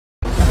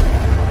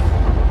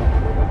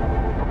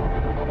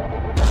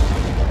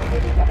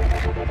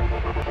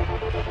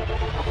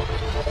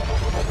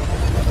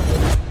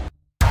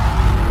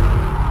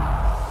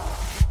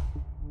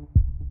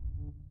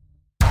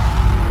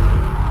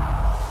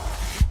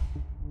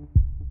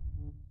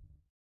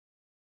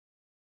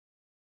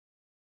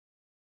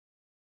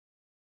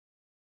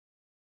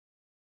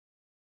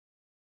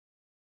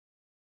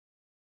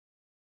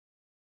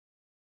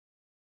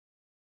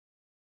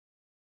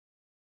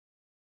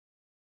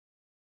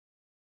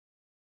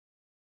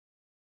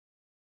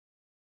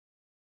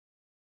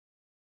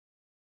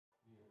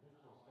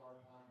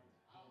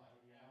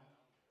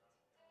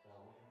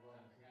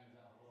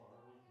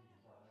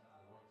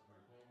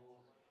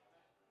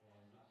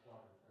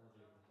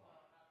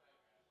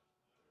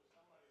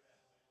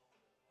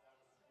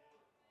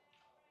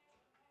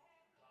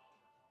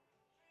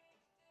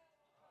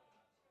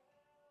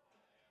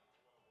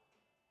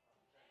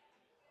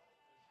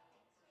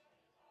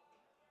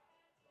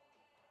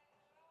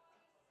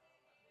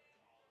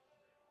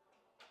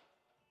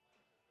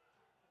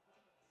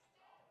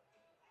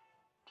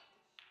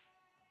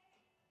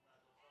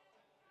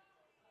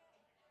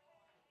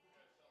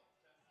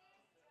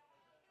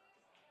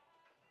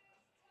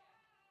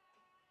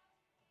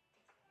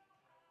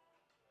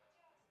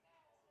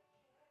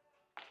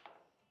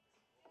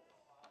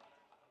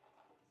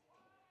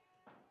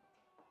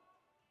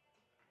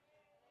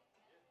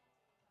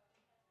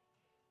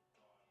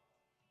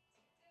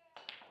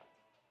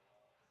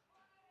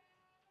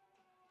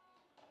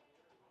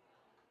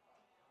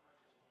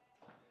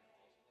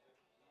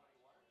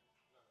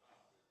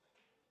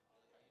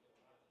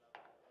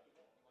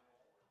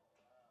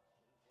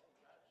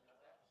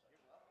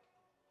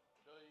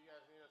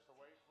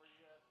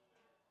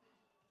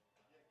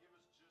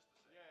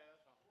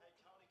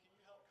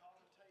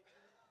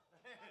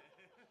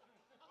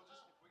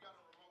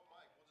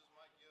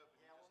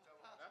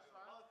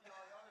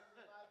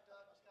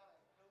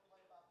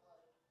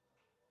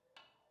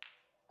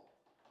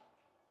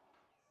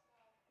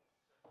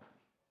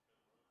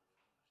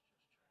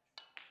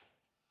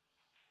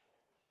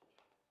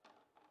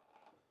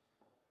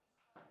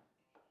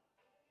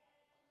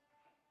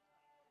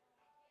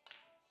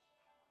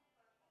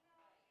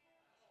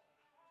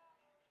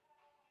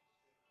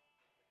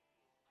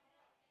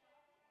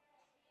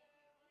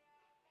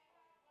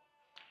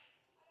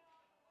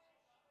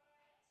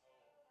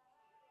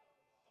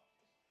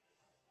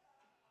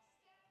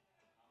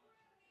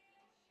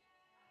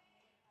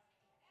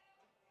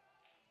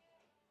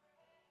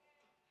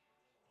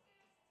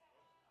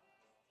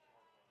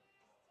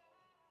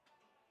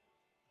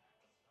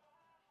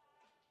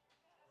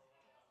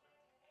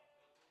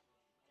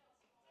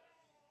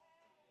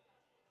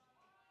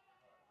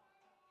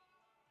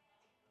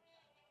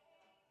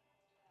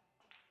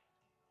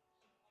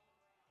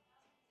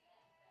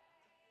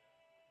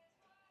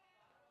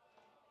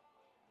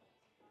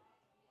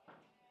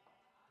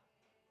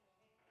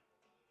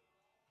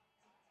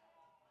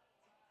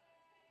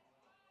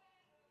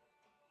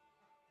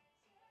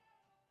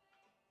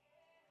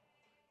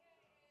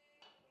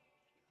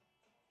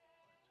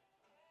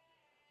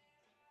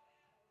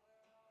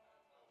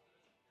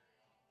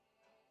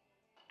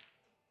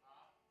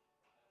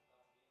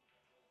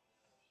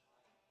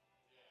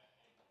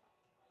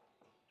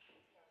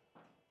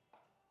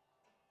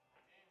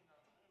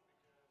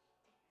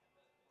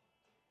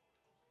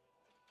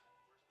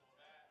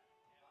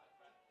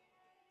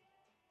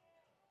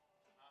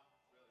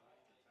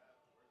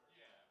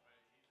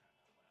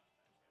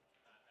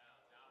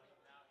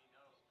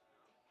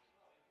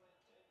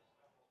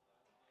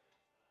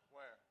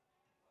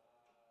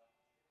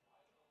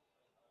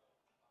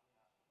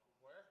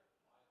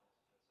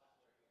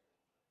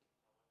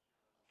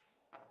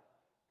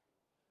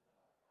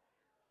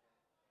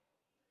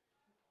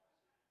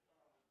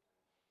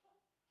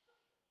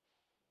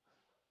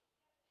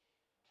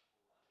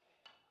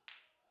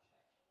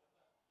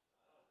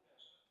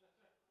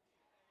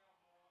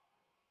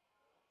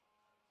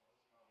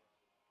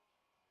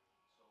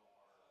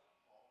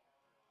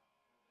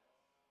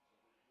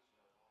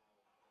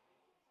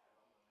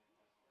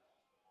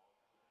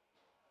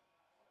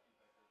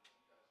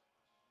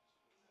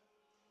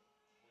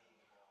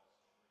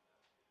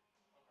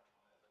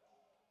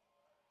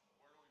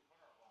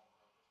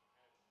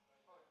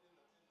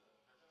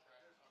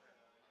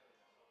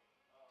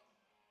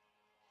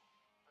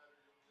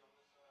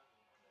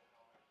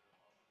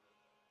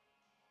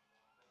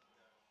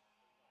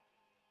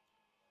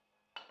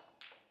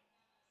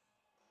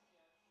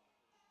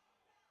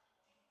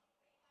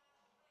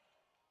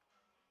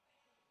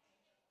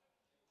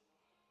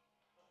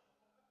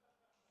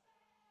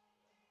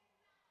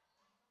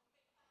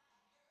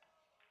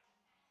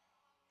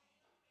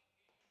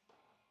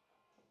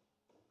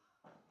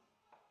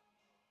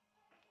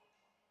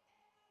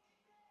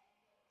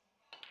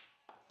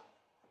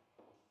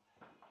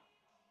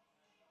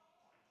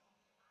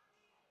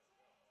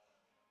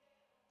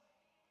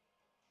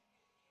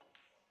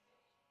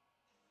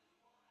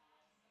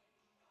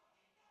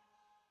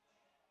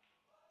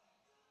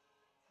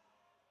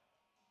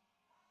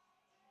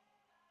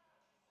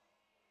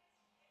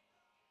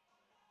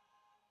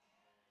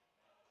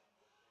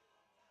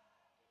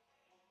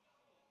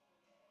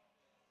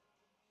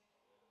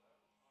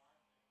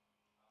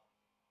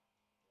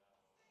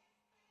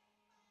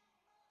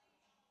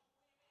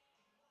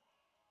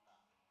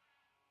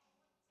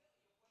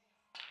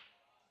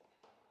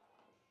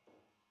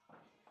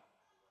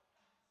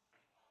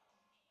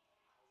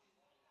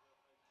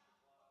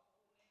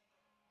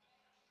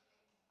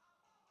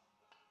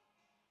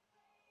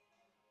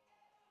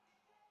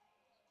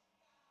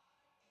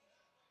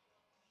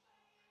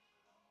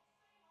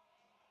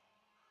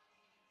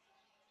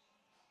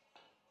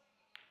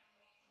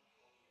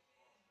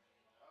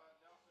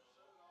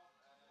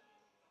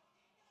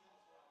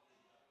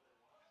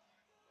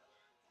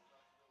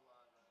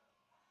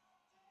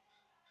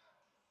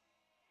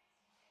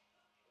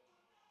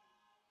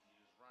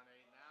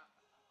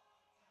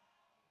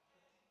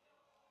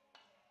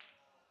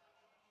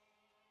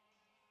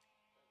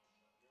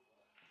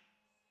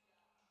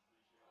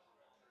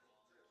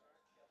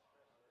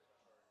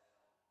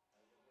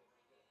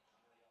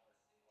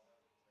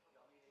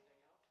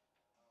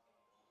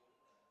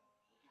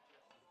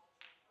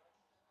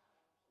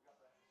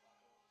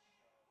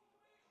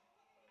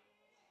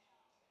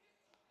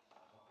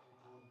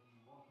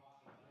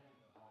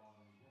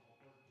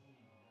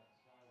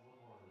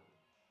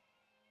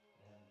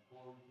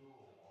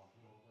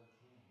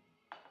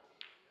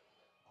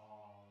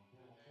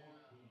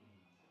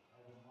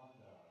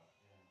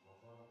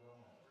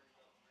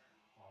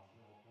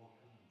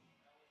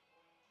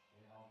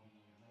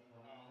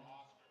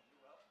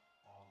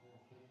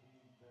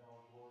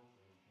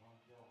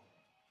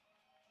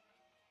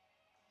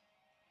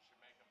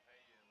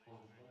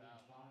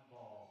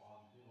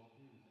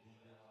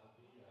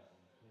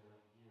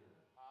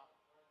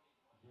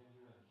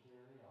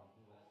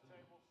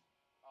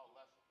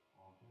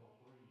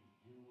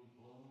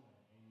Bloom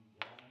and Amy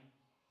Jones.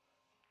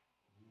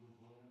 Julie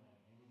Bloom and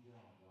Amy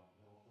Jones on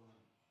table 3.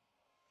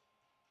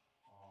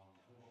 On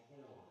table 4,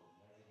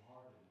 Megan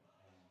Hardin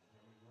and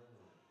Tammy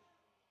Gregory.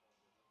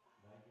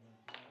 Megan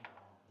and Tammy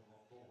on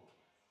table 4.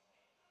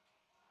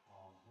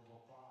 On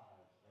table 5,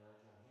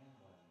 Erica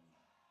Hamlin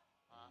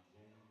and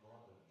Jamie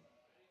Blevins.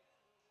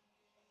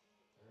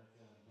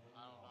 Erica and Jamie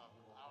on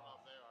table 5.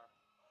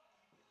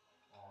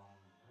 On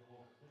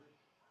table 6,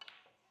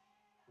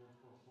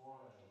 Crystal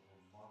Suarez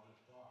and Margaret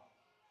Fox.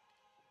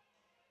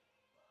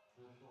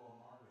 Crystal and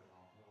Margaret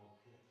on table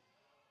 6.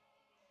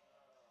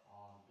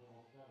 On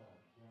table 7,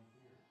 Kim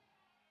Pierce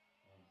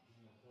and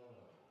Tina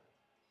Soto.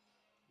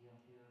 Kim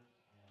Pierce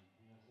and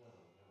Tina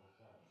Soto, table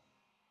 7.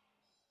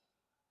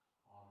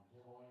 On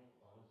table 8,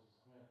 Alyssa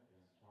Smith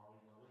and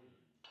Charlie Marie.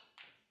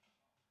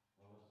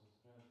 Alyssa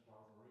Smith,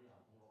 Charlie Marie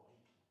on table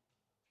 8.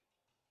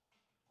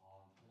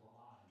 On table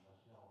 9,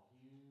 Michelle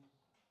Hughes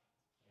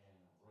and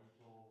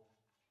Rochelle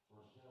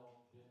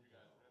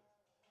Ditko.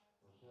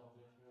 Rochelle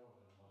Ditko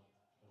and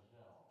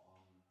Michelle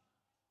on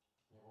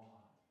table 9.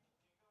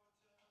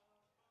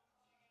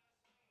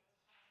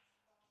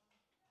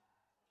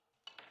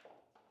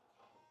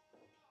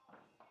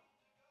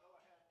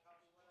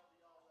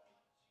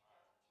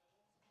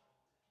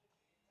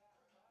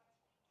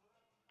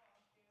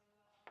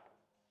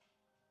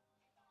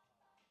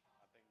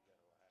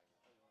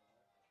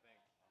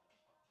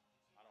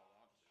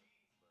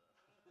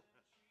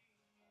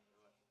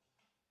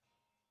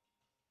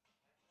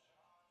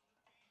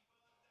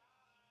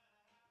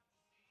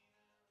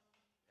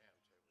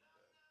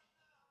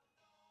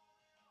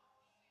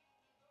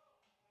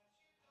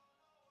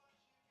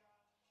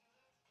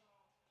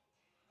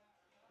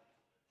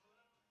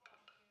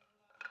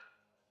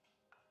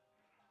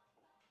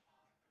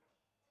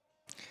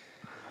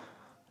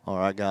 All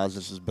right, guys,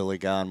 this is Billy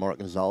Guy and Mark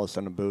Gonzalez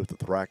in the booth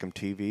with Rackham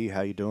TV. How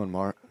you doing,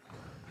 Mark?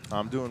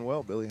 I'm doing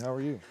well, Billy. How are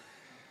you?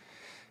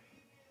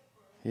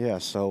 Yeah,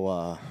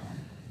 so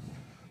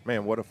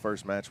Man, what a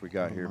first match we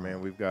got here, man.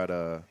 We've got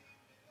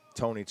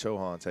Tony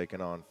Chohan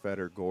taking on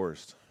Fedor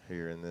Gorst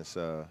here in this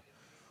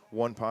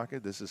one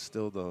pocket. This is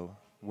still the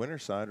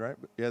winner's side, right?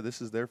 But yeah,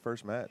 this is their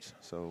first match.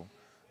 So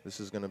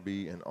this is going to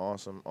be an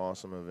awesome,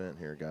 awesome event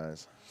here,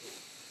 guys.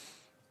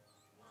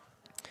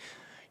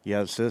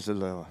 yes, this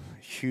is a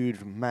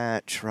huge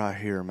match right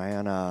here,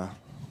 man.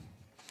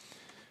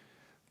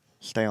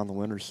 Stay on the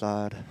winner's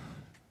side.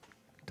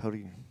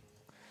 Tony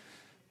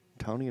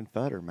and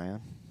Fedor,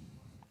 man.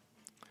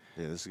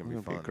 Yeah, this is going It's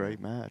to be gonna fun. be a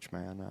great match,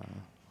 man.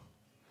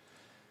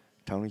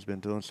 Tony's been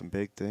doing some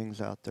big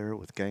things out there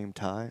with Game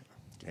Tight.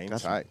 Game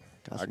Got tight.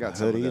 Got I some got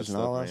some of that hoodies and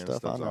all stuff, that man. stuff. I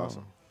Stuff's know.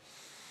 awesome.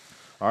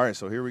 All right,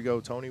 so here we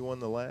go. Tony won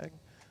the lag.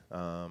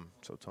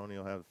 So Tony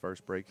will have the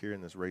first break here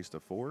in this race to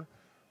 4.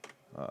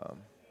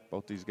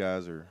 Both these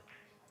guys are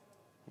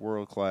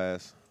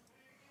world-class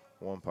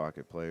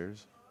one-pocket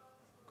players.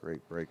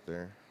 Great break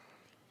there.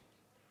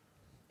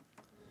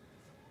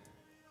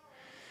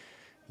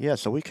 Yeah,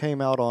 so we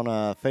came out on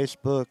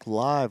Facebook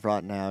Live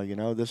right now. You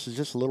know, this is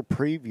just a little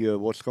preview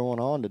of what's going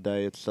on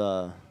today. It's if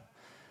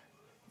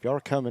y'all are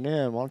coming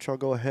in, why don't y'all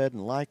go ahead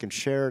and like and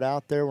share it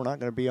out there. We're not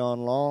going to be on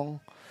long,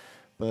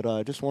 but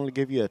I just wanted to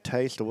give you a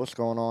taste of what's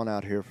going on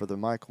out here for the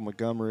Michael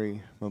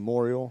Montgomery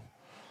Memorial.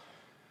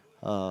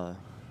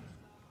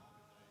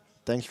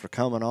 Thanks for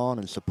coming on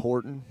and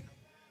supporting.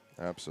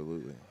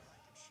 Absolutely.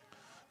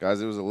 Guys,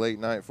 it was a late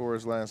night for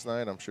us last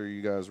night. I'm sure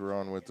you guys were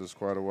on with us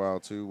quite a while,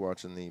 too,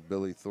 watching the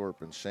Billy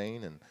Thorpe and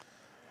Shane. And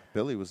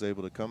Billy was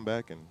able to come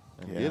back and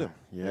get him.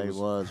 Yeah, he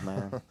was,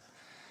 man.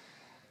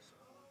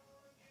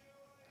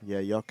 Yeah,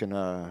 y'all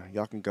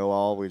can go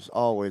always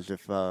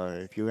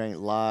if you ain't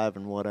live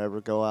and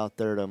whatever, go out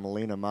there to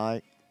Molina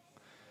Mike.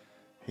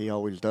 He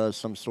always does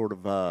some sort of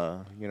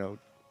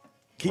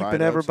keeping Write-ups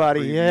and everybody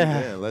previews.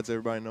 Yeah, lets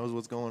everybody knows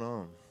what's going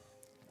on.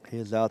 He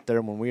was out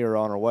there when we were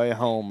on our way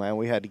home, man.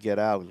 We had to get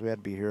out because we had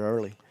to be here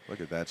early. Look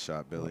at that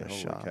shot, Billy. What a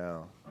Holy shot.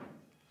 cow.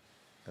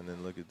 And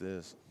then look at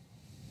this.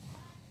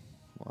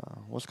 Wow.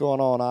 What's going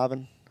on,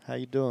 Ivan? How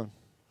you doing?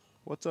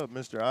 What's up,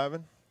 Mr.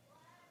 Ivan?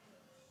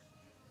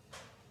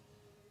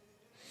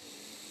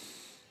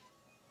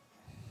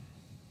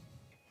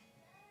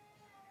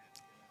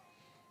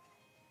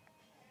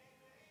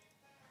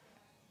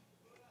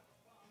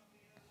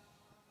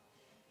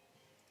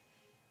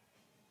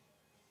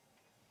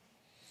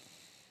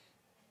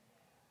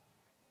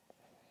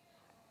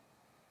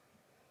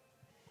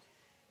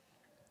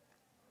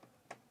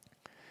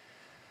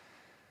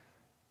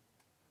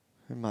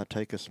 It might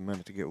take us a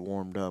minute to get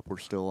warmed up. We're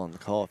still on the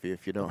coffee,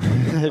 if you don't,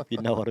 if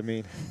you know what I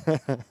mean.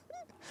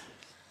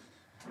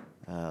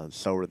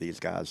 So are these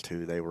guys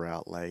too. They were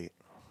out late.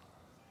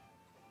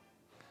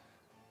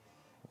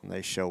 When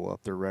they show up,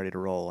 they're ready to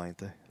roll, ain't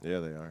they? Yeah,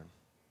 they are.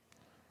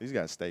 These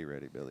guys stay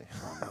ready, Billy.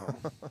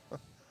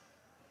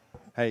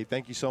 Hey,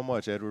 thank you so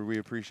much, Edward. We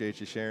appreciate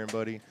you sharing,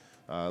 buddy.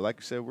 Like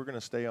I said, we're going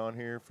to stay on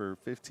here for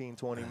 15,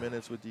 20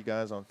 minutes with you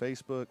guys on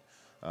Facebook.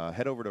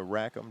 Head over to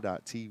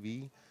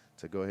rackham.tv.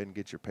 to go ahead and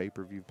get your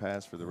pay-per-view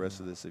pass for the rest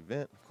of this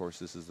event. Of course,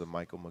 this is the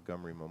Michael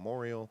Montgomery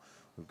Memorial.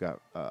 We've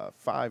got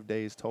 5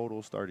 days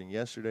total starting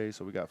yesterday,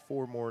 so we got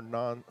 4 more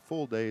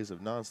full days of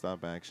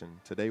nonstop action.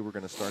 Today we're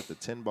going to start the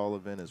 10-ball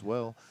event as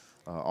well.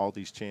 All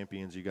these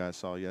champions you guys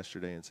saw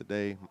yesterday and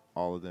today,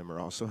 all of them are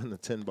also in the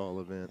 10-ball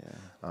event.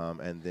 Yeah.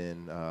 And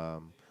then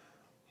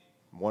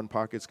one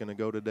pocket's going to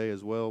go today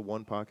as well.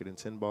 One pocket and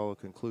 10-ball will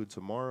conclude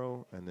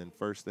tomorrow. And then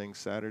first thing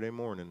Saturday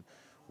morning,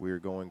 we're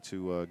going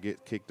to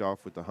get kicked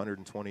off with the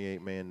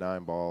 128-man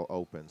 9-ball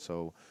open.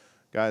 So,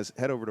 guys,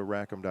 head over to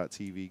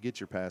rackham.tv. Get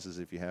your passes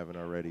if you haven't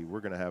already.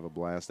 We're going to have a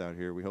blast out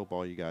here. We hope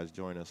all you guys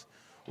join us.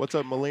 What's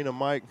up, Melina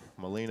Mike?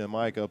 Melina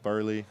Mike up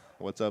early.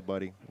 What's up,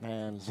 buddy?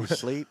 Man, does he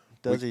sleep?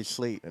 Does he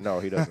sleep? No,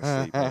 he doesn't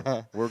sleep,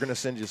 man. We're going to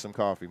send you some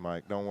coffee,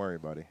 Mike. Don't worry,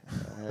 buddy.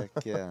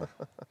 Heck yeah.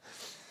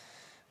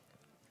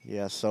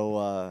 Yeah,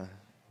 so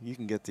you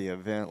can get the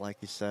event, like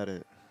you said,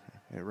 at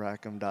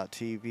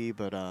rackham.tv,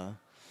 but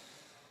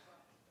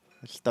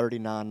it's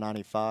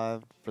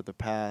 $39.95 for the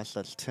pass.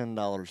 That's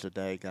 $10 a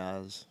day,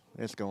 guys.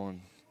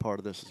 Part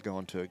of this is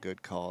going to a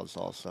good cause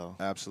also.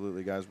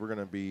 Absolutely, guys. We're going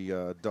to be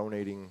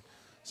donating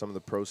some of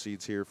the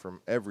proceeds here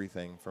from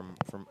everything, from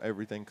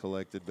everything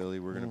collected, Billy.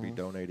 We're going to be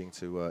donating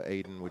to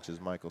Aiden, which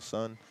is Michael's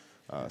son,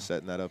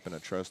 setting that up in a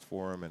trust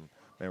for him. And,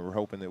 man, we're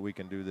hoping that we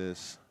can do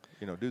this,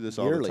 do this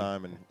yearly. All the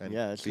time. And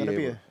yeah, it's going to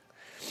be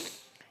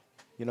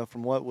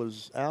from what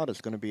was out,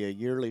 it's going to be a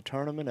yearly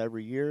tournament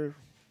every year.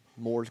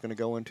 More is going to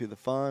go into the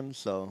fund,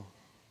 so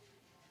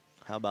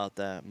how about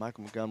that?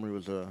 Michael Montgomery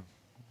was a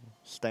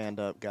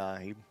stand-up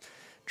guy. He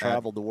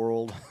traveled the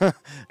world, as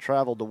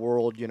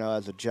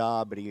a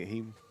job, but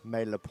he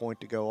made it a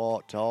point to go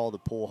out to all the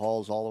pool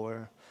halls all the way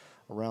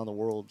around the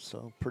world,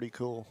 so pretty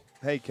cool.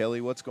 Hey,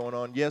 Kelly, what's going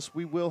on? Yes,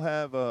 we will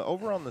have,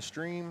 over on the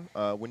stream,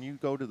 when you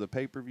go to the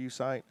pay-per-view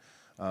site,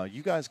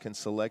 you guys can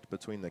select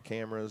between the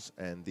cameras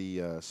and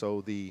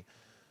so the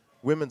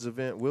women's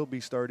event will be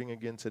starting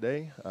again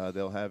today.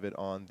 They'll have it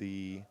on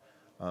the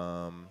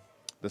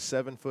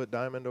 7-foot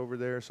diamond over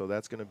there. So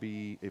that's going to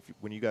be,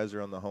 when you guys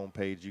are on the home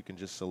page, you can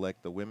just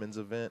select the women's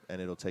event, and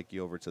it'll take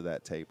you over to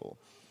that table.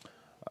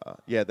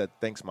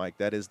 Thanks, Mike.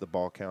 That is the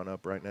ball count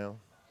up right now.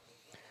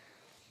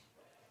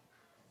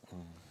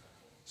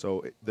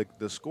 So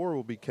the score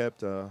will be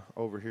kept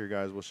over here,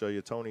 guys. We'll show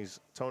you. Tony's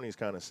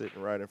kind of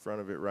sitting right in front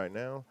of it right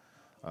now.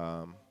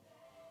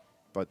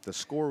 But the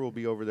score will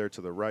be over there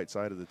to the right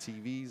side of the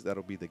TVs.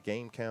 That'll be the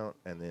game count,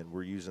 and then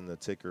we're using the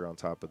ticker on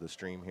top of the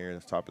stream here, the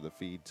top of the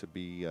feed, to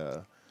be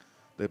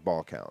the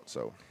ball count.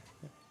 So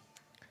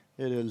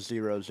it is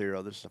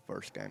 0-0. This is the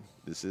first game.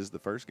 This is the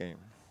first game.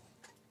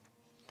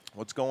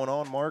 What's going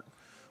on, Mark?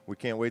 We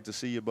can't wait to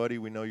see you, buddy.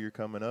 We know you're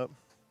coming up.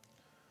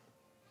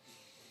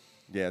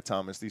 Yeah,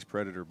 Thomas, these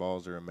Predator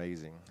balls are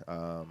amazing.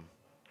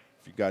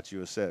 If you got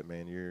you a set,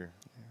 man, you're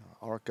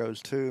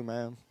Arcos too,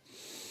 man.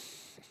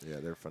 Yeah,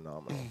 they're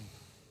phenomenal.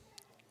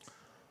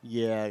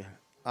 Yeah,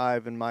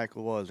 Ivan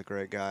Michael was a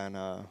great guy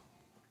and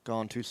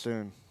gone too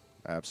soon.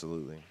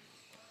 Absolutely.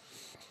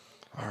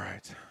 All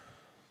right.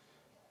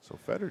 So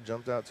Fedor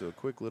jumped out to a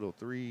quick little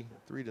 3-0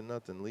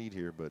 lead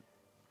here, but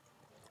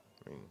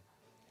I mean,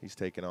 he's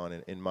taken on,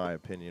 in my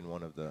opinion,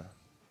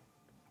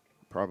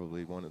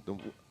 probably one of the.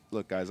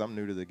 Look, guys, I'm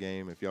new to the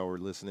game. If y'all were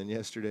listening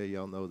yesterday,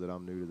 y'all know that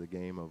I'm new to the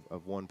game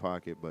of one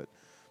pocket, but.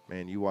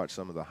 Man, you watch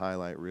some of the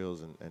highlight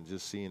reels and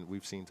just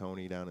we've seen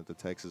Tony down at the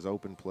Texas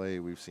Open play.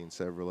 We've seen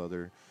several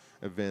other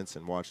events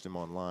and watched him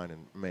online.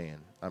 And, man,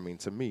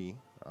 to me,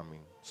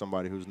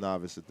 somebody who's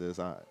novice at this,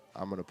 I'm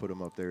going to put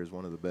him up there as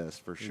one of the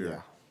best for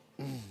sure.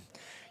 Yeah.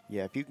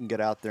 Yeah, if you can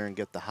get out there and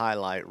get the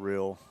highlight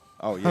reel.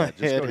 Oh, yeah, just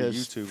go to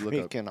YouTube. Look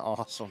up freaking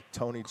awesome.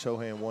 Tony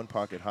Chohan one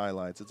pocket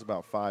highlights. It's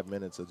about 5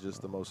 minutes of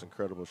just the most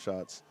incredible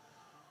shots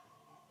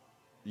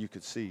you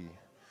could see.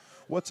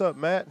 What's up,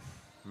 Matt?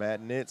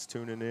 Matt Nitz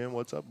tuning in.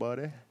 What's up,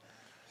 buddy?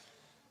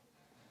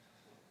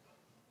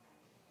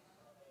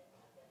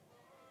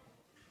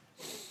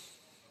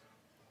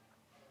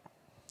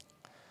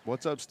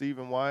 What's up,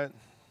 Stephen Wyatt?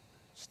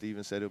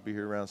 Stephen said he'll be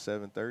here around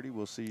 7:30.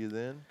 We'll see you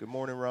then. Good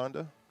morning,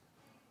 Rhonda.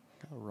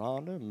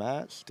 Rhonda,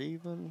 Matt,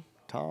 Stephen,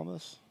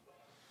 Thomas.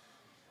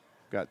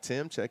 Got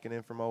Tim checking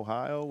in from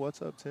Ohio.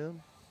 What's up,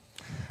 Tim?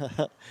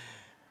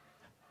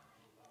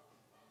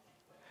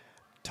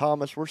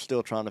 Thomas, we're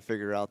still trying to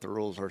figure out the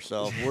rules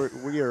ourselves.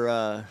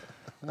 We're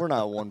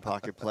not one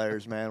pocket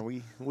players, man.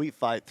 We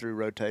fight through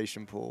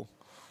rotation pool.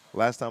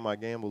 Last time I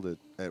gambled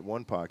at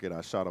one pocket,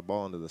 I shot a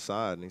ball into the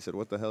side, and he said,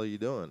 "What the hell are you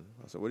doing?"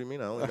 I said, "What do you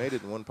mean? I only made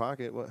it in one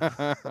pocket." What?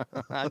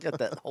 I got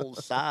that whole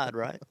side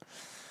right.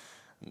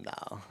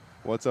 No.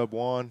 What's up,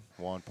 Juan?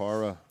 Juan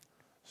Parra,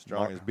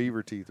 strong as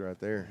beaver teeth right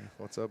there.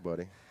 What's up,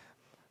 buddy?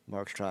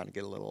 Mark's trying to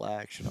get a little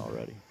action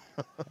already.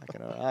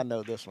 I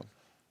know this one.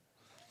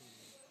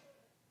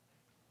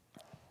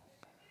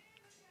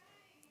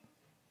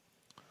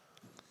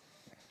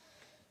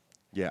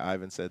 Yeah,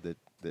 Ivan said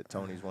that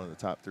Tony's one of the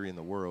top 3 in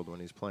the world when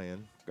he's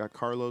playing. Got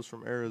Carlos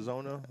from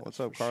Arizona. What's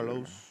up,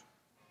 Carlos? Sure.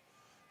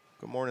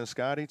 Good morning,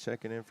 Scotty.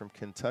 Checking in from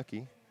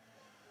Kentucky.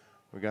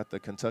 We got the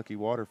Kentucky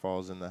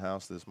Waterfalls in the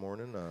house this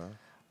morning.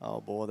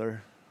 Oh, boy,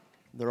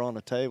 They're on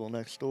the table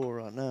next door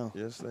right now.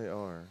 Yes, they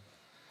are.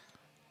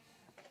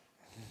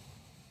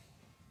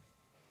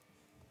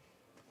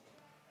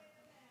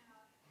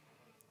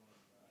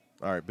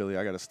 All right, Billy,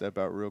 I got to step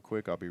out real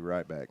quick. I'll be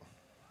right back.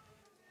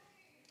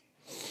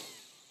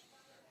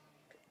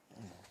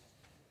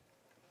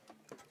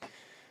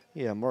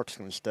 Yeah, Mark's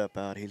going to step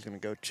out. He's going to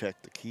go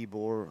check the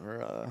keyboard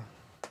or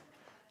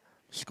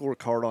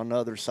scorecard on the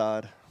other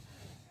side.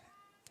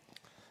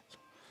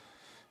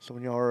 So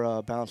when you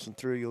are bouncing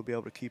through, you'll be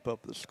able to keep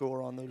up with the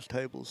score on those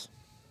tables.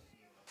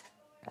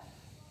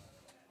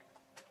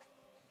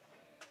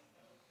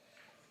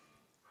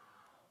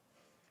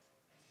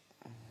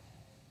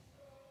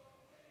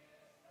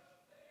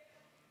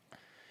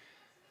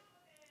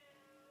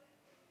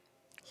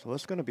 So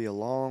it's going to be a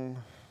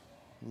long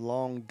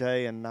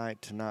day and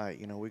night tonight.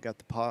 You know, we got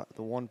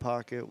the one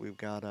pocket. We've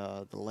got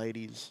the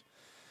ladies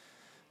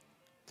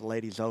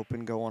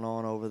open going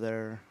on over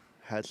there.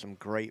 Had some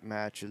great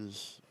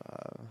matches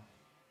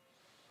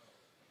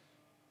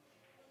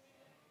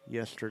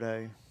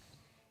yesterday.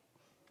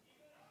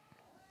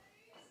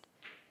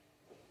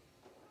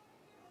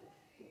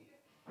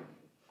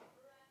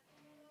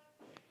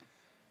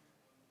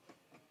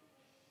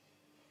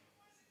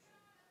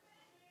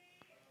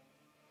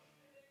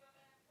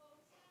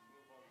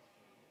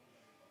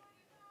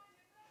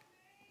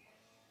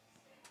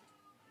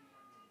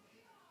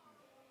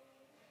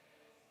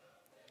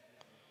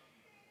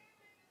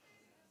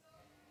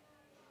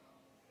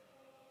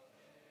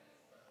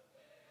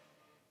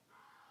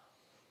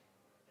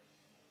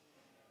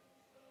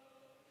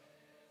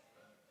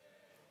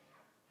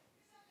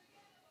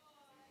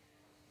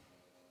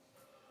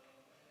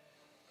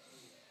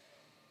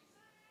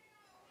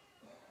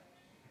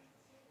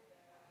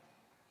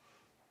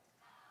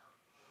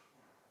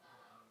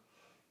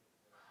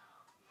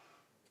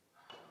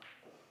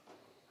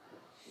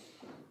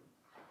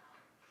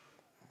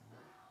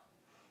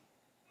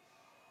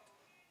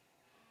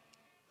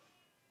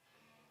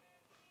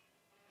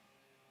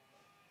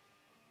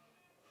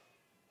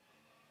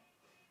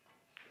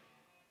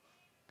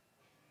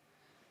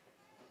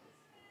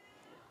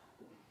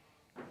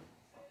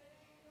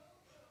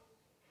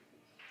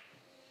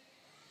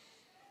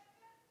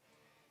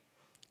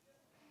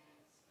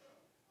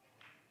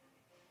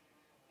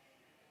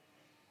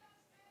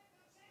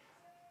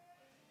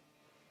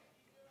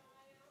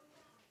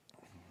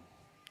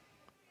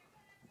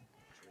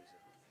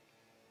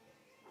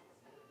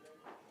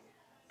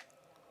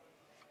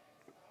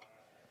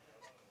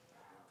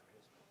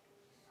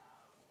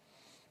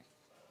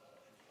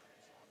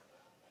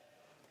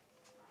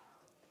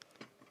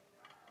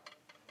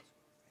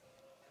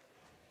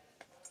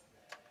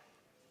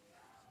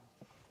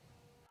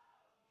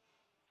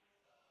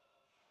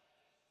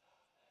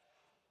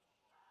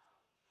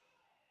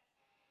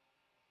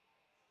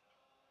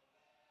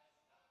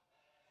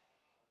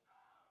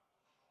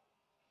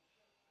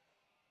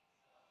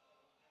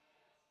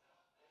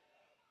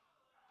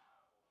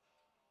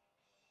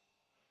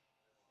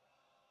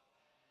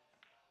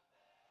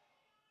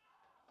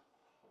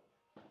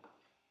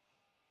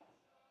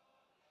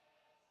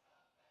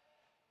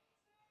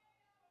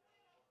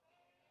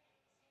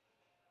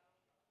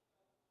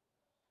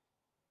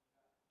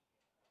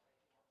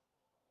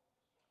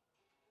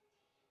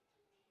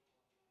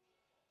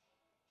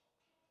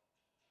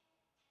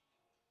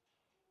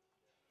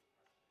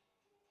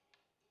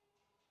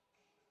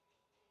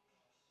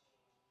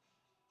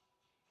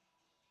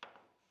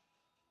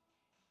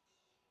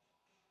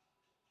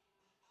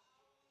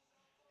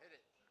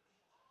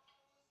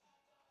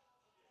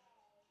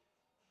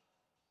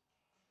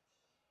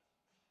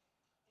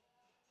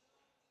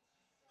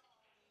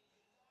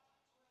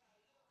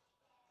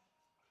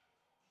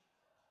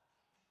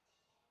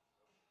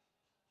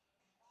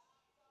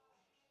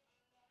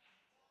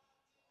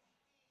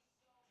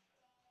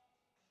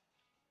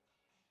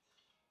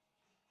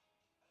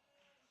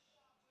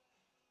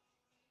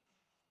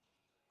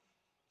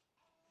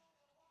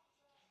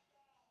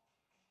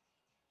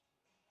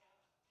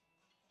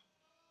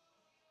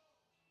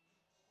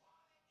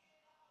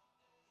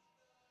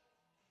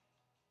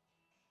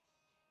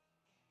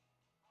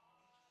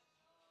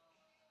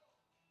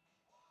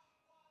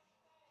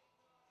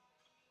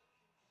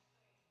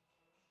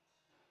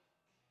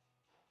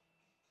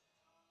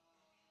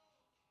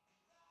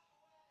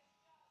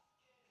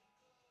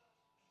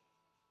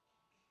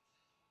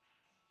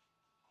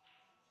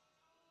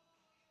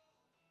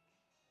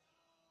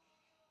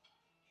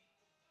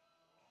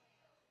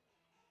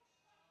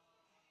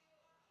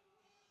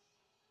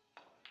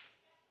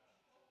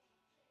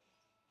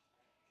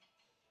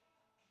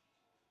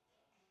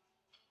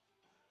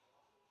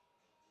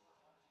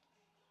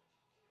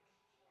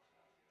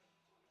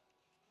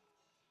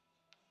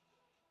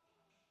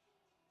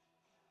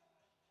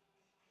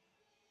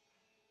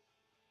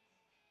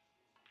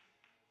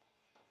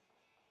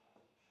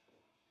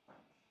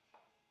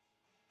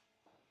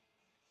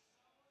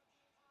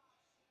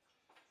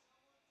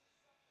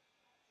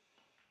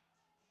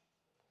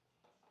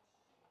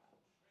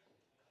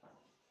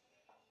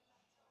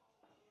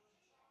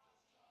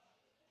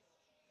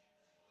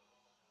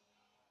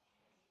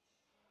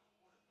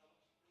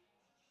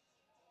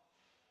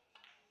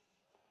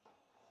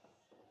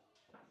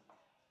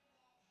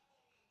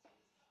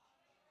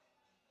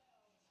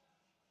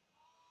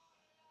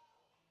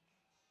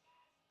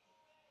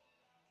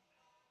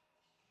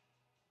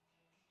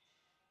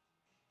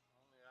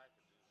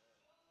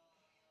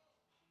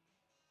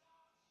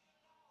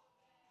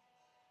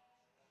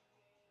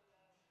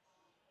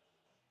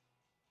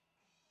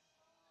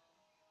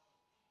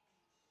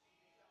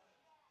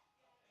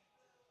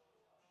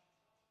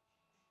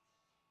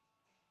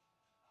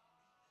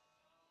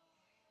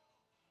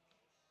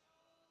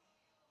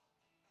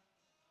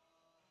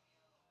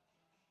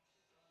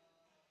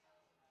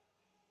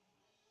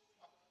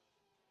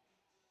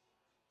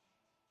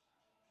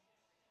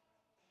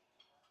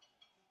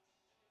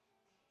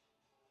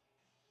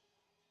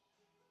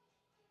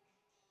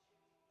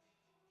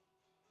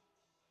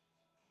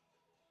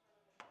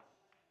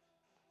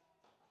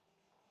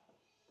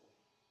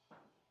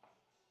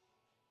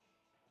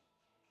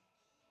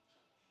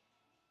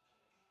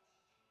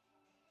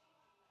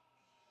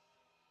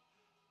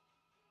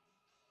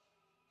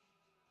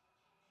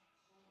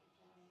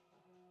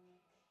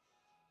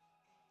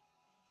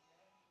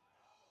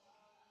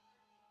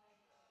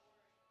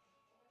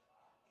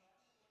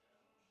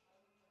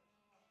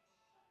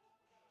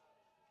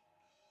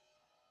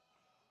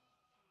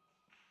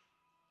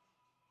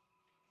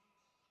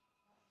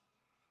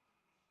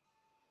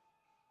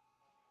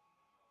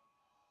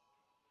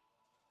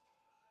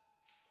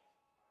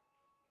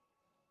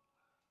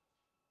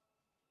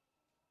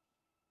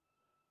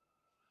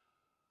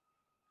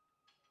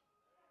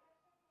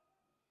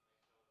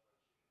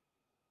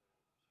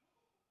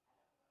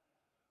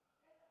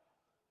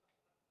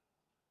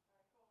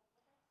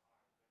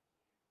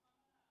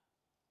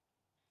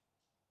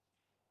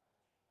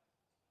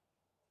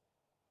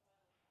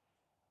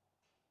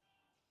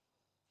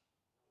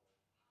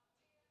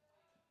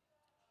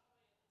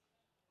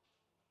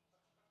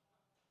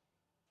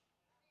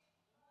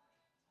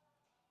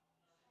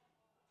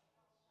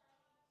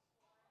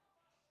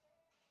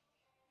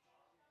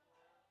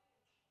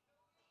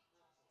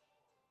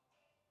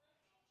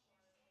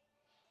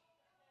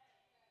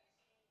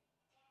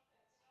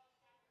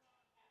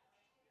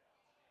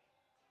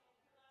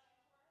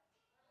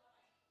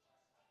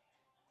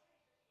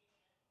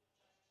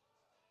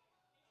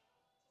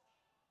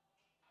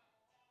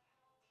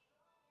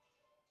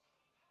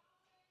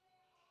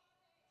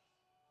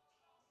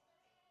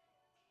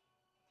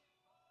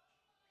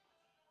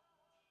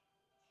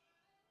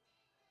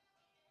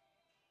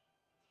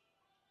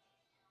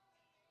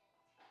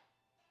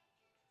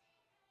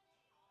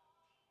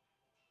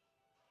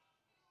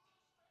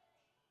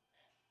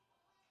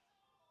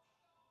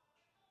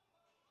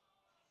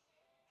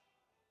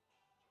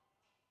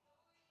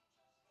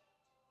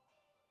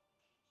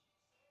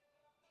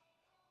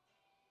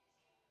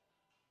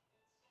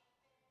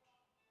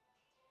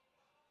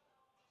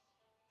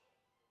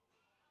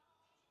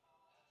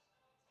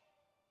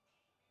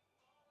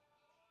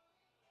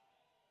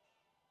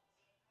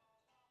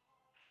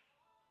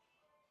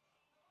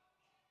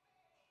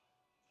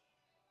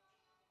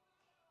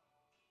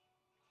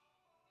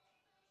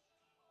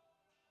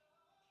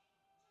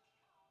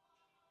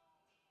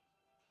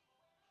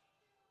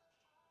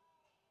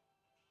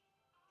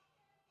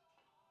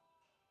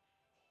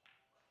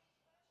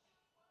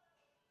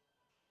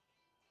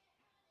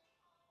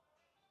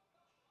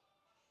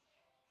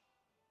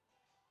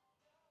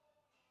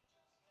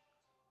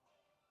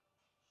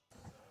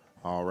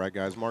 All right,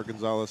 guys. Mark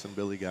Gonzalez and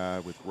Billy Guy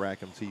with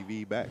Rackham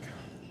TV back.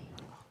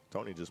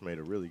 Tony just made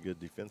a really good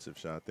defensive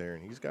shot there,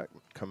 and he's got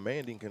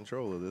commanding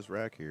control of this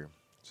rack here.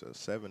 It's a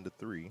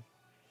 7-3.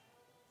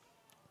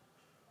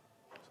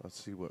 So let's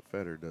see what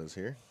Fedor does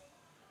here.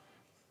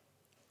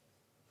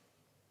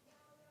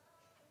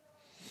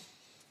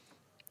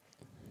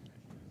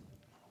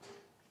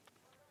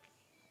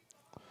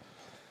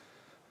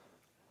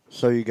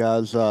 So you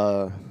guys,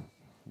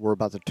 we're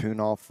about to tune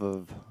off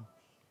of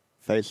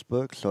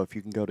Facebook. So if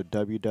you can go to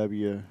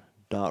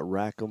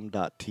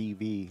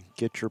www.rackham.tv,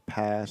 get your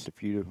pass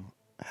if you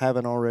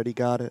haven't already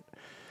got it.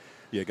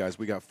 Yeah, guys,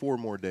 we got 4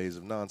 more days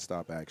of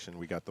nonstop action.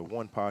 We got the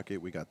 1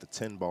 pocket, we got the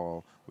 10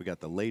 ball, we got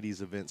the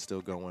ladies event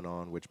still going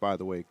on, which, by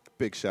the way,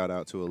 big shout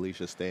out to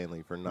Alicia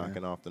Stanley for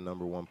knocking off the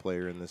 #1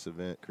 player in this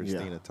event,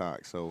 Christina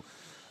Tock. So,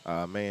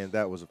 man,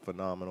 that was a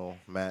phenomenal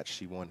match.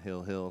 She won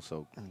Hill,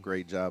 so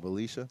great job,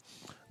 Alicia.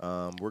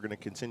 We're going to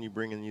continue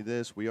bringing you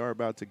this. We are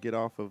about to get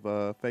off of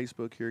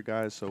Facebook here,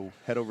 guys, so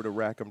head over to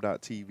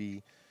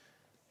rackham.tv,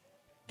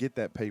 get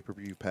that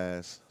pay-per-view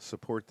pass,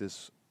 support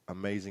this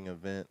amazing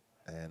event,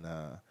 and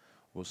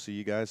we'll see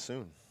you guys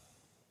soon.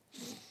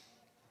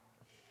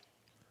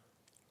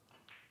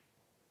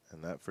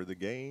 And that for the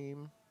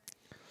game.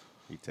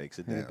 He takes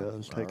it down. He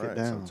does take All it right,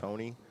 down.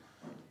 So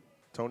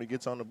Tony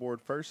gets on the board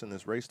first in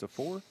this race to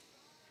 4.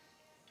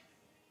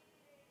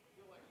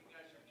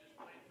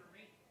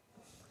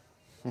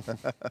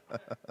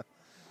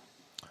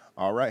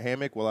 All right,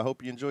 Hammock. Well, I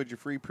hope you enjoyed your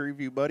free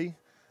preview, buddy.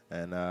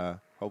 And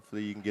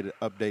hopefully you can get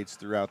updates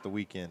throughout the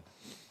weekend.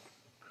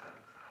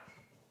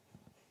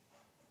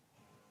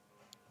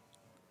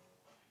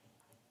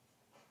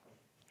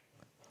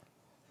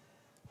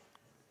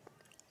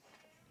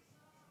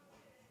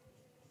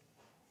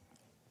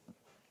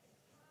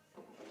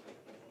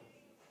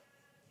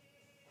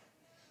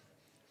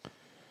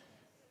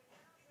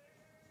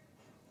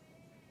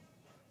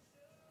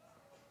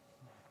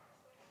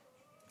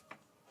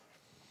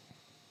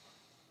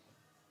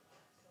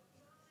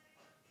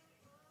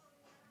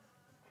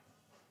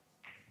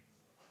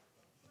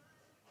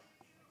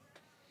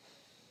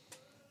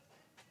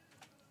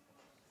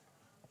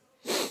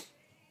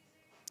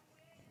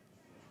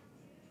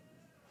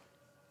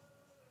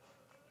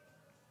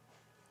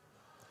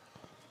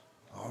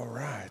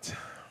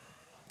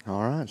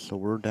 All right, so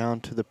we're down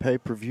to the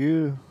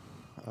pay-per-view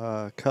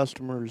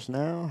customers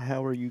now.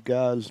 How are you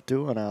guys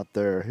doing out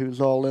there?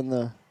 Who's all in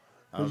the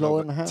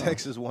house?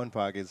 Texas One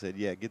Pocket said,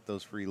 "Yeah, get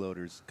those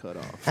freeloaders cut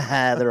off."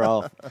 They're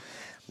off.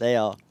 They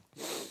off.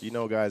 You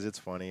know, guys, it's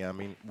funny. I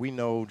mean, we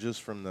know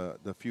just from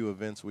the few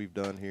events we've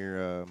done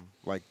here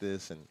like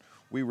this, and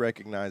we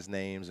recognize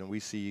names, and we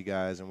see you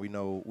guys, and we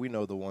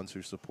know the ones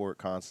who support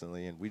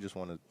constantly, and we just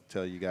want to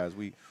tell you guys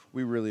we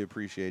really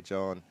appreciate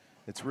y'all, and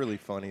it's really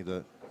funny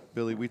that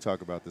Billy, we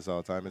talk about this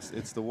all the time.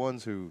 It's the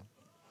ones who,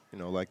 you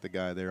know, like the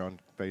guy there on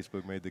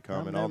Facebook made the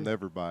comment, "I'll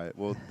never buy it."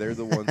 Well, they're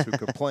the ones who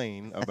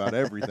complain about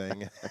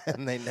everything,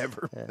 and they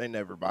never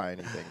buy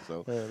anything.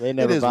 So they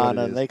never buy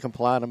nothing. They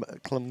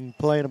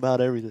complain about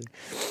everything.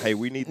 Hey,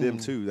 we need them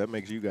too. That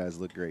makes you guys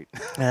look great.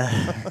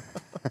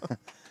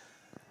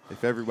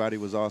 If everybody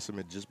was awesome,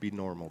 it'd just be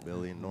normal,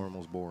 Billy, and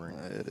normal's boring.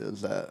 It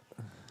is that.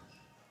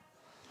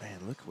 Man,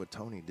 look at what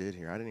Tony did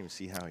here. I didn't even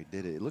see how he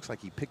did it. It looks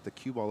like he picked the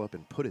cue ball up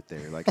and put it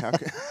there. Like, how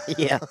could,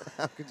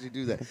 how could you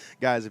do that?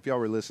 Guys, if y'all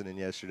were listening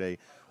yesterday,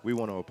 we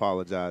want to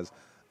apologize.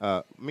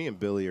 Me and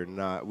Billy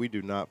we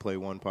do not play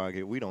One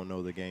Pocket. We don't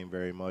know the game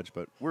very much,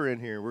 but we're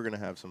in here. We're going to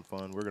have some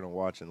fun. We're going to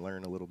watch and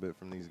learn a little bit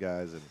from these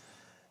guys,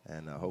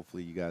 and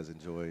hopefully you guys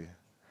enjoy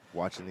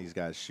watching these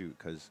guys shoot,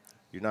 because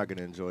you're not going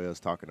to enjoy us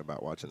talking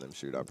about watching them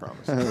shoot, I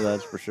promise.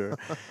 That's for sure.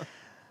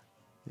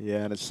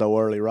 Yeah, and it's so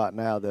early right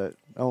now that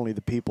only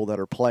the people that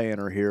are playing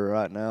are here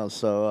right now.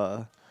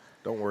 So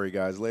don't worry,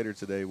 guys. Later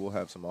today, we'll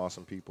have some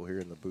awesome people here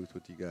in the booth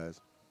with you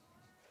guys.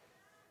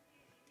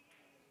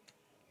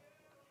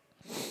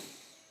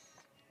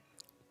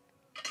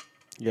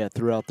 Yeah,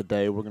 throughout the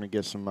day, we're going to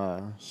get some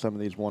of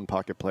these One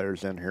Pocket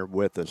players in here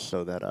with us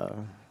so that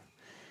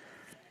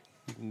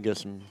you can get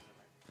some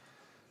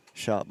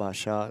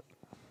shot-by-shot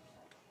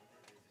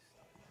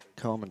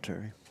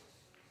commentary.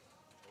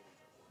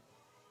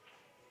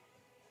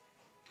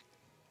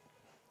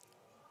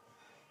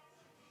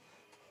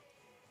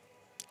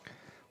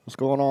 What's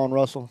going on,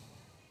 Russell?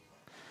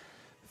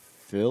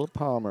 Phil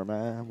Palmer,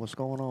 man. What's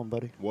going on,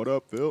 buddy? What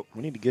up, Phil?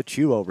 We need to get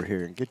you over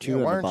here and get you in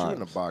the box. Why aren't you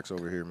in the box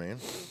over here, man?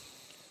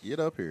 Get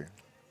up here.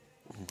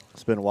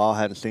 It's been a while.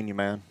 Hadn't seen you,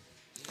 man.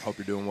 Hope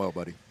you're doing well,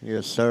 buddy.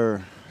 Yes,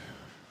 sir.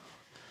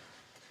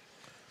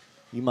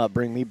 You might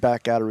bring me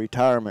back out of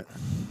retirement.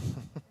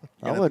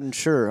 I wasn't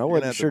sure.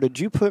 Did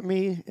you put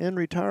me in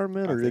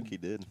retirement? I think he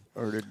did.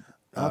 Or did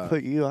I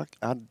put you?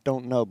 I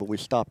don't know, but we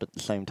stopped at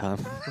the same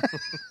time.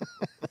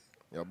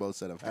 Y'all both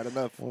said, "I've had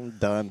enough." I'm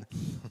done.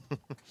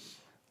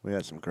 We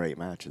had some great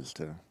matches,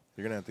 too.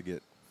 You're going to have to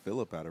get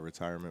Philip out of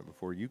retirement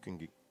before he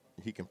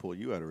can pull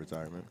you out of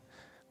retirement.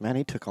 Man,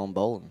 he took on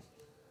bowling.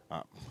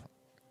 I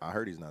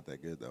heard he's not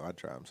that good, though. I'd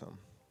try him some.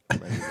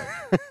 Maybe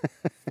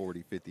like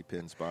 40, 50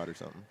 pin spot or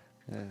something.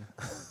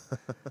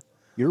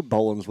 Your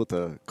bowling's with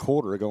a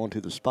quarter going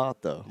to the spot,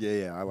 though.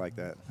 Yeah, I like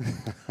that.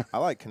 I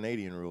like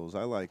Canadian rules.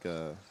 I like,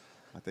 I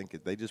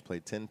think they just play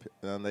 10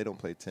 pin. They don't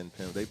play 10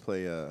 pin. They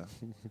play,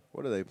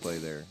 what do they play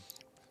there?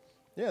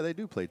 Yeah, they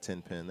do play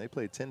 10 pin. They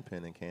play 10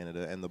 pin in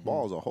Canada, and the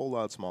ball's a whole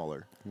lot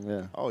smaller.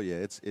 Yeah. Oh, yeah,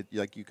 it's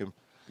like you can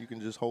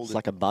just hold It's it.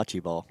 like a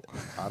bocce ball.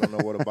 I don't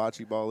know what a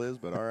bocce ball is,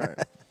 but all right.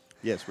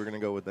 Yes, we're going to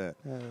go with that.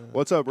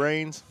 What's up,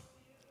 Rains?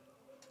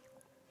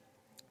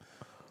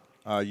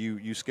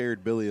 You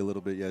scared Billy a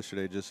little bit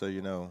yesterday, just so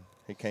you know.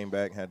 He came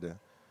back, had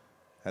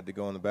to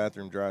go in the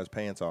bathroom, dry his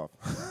pants off.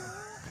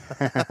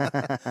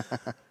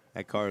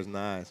 That car is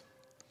nice.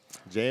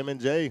 Jammin'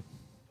 Jay,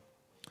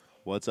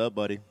 what's up,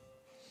 buddy?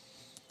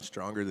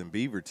 Stronger than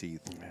beaver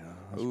teeth.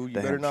 Yeah, Ooh, you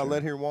better not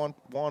let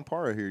Juan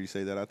Parra hear you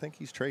say that. I think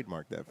he's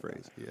trademarked that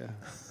phrase. Yeah.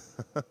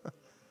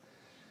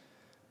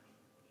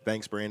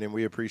 Thanks, Brandon.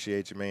 We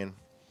appreciate you, man.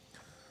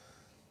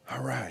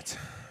 All right.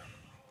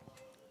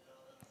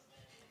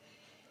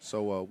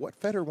 So what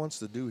Fedor wants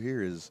to do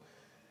here is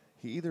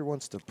he either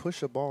wants to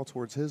push a ball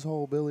towards his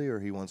hole, Billy, or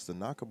he wants to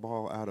knock a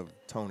ball out of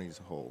Tony's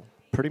hole.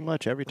 Pretty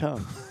much every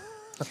time.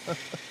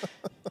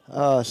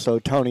 So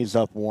Tony's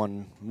up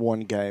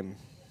one game.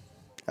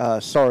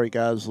 Sorry,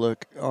 guys.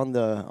 Look, on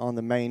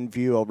the main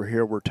view over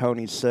here where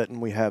Tony's sitting,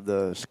 we have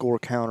the score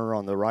counter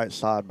on the right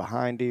side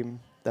behind him.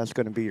 That's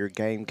going to be your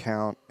game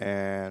count,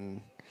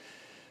 and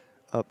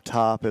up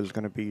top is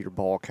going to be your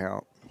ball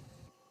count.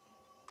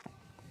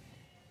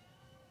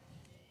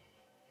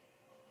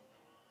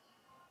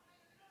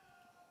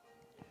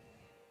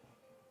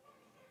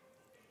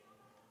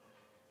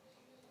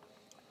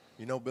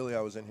 You know, Billy,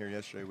 I was in here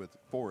yesterday with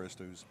Forrest,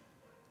 who's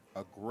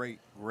a great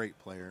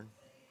player.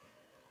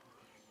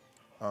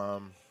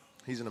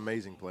 He's an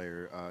amazing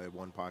player at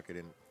One Pocket,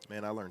 and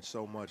man, I learned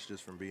so much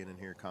just from being in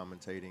here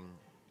commentating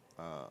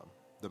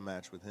the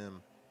match with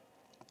him.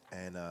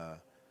 And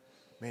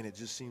man, it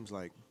just seems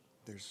like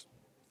there's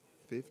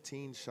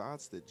 15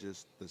 shots that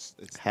just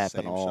it's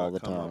happen the same all shot the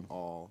come time. up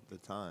all the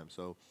time.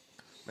 So,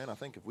 man, I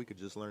think if we could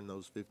just learn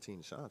those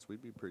 15 shots,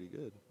 we'd be pretty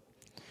good.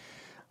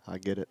 I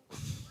get it.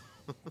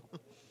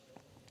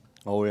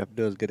 All we have to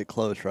do is get it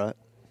close, right?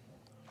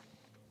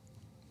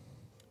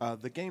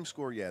 The game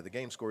score, the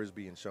game score is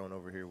being shown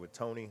over here with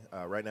Tony.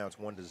 Right now it's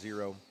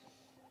 1-0.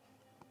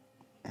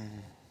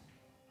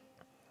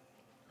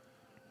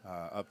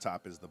 Up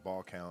top is the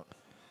ball count.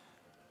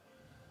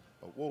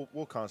 But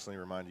we'll constantly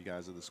remind you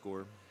guys of the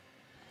score.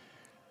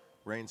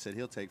 Rain said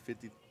he'll take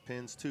 50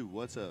 pins too.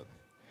 What's up?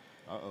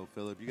 Uh-oh,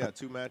 Philip, you got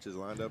 2 matches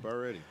lined up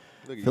already.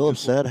 Look at Philip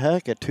said,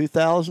 heck, at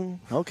 2,000?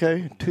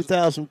 Okay,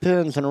 2,000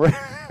 pins in a row.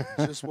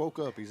 Just woke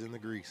up. He's in the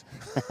grease.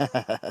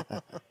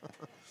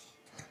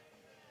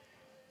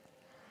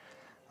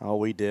 Oh,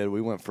 we did.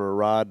 We went for a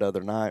ride the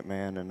other night,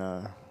 man,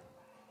 and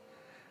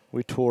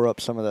we tore up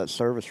some of that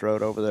service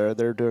road over there.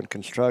 They're doing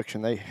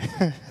construction. They're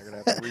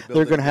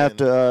going to have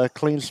to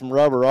clean some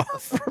rubber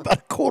off for about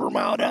a quarter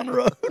mile down the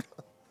road.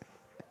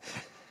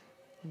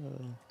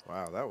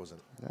 Wow, that was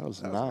nice.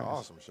 An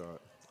awesome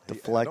shot.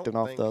 Deflecting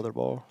off the other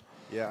ball.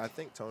 Yeah, I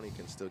think Tony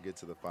can still get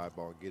to the 5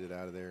 ball, get it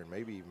out of there, and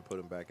maybe even put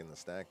him back in the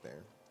stack there.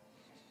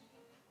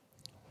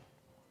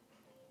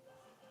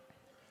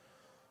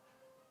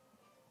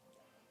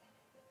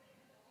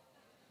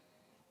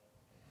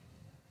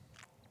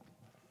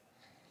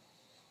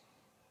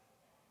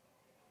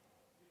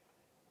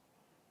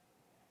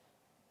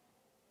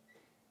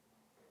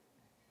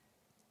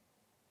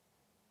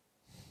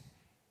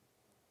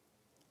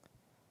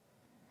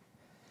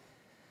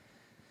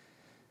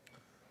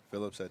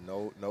 Philip said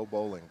no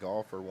bowling,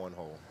 golf or 1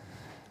 hole.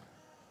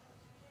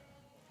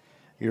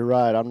 You're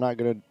right. I'm not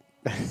gonna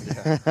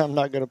I'm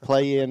not gonna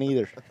play in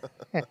either.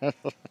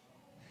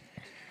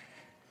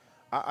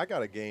 I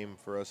got a game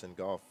for us in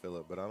golf,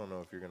 Philip, but I don't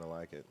know if you're gonna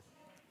like it.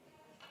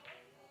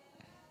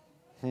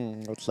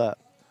 What's that?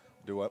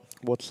 Do what?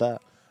 What's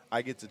that?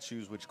 I get to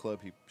choose which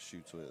club he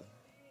shoots with.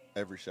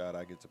 Every shot,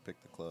 I get to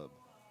pick the club.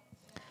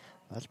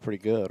 That's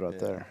pretty good right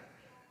there.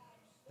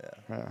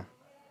 Yeah.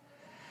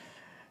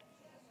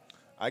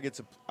 I get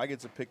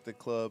to pick the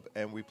club,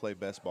 and we play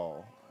best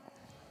ball.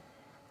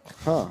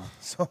 Huh.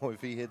 So if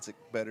he hits it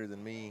better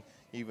than me,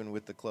 even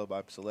with the club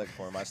I select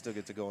for him, I still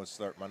get to go and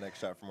start my next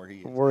shot from where he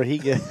is. Where he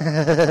get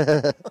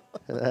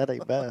that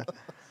ain't bad.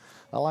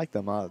 I like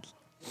them odds.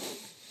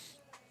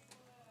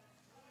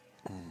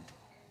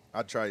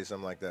 I'd try you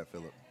something like that,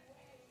 Philip.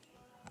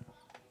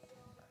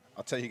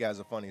 I'll tell you guys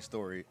a funny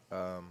story.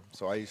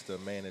 So I used to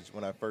manage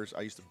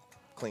I used to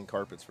clean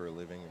carpets for a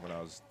living when I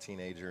was a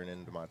teenager and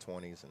into my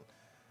 20s, and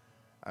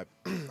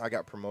I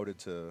got promoted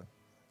to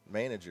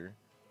manager,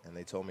 and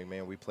they told me,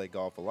 man, we play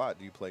golf a lot.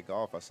 Do you play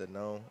golf? I said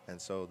no.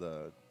 And so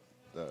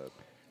the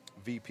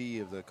VP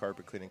of the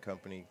carpet cleaning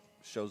company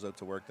shows up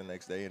to work the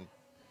next day and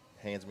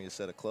hands me a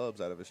set of clubs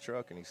out of his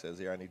truck, and he says,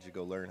 here, I need you to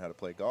go learn how to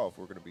play golf.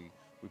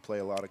 We play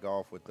a lot of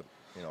golf with the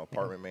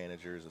apartment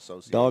managers,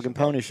 associations. Dog and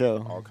pony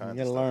show. All kinds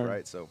of stuff,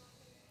 right? So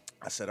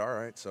I said, all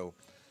right. So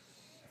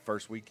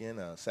first weekend,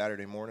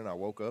 Saturday morning, I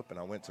woke up and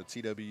I went to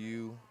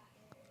TWU.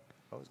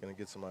 I was going to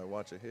get somebody to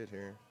watch a hit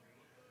here.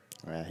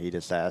 Yeah, he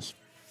just asked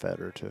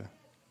Fedor to.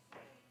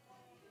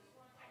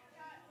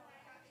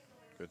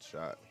 Good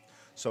shot.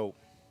 So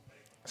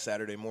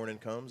Saturday morning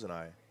comes, and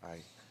I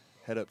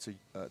head up to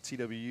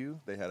TWU.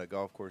 They had a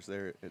golf course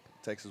there at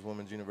Texas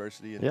Women's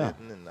University in Yeah.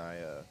 Denton, and I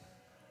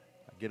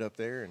get up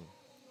there, and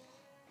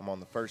I'm on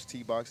the first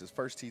tee box. It's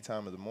first tee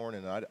time of the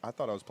morning, and I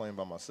thought I was playing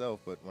by myself,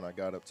 but when I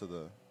got up to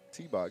the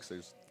tee box,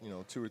 there's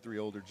 2 or 3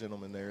 older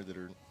gentlemen there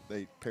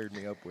they paired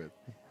me up with.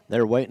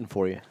 They're waiting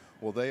for you.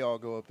 Well, they all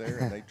go up there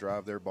and they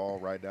drive their ball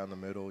right down the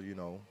middle,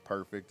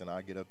 perfect. And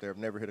I get up there. I've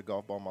never hit a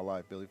golf ball in my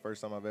life, Billy.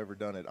 First time I've ever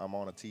done it, I'm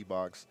on a tee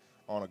box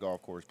on a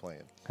golf course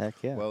playing. Heck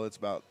yeah. Well, it's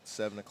about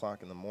 7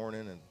 o'clock in the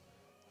morning, and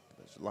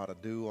there's a lot of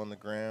dew on the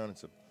ground.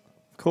 It's a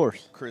Of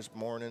course. crisp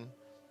morning.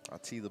 I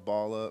tee the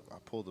ball up. I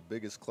pull the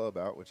biggest club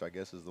out, which I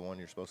guess is the one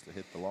you're supposed to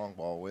hit the long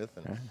ball with.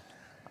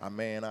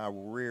 And I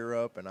rear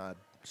up and I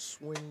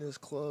swing this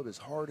club as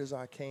hard as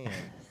I can.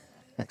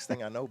 Next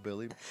thing I know,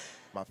 Billy,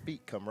 my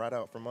feet come right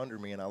out from under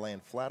me and I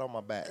land flat on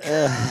my back.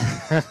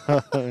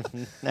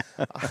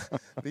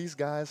 These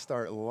guys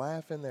start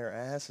laughing their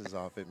asses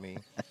off at me.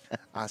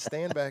 I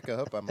stand back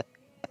up.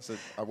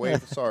 I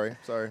wait. Sorry.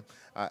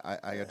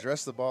 I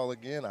address the ball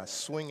again. I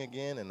swing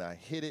again, and I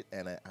hit it,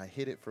 and I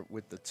hit it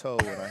with the toe,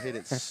 and I hit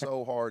it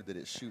so hard that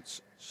it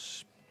shoots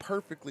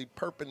perfectly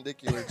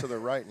perpendicular to the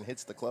right and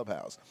hits the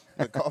clubhouse.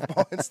 The golf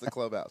ball hits the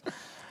clubhouse.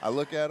 I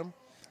look at him.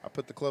 I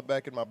put the club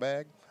back in my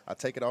bag. I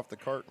take it off the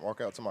cart and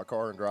walk out to my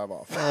car and drive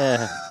off.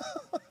 And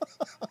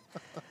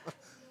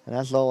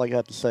that's all I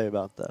got to say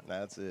about that.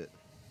 That's it.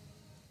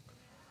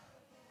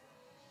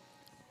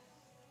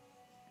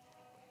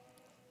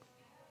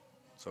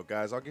 So,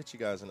 guys, I'll get you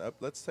guys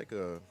let's get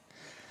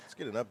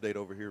an update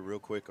over here real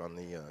quick on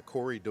the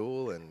Corey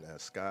Duel and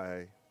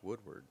Sky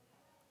Woodward.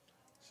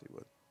 See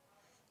what.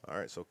 All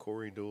right, so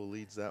Corey Duel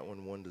leads that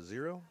one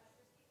 1-0.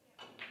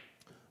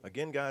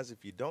 Again, guys,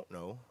 if you don't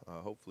know,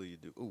 hopefully you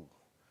do. Ooh,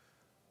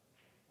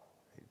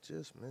 he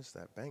just missed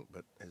that bank,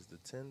 but is the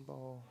 10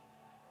 ball?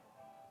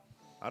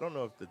 I don't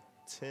know if the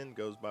 10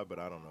 goes by, but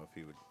I don't know if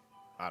he would.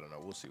 I don't know.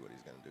 We'll see what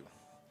he's going to do.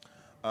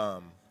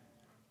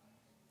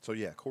 So,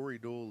 yeah, Corey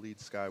Duel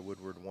leads Sky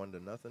Woodward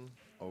 1-0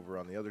 over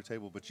on the other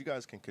table. But you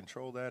guys can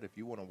control that. If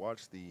you want to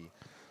watch the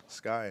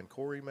Sky and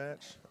Corey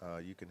match,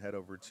 you can head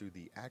over to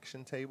the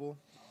action table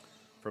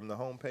from the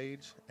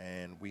homepage.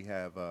 And we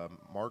have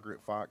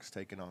Margaret Fox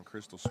taking on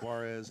Crystal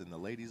Suarez in the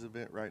ladies'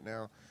 event right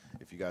now.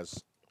 If you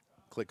guys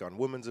click on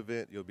women's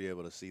event, you'll be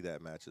able to see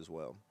that match as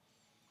well.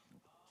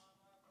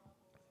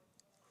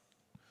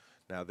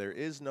 Now, there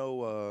is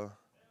no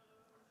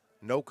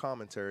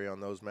commentary on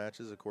those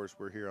matches. Of course,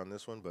 we're here on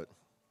this one, but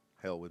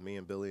hell, with me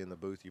and Billy in the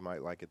booth, you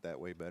might like it that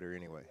way better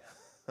anyway.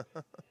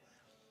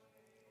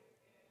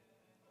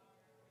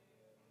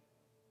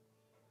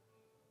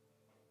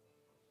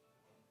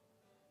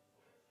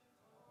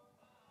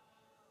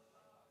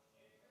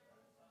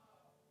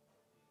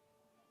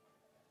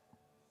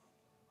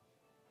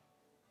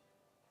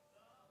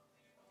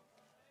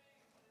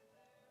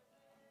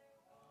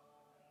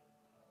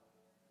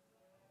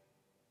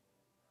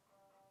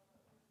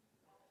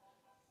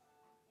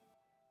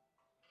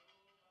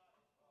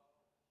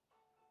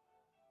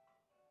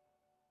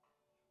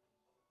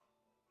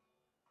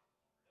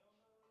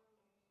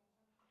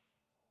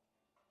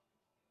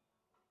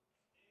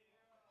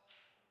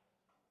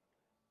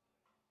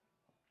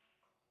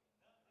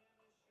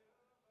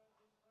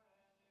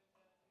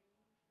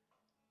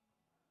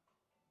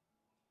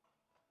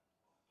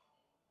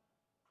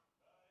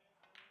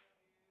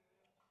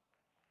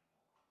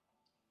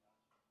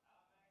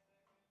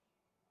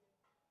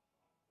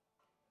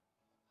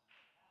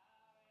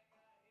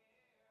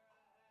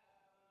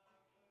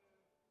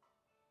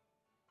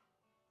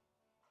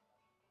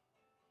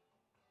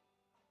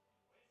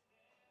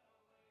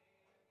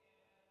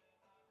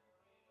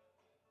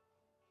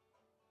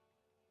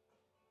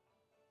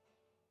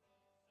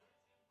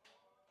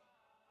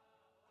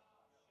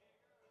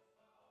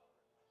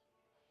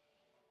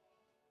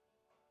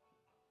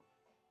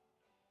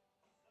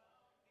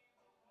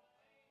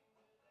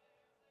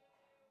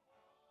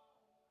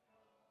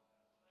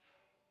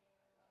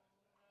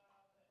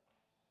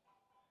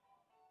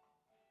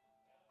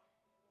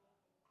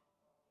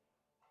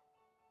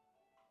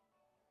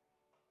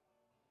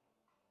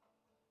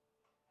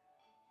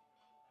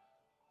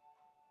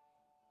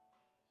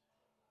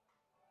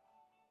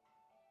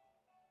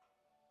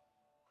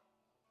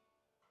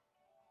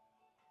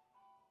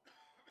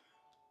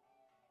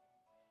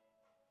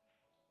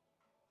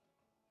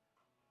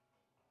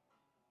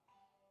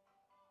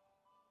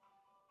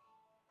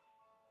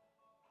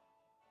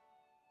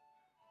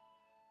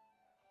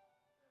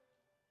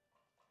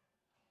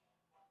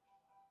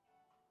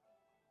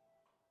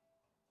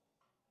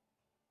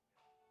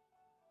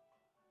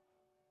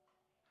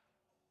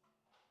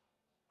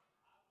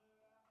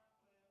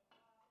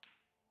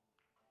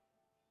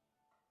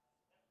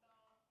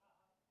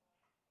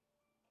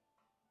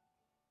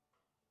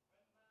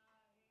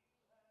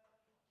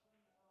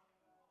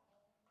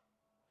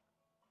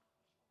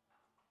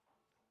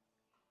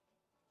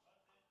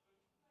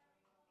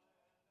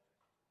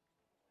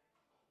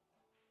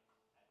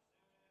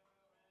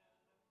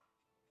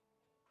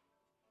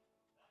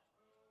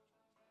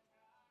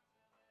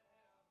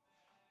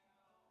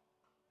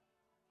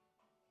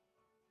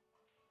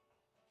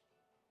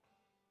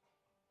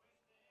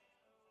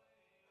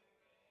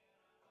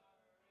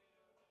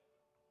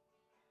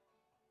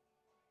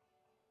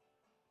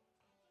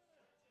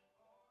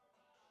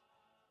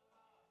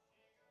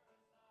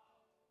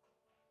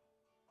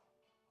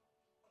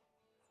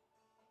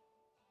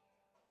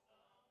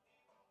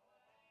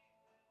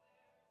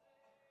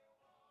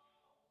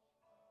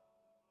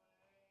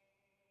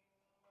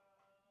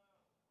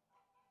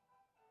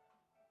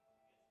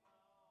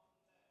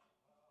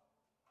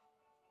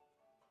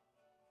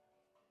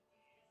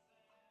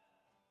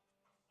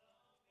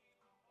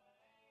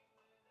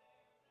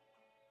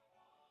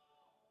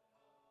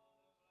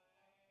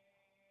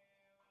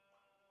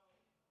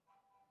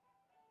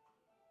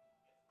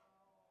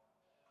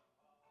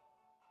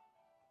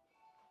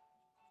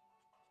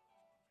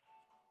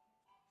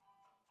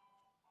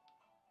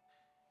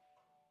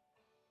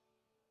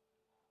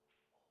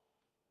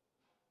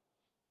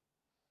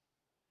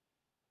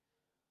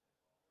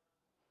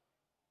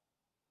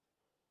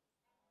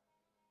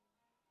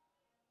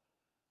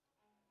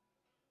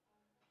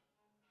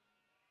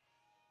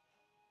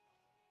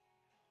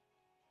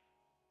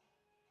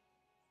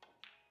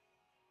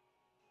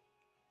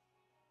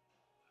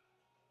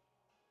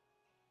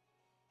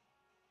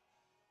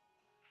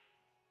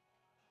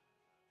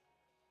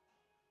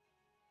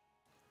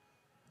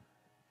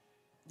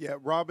 Yeah,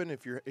 Robin,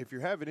 if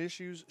you're having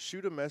issues,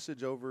 shoot a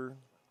message over.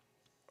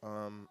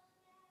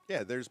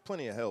 Yeah, there's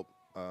plenty of help.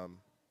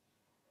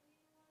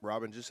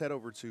 Robin, just head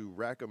over to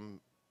Rackham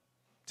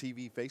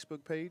TV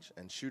Facebook page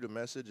and shoot a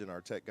message, and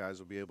our tech guys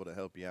will be able to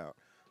help you out.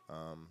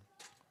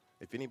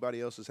 If anybody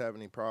else is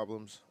having any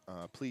problems,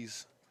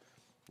 please,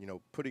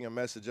 putting a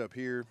message up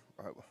here.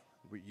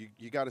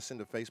 You got to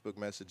send a Facebook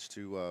message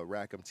to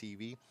Rackham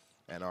TV,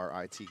 and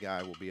our IT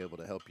guy will be able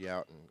to help you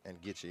out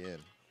and get you in.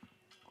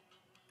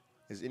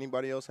 Is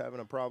anybody else having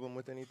a problem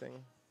with anything?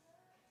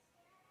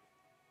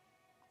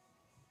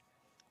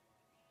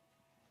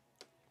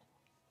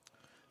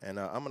 And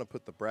I'm going to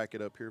put the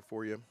bracket up here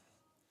for you.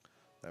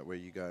 That way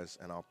you guys,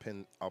 and I'll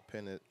pin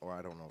it, or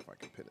I don't know if I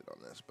can pin it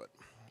on this, but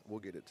we'll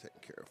get it taken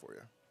care of for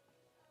you.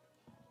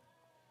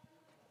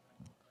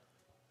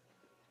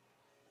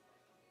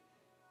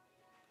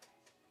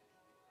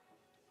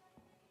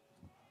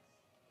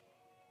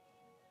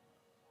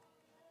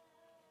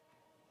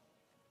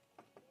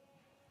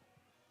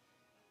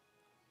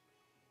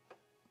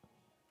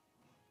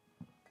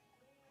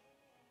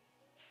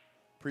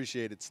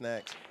 Appreciate it,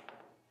 Snacks.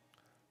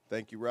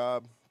 Thank you,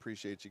 Rob.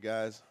 Appreciate you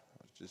guys.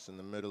 I was just in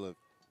the middle of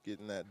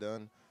getting that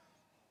done.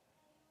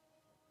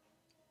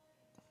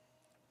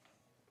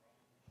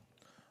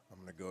 I'm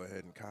going to go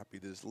ahead and copy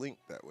this link.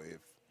 That way, if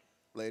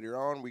later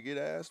on we get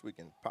asked, we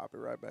can pop it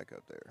right back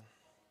up there.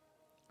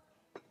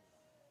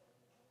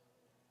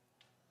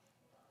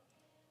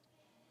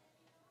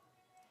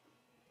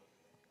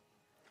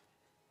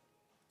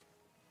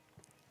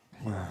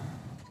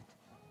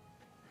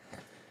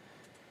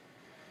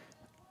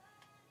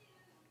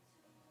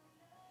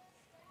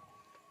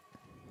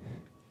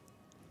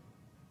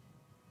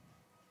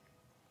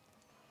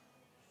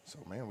 So,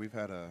 man, we've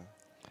had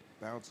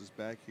bounces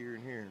back here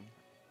and here.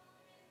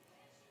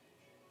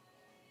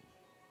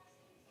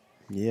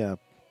 Yeah,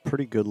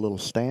 pretty good little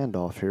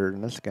standoff here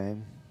in this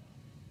game.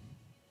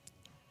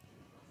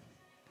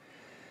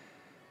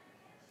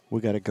 We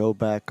got to go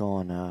back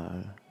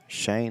on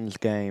Shane's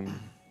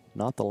game,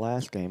 not the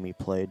last game he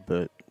played,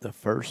 but the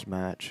first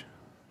match.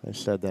 They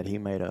said that he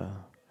made a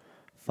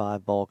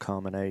 5-ball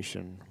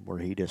combination where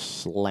he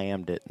just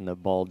slammed it and the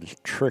ball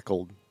just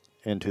trickled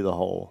into the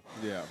hole.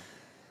 Yeah.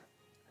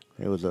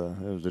 It was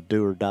a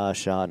do or die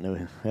shot,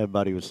 and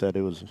everybody said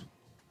it was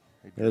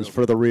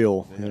for the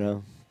real, yeah. you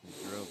know.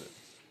 He drilled it.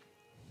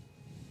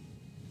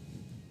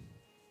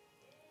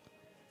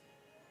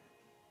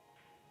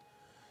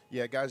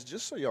 Yeah, guys,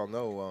 just so y'all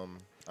know,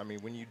 I mean,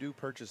 when you do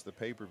purchase the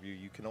pay-per-view,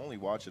 you can only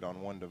watch it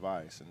on one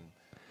device, and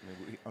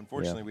I mean,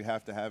 unfortunately, we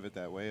have to have it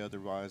that way.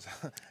 Otherwise,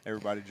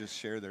 everybody just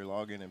share their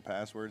login and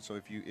password. So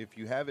if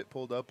you have it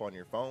pulled up on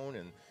your phone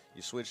and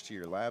you switch to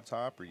your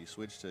laptop or you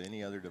switch to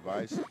any other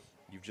device,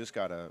 you've just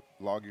got to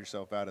log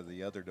yourself out of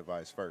the other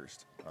device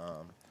first.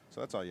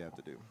 So that's all you have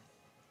to do.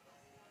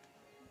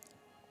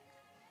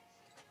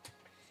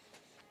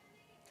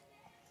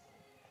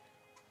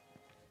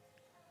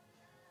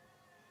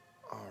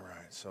 All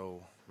right,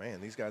 so,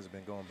 man, these guys have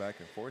been going back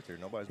and forth here.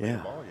 Nobody's made a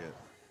ball yet.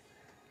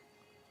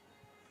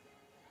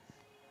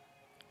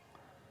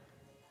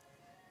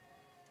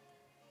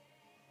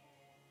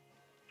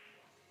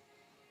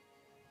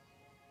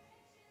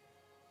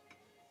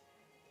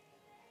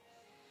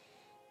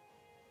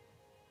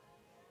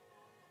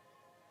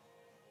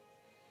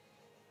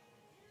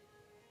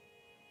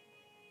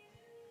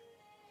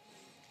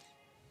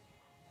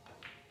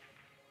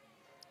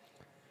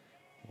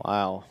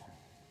 Wow.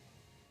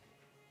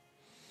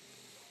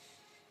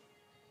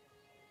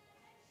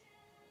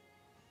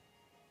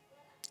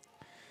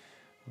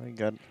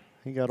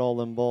 He got all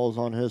them balls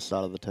on his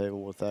side of the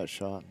table with that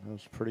shot. That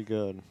was pretty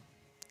good.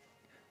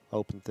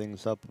 Opened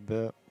things up a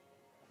bit.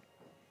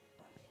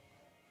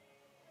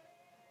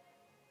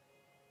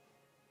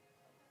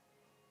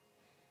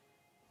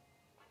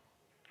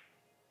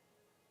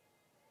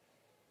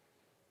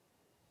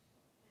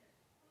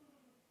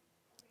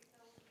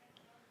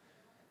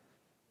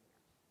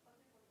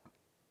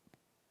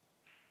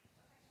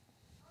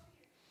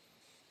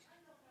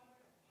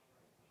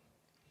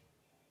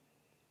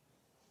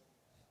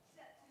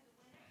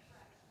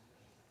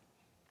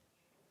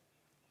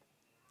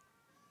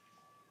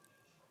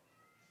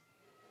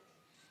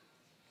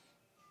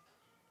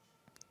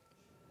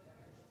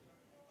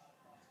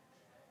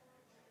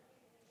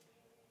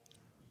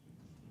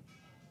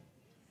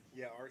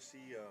 Yeah, RC.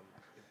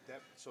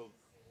 So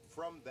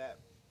from that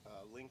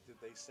link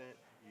that they sent,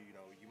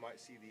 you might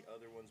see the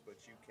other ones, but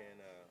you can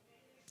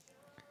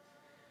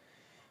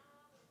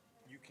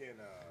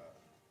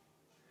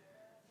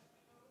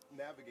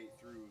navigate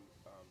through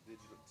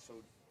digital.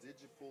 So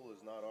Digipool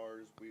is not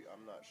ours.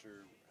 I'm not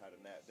sure how to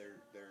they're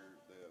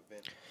the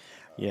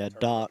event.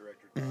 Dot.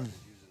 Director Dot is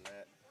using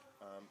that.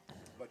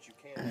 But you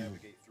can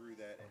navigate through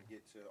that and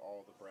get to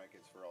all the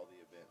brackets for all the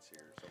events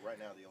here. So right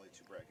now, the only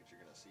two brackets you're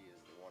going to see is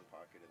the one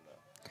pocket and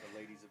the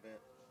ladies event.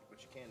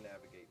 But you can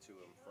navigate to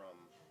them from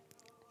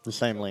the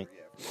same link.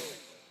 Yeah, from the same link.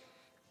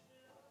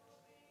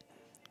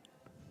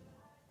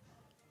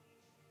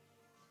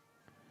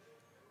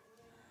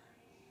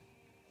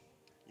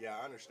 Yeah,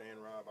 I understand,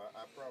 Rob.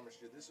 I promise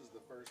you, this is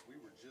the first. We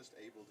were just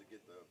able to get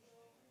the,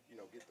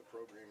 get the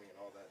programming and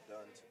all that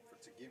done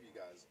to give you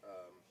guys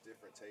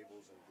different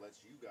tables and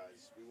lets you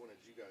guys. We wanted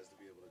you guys to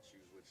be able to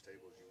choose which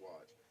tables you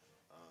watch.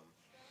 Um,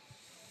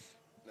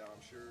 Now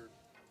I'm sure,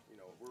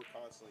 we're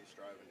constantly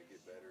striving to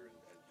get better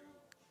and do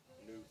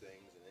new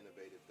things and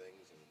innovative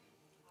things, and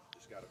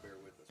just got to bear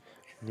with us,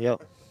 buddy.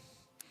 Yep. Man,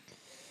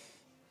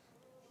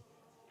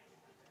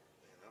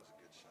 that was a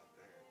good shot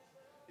there.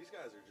 These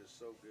guys are just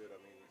so good.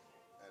 I mean,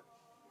 at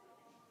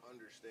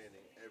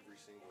understanding every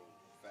single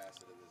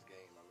facet of this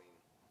game. I mean,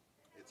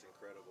 it's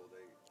incredible.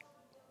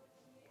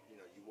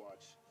 You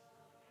watch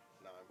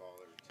 9-ball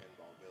or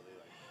 10-ball Billy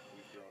like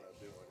we've grown up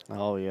doing.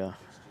 Oh yeah.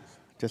 It's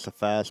Just a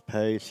fast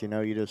pace. You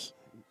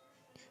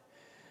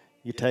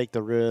yeah. take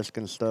the risk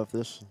and stuff.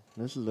 This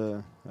is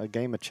a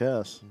game of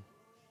chess.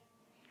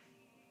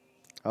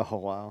 Oh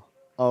wow.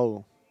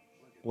 Oh,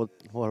 what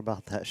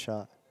about that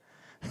shot?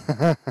 Wow,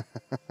 that's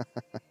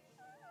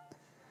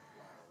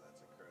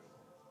incredible.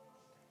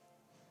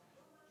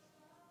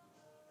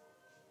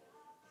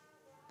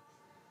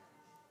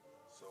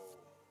 So,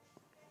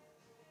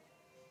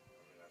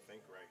 I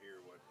think right here,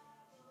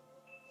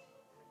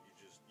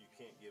 you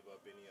can't give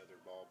up any other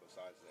ball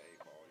besides the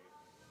 8-ball.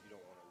 You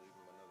don't want to leave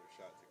them another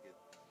shot to get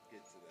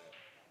to that.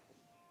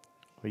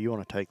 Well, you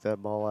want to take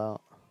that ball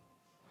out?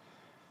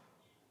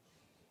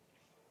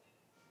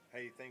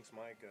 Hey, thanks,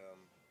 Mike. Is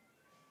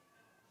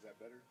that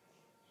better?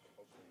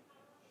 Hopefully.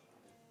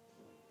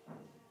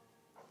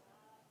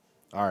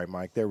 All right,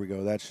 Mike. There we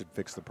go. That should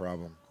fix the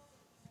problem.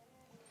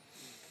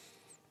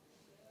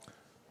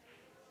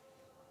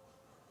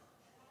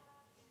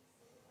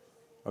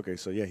 Okay,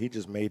 so yeah, he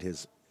just made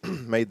his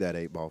made that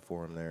 8-ball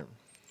for him there.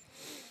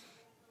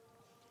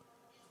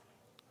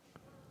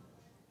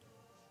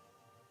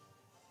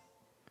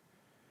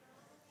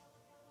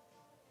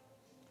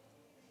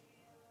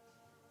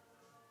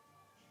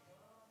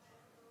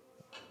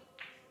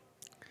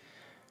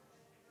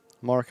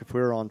 Mark, if we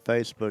were on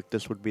Facebook,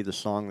 this would be the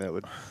song that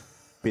would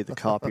be the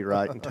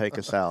copyright and take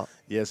us out.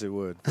 Yes, it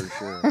would for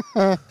sure.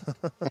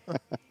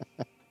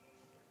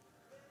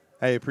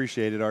 Hey,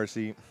 appreciate it,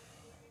 RC.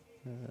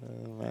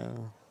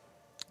 Well,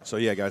 So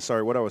yeah, guys.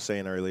 Sorry, what I was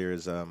saying earlier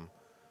is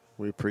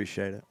we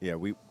appreciate it. yeah,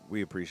 we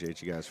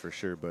appreciate you guys for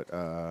sure. But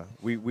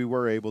we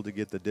were able to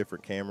get the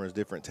different cameras,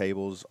 different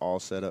tables all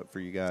set up for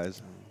you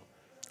guys.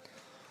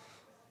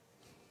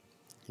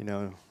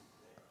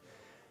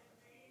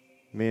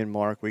 Me and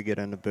Mark, we get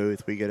in the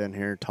booth, we get in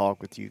here and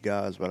talk with you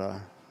guys, but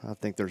I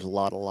think there's a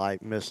lot of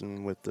light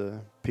missing with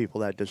the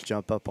people that just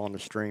jump up on the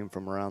stream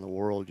from around the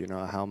world.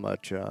 How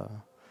much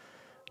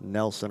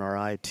Nelson,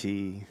 our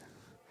IT,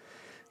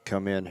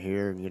 come in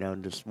here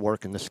and, just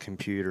working this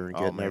computer and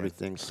getting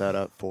everything set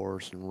up for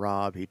us. And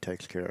Rob, he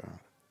takes care of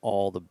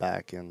all the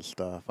back end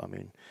stuff. I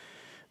mean,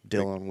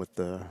 dealing with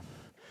the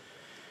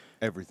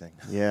everything.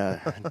 Yeah,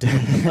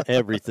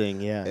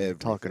 everything. Yeah, Everything.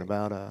 Talking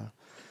about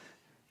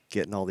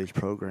getting all these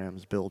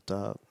programs built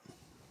up.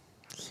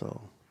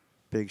 So,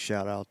 big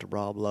shout out to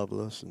Rob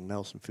Lovelace and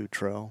Nelson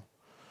Futrell.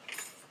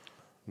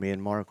 Me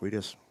and Mark, we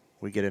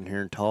get in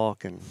here and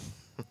talk and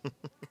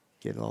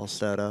get it all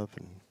set up.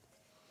 And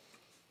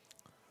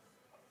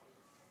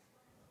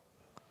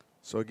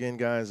so again,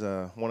 guys,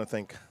 want to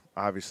thank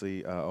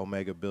obviously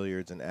Omega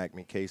Billiards and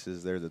Acme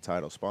Cases. They're the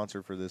title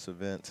sponsor for this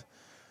event.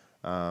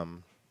 Mike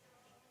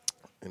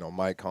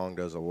Hong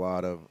does a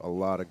lot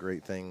of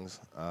great things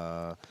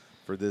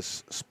for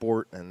this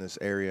sport and this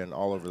area and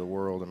all over the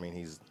world. I mean,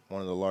 he's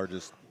one of the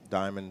largest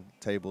diamond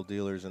table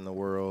dealers in the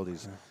world.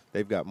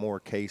 They've got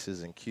more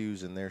cases and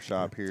cues in their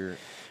shop here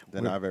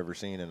than I've ever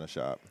seen in a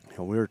shop.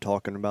 We were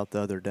talking about the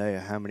other day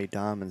how many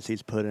diamonds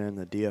he's put in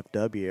the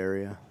DFW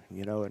area,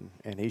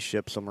 and he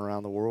ships them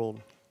around the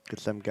world.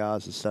 Gets them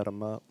guys to set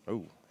them up.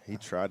 Oh, he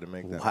tried to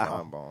make that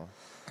 9-ball.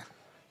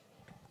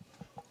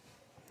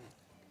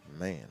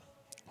 Man.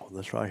 Well,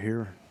 this right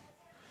here,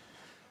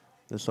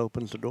 this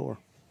opens the door.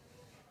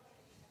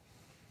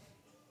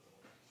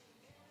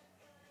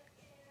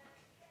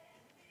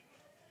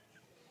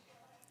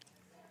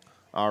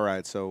 All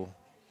right, so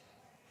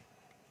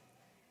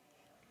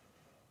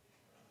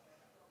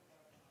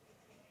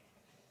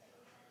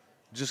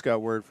just got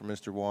word from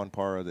Mr. Juan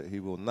Parra that he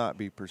will not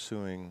be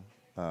pursuing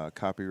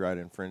copyright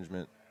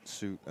infringement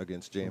suit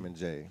against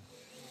Jam&J.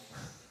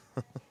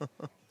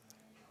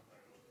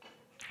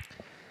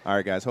 All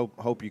right, guys.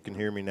 Hope you can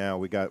hear me now.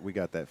 We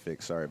got that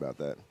fixed. Sorry about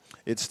that.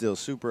 It's still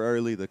super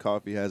early. The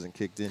coffee hasn't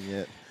kicked in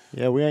yet.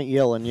 Yeah, we ain't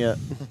yelling yet.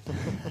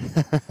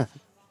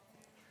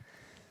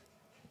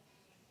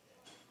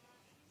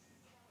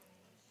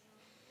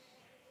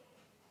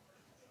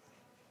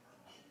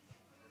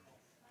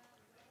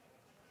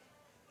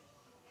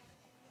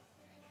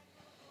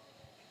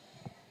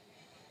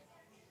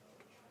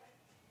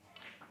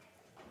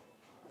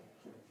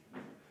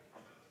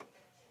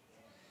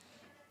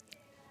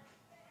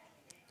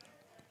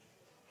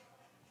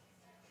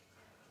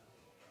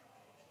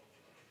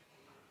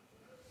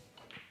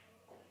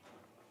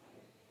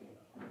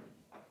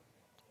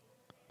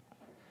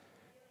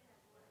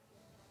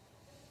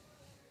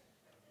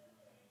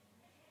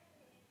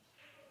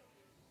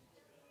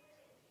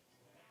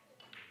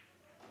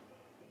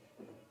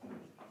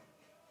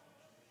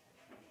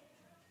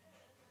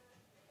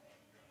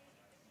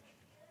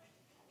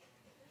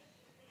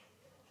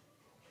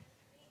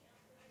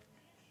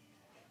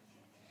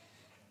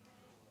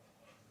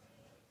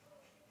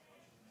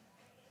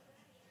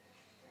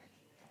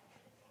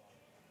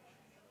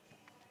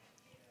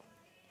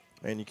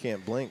 And you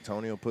can't blink.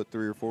 Tony will put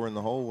 3 or 4 in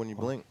the hole when you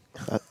blink.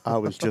 I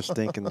was just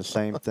thinking the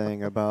same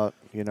thing about,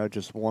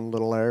 just one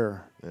little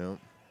error. Yeah.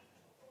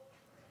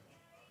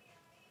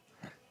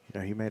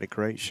 He made a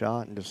great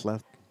shot and just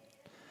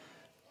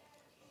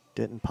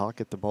didn't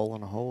pocket the ball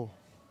in a hole.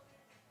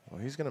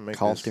 Well, he's going to make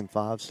Cost this. him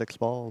 5, 6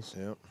 balls.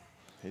 Yep.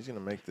 He's going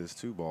to make this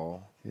 2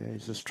 ball. Yeah,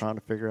 he's just trying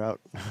to figure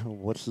out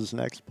what's his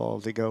next ball.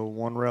 Does he go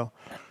 1 rail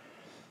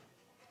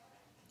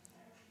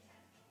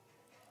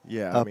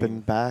Yeah. up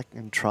and back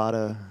and try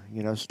to,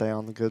 stay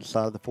on the good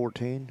side of the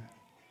 14?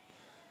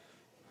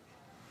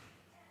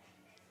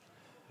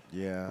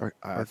 Yeah.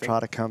 Or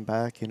try to come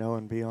back,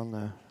 and be on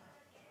the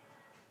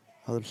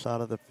other side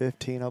of the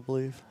 15, I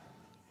believe.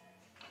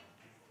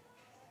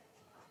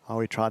 Oh,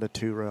 he tried a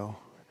 2 rail.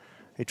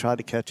 He tried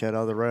to catch that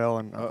other rail,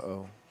 and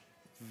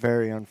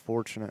very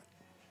unfortunate.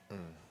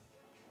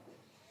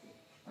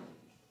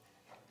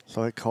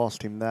 So it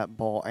cost him that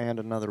ball and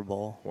another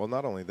ball. Well,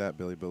 not only that,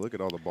 Billy, but look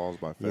at all the balls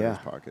by Fedor's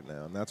pocket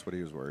now, and that's what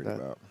he was worried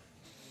about.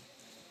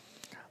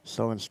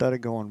 So instead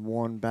of going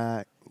 1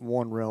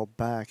 rail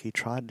back, he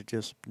tried to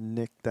just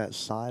nick that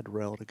side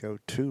rail to go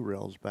 2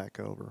 rails back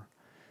over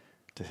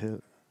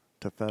to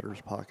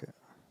Fedor's pocket.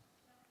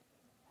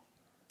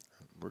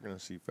 We're going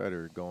to see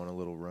Fedor go on a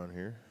little run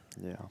here.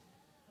 Yeah.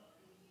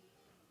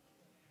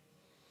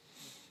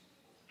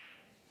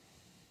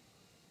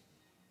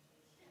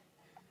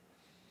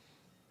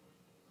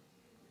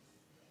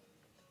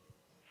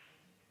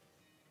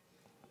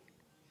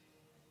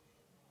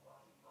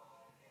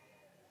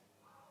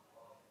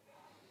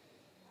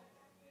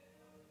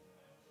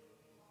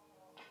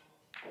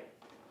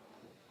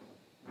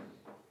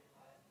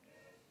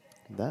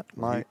 That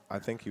might. I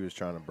think he was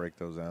trying to break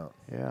those out.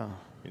 Yeah.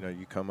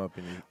 You come up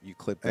and you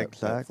clip that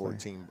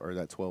 14 or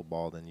that 12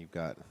 ball, then you've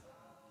got.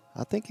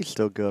 I think he's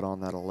still good on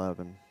that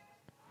 11.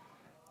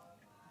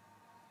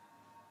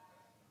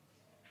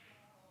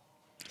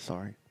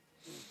 Sorry.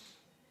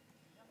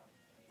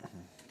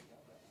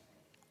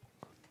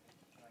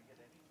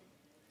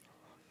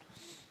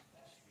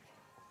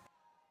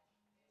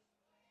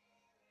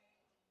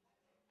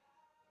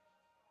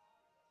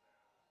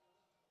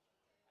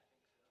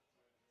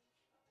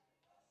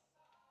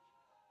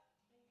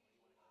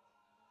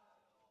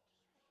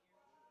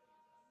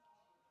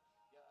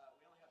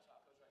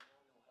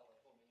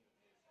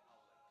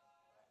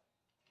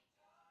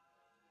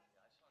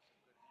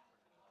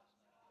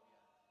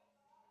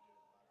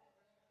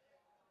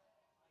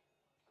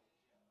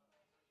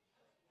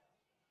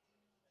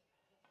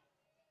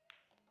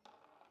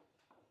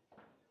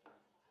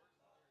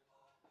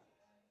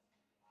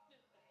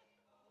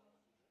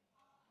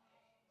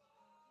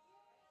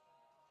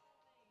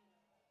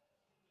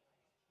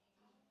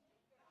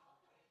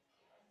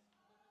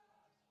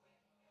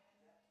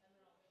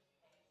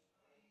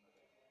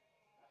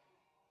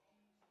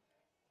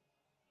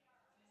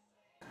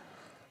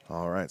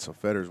 All right, so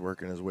Fedor's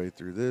working his way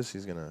through this.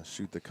 He's going to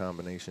shoot the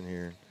combination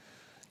here.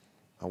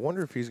 I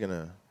wonder if he's going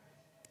to.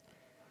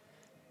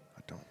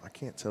 I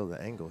can't tell the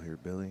angle here,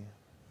 Billy.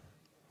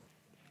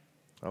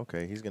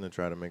 Okay, he's going to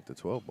try to make the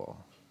 12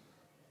 ball,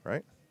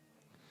 right?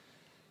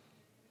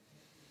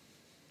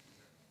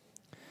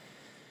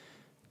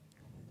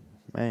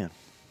 Man.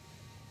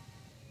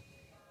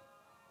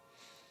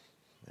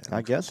 Yeah,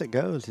 I guess it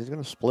goes. He's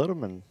going to split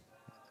them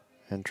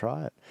and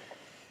try it.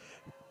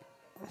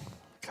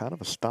 Kind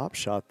of a stop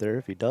shot there.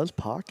 If he does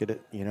pocket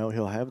it,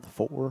 he'll have the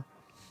 4.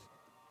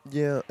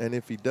 Yeah, and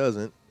if he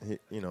doesn't,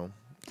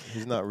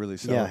 he's not really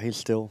selling.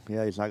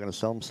 Yeah, he's not going to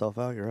sell himself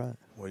out. You're right.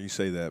 Well, you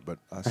say that, but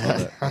I saw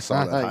that. I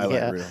saw that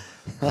highlight reel.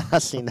 I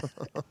seen that.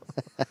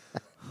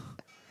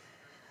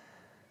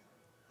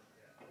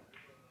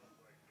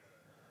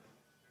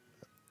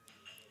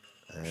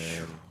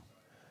 And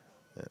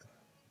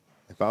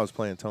if I was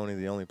playing Tony,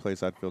 the only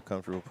place I'd feel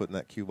comfortable putting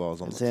that cue ball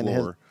is on the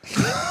floor.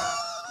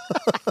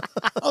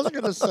 I was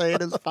going to say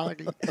it is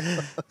pocket.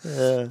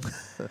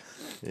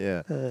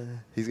 Yeah.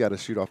 He's got to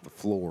shoot off the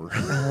floor.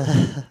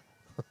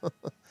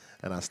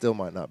 And I still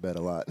might not bet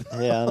a lot.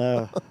 Yeah, I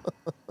know.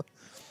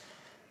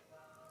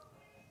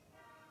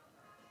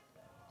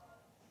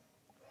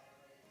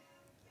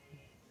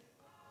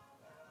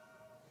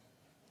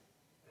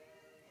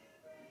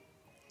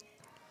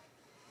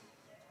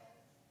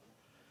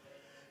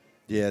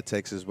 Yeah,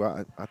 Texas.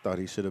 Well, I thought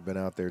he should have been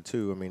out there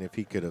too. I mean, if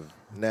he could have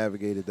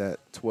navigated that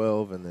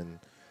 12 and then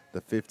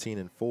the 15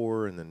 and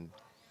 4 and then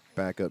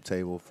backup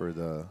table for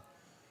the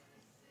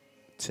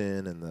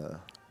 10 and the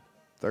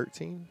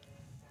 13.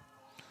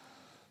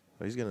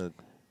 So he's going to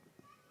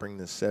bring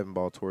this 7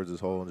 ball towards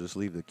his hole and just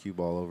leave the cue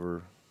ball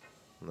over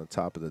on the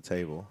top of the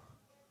table.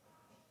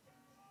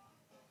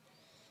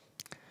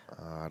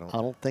 I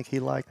don't think he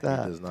liked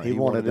that. He does not. He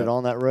wanted it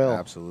on that rail.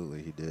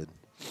 Absolutely, he did.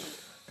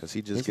 Because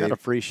he's got a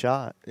free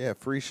shot. Yeah,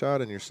 free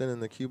shot, and you're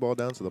sending the cue ball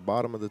down to the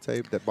bottom of the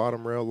tape, that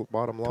bottom rail,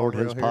 bottom long toward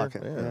rail his here.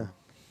 pocket. Yeah.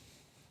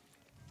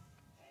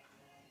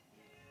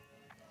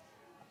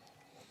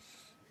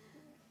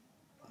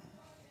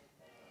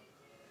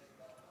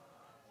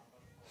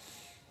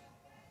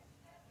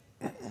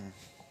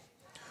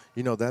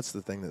 That's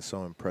the thing that's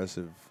so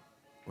impressive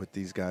with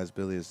these guys,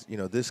 Billy, is,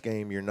 this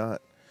game you're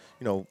not,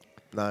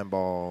 9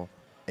 ball,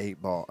 8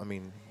 ball,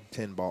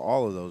 10 ball,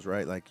 all of those,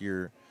 right? Like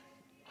you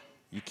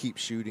keep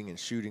shooting and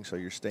shooting, so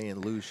you're staying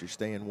loose, you're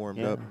staying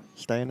warmed up.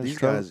 Staying in These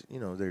stroke. guys,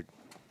 they're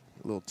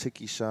little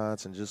ticky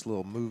shots and just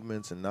little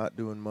movements and not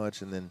doing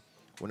much, and then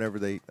whenever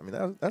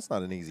that's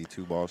not an easy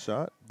 2-ball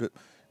shot, but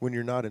when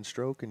you're not in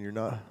stroke and you're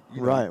not,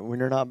 right, when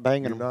you're not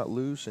banging you're them. not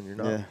loose and you're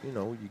not,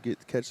 you get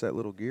to catch that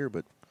little gear,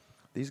 but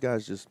these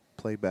guys just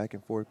play back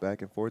and forth,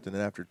 and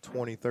then after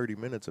 20, 30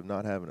 minutes of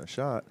not having a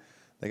shot,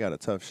 they got a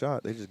tough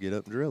shot, they just get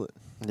up and drill it.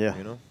 Yeah.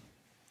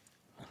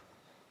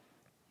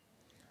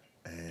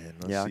 And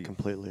let's see. I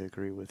completely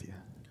agree with you.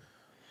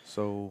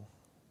 So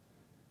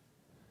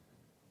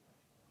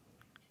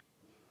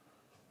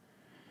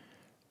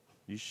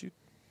you shoot,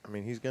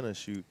 he's going to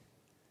shoot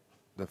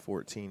the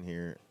 14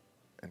 here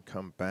and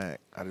come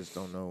back. I just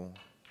don't know.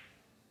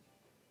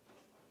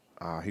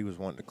 He was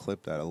wanting to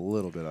clip that a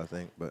little bit, I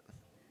think, but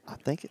I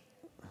think it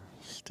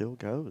still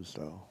goes,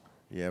 though.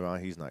 Yeah, well,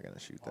 he's not going to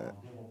shoot that.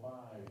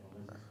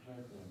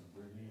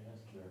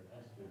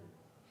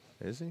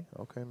 Is he?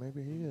 Okay,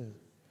 maybe he is.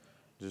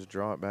 Just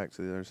draw it back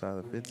to the other side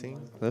of the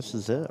 15. This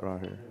is it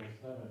right here.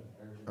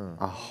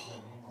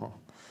 Oh.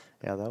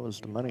 Yeah, that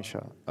was the money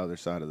shot. Other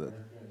side of the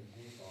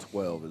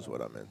 12 is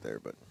what I meant there,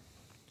 but.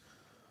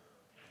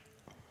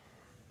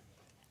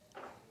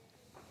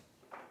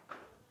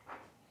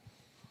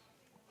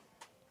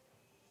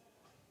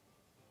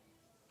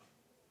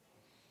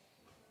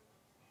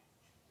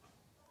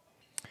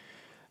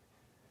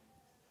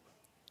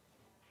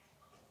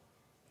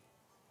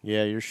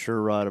 Yeah, you're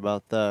sure right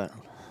about that.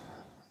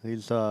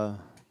 These,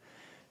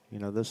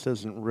 this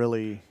isn't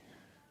really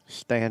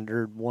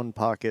standard one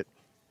pocket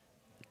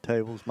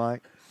tables,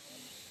 Mike.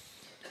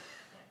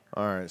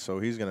 All right, so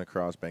he's going to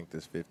cross bank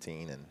this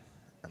 15, and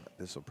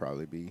this will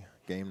probably be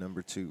game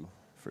number 2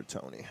 for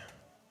Tony.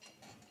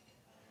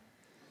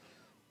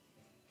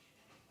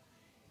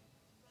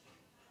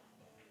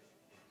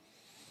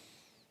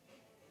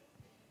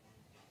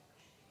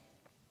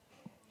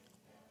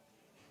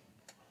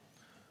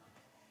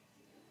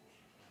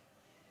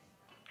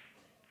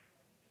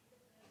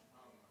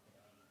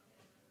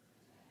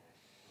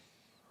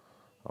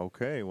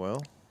 Okay,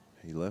 well,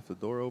 he left the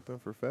door open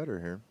for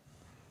Fedor here.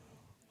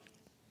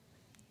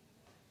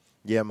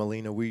 Yeah,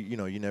 Molina,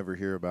 you never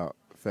hear about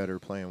Fedor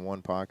playing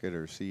one pocket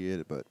or see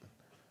it, but,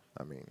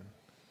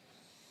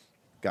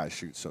 guy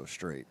shoots so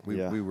straight.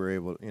 We were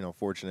able,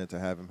 fortunate to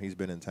have him. He's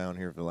been in town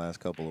here for the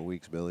last couple of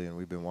weeks, Billy, and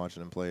we've been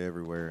watching him play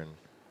everywhere. And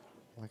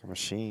like a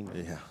machine.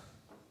 Yeah.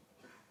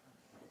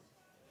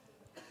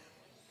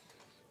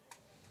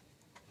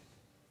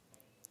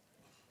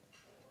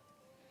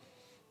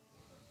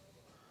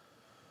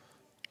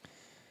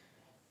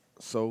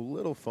 So,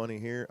 little funny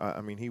here.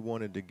 He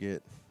wanted to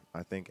get,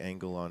 I think,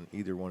 angle on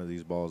either one of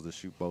these balls to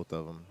shoot both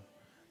of them.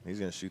 He's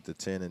going to shoot the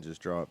 10 and just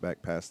draw it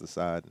back past the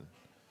side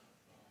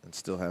and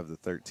still have the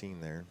 13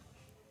 there.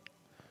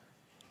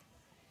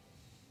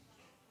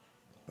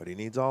 But he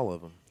needs all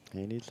of them.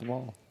 He needs them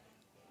all.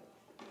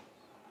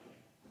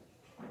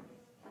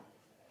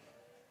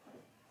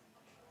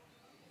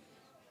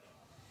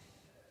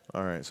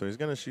 All right, so he's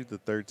going to shoot the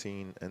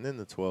 13 and then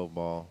the 12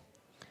 ball.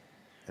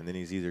 And then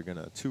he's either going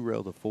to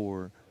 2-rail the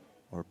 4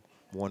 or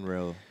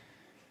 1-rail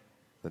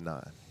the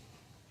 9.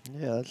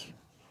 Yeah,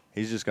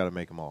 he's just got to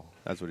make them all.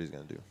 That's what he's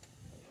going to do.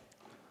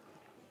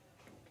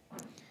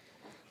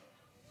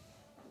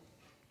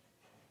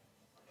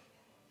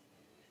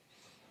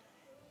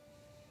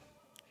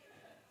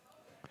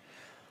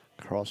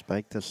 Cross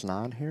bank this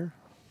 9 here.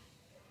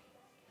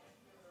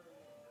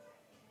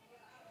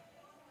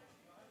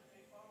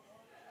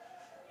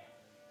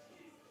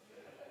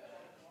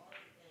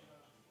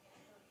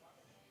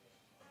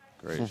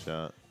 Great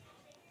shot.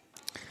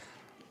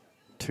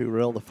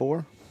 2-rail the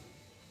 4.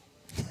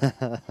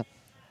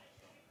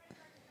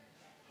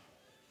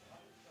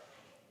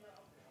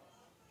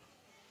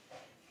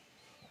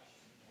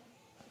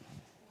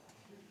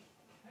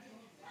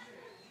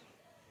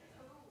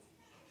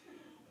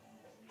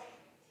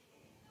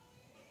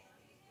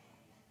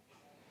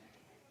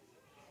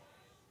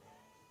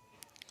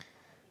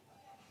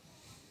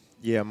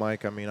 Yeah,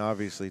 Mike,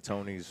 obviously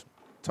Tony's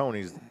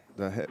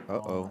the head.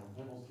 Uh-oh.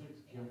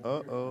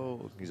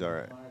 Uh-oh. He's all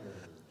right.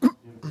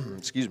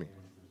 Excuse me.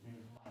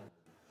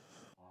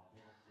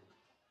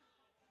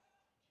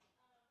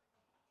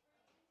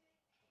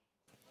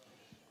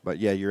 But,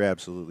 yeah, you're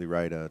absolutely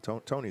right.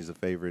 Tony's the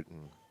favorite,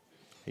 and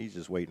he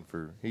just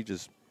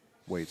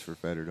waits for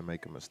Fedor to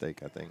make a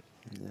mistake, I think.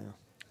 Yeah.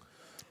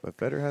 But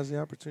Fedor has the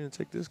opportunity to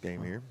take this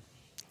game here.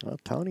 Well,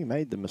 Tony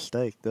made the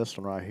mistake, this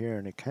one right here,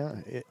 and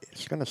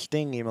it's going to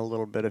sting him a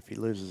little bit if he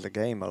loses a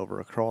game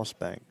over a cross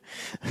bank.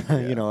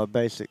 Yeah. A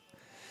basic.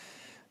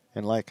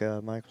 And like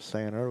Mike was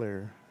saying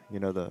earlier,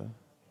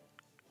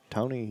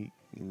 Tony,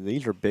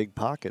 these are big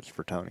pockets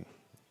for Tony.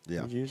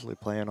 Yeah. He's usually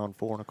playing on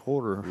 4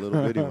 1/4.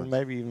 Little bitty ones.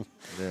 Maybe even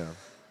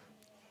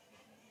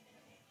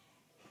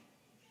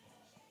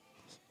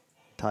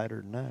tighter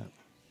than that.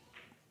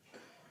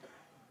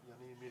 Y'all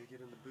need me to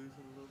get in the booth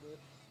in a little bit?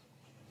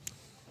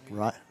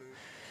 Right.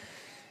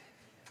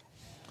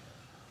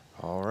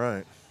 All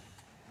right.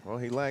 Well,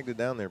 he lagged it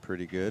down there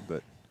pretty good,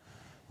 but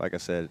like I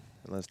said,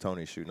 unless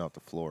Tony's shooting off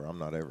the floor, I'm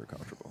not ever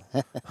comfortable.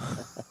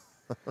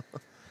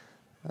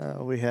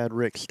 We had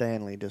Rick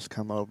Stanley just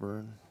come over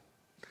and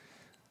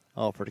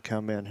offer to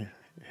come in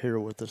here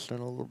with us in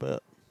a little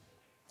bit.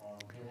 On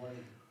table 8,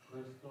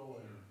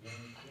 Crystal and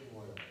James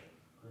Tidwell.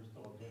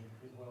 Crystal and James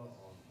Tidwell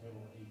on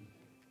table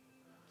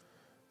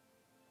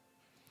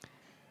 8.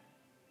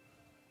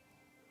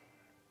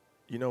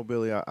 You know,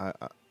 Billy,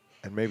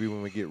 and maybe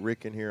when we get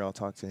Rick in here, I'll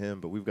talk to him,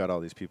 but we've got all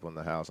these people in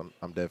the house.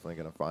 I'm definitely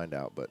going to find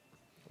out. But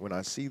when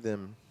I see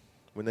them,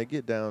 when they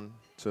get down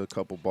to a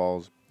couple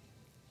balls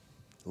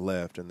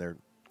left and they're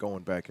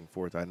going back and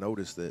forth, I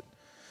notice that,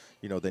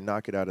 you know, they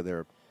knock it out of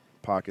their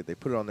pocket. They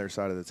put it on their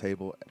side of the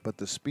table, but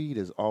the speed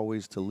is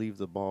always to leave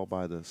the ball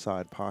by the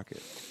side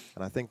pocket.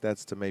 And I think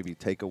that's to maybe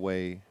take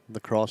away The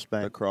cross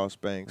bank. the cross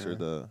banks or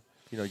the,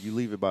 you know, you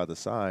leave it by the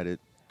side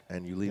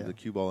and you leave the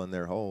cue ball in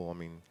their hole. I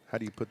mean, how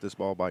do you put this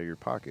ball by your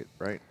pocket,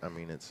 right? I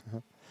mean, it's.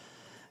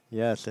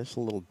 Yes, it's a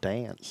little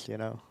dance, you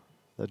know,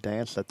 the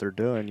dance that they're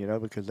doing, you know,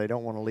 because they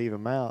don't want to leave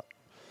him out.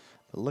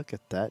 But look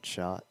at that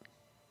shot.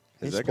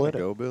 Is that going to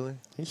go, Billy?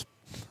 He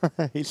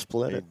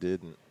split He it.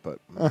 didn't, but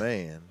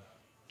man.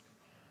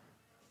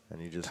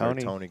 And you just heard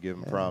Tony give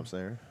him props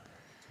there.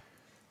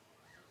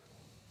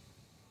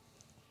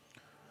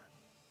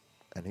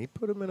 And he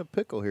put him in a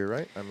pickle here,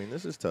 right? I mean,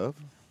 this is tough.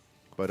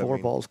 But 4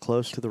 balls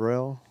close to the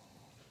rail.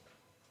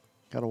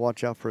 Got to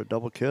watch out for a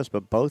double kiss,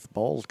 but both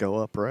balls go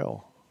up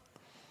rail.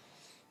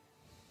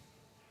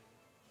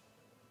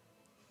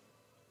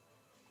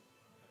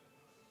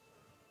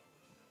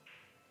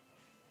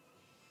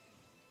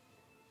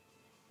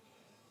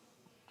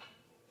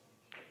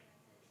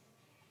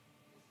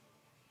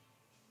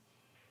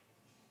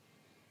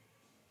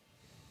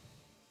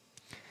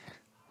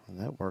 And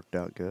that worked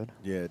out good.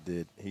 Yeah, it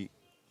did. He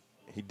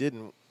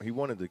didn't. He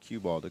wanted the cue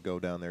ball to go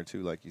down there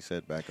too, like you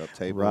said, back up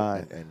table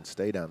and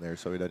stay down there,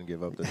 so he doesn't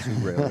give up the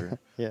 2-railer.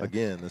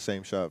 Again, the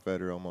same shot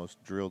Fedor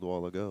almost drilled a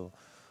while ago.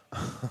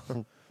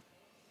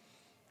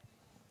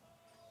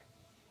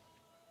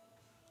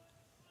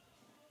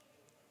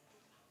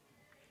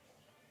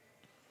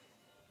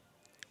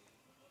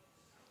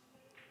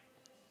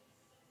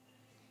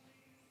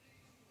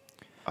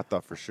 I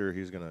thought for sure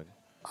he was gonna.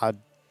 I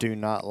do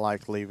not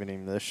like leaving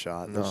him this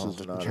shot. No,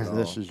 not at all.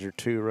 This is your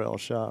 2-rail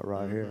shot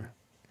right here.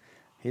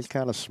 He's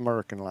kind of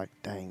smirking like,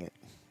 dang it.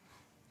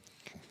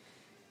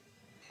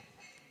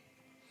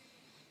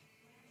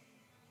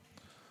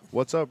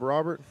 What's up,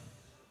 Robert?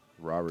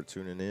 Robert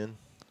tuning in.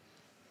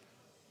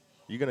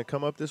 You going to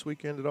come up this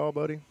weekend at all,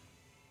 buddy?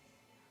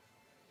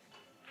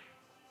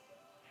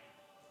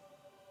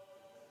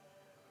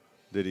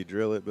 Did he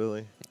drill it,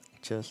 Billy?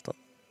 Just off.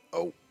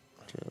 Oh.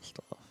 Just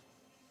off.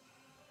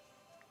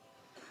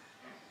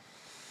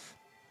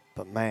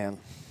 But, man,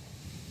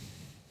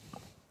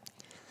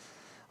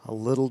 a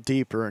little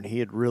deeper and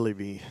he'd really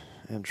be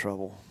in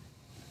trouble.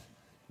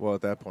 Well,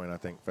 at that point, I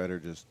think Fedor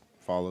just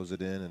follows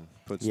it in and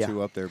puts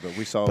 2 up there. But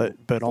we saw,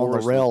 but on the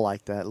rail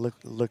like that,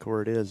 look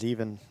where it is.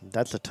 Even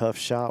that's a tough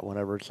shot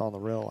whenever it's on the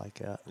rail like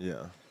that.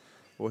 Yeah.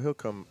 Well, he'll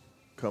come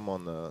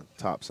on the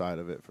top side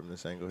of it from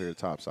this angle here, the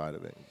top side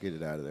of it, and get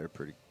it out of there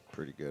pretty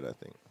good, I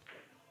think.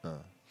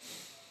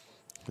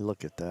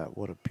 Look at that!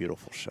 What a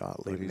beautiful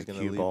shot, leaving the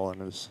cue ball in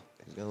his.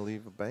 He's going to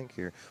leave a bank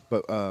here.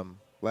 But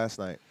last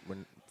night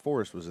when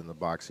Forrest was in the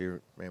box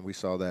here, man, we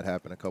saw that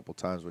happen a couple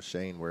times with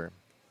Shane where,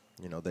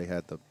 you know, they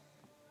had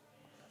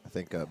I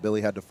think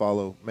Billy had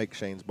to make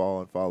Shane's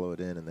ball and follow it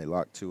in, and they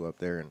locked 2 up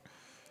there. And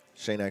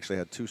Shane actually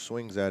had 2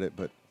 swings at it,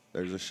 but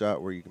there's a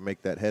shot where you can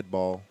make that head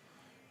ball,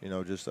 you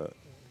know, just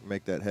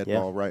make that head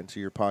ball right into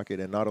your pocket.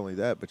 And not only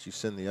that, but you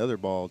send the other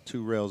ball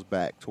 2 rails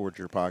back towards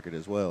your pocket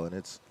as well. And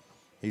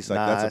he's like,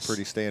 that's a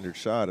pretty standard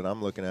shot. And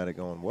I'm looking at it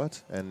going,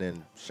 what? And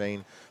then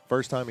Shane,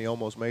 first time he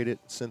almost made it,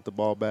 sent the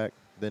ball back.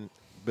 Then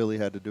Billy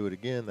had to do it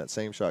again. That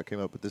same shot came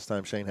up, but this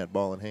time Shane had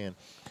ball in hand.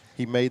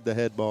 He made the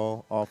head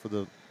ball off of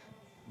the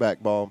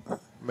back ball,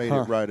 made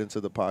it right into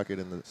the pocket,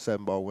 and the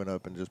 7 ball went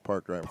up and just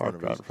parked right in front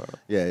of him.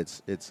 Yeah,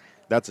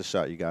 that's a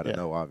shot you got to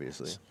know,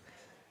 obviously.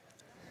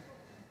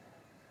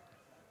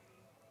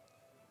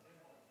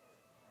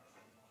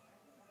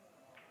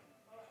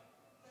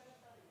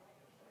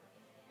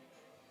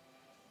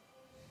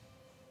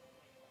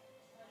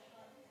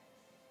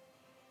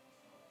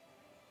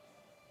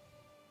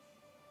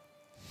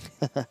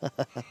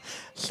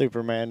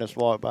 Superman just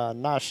walked by.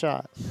 Nice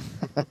shot.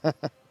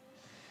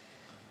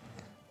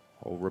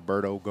 Old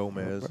Roberto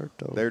Gomez.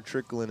 They're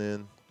trickling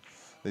in.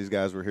 These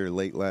guys were here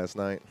late last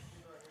night.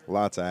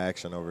 Lots of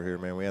action over here,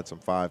 man. We had some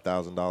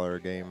 $5,000 a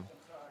game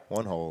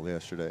one hole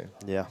yesterday.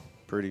 Yeah.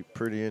 Pretty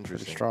interesting.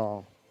 Pretty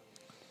strong.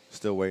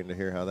 Still waiting to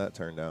hear how that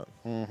turned out.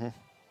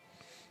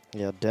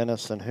 Yeah,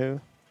 Dennis and who?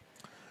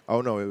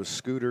 Oh, no, it was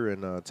Scooter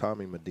and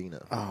Tommy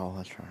Medina. Oh,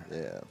 that's right.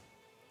 Yeah.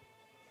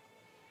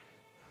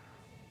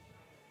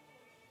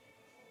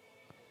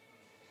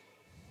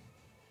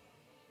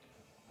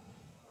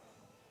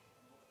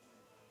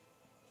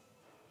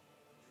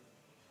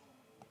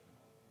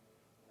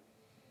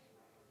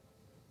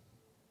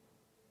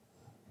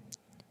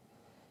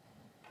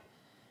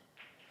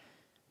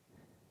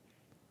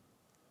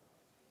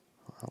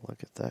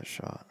 Look at that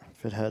shot.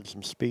 If it had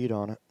some speed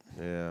on it.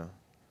 Yeah.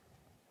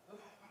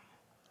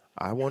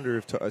 I wonder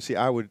if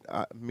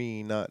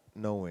me not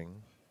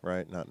knowing,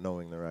 right, not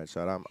knowing the right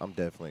shot. I'm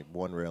definitely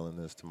one railing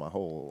this to my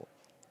hole.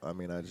 I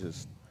mean,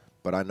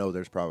 but I know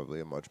there's probably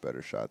a much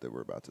better shot that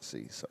we're about to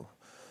see. So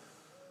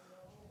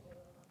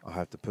I'll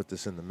have to put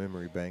this in the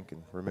memory bank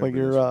and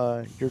remember.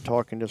 Well, you're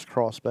talking just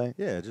cross bank.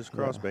 Yeah, just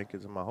cross bank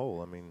is in my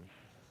hole. I mean,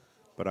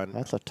 but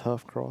that's a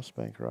tough cross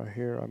bank right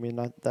here. I mean,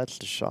 that's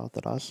the shot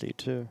that I see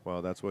too.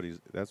 Well, that's what he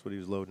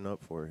was loading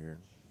up for here.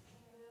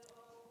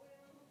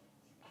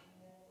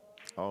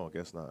 Oh, I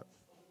guess not.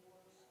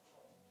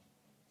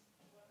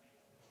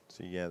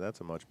 See, yeah,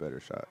 that's a much better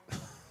shot.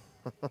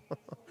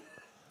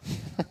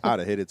 I'd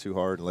have hit it too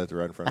hard and left it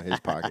right in front of his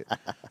pocket.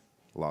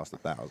 Lost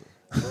 1,000.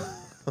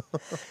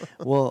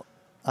 Well,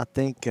 I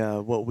think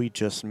what we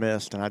just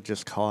missed, and I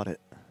just caught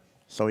it.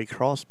 So he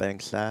cross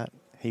banks that.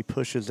 He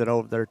pushes it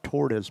over there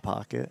toward his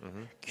pocket.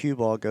 Cue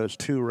ball goes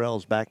 2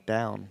 rails back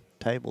down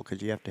table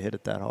because you have to hit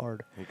it that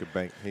hard. He could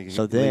bank.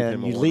 So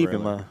then you leave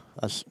him a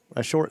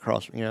short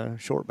cross,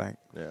 short bank.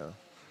 Yeah.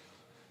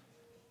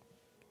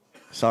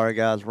 Sorry,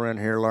 guys, we're in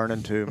here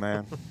learning too,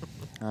 man.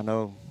 I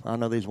know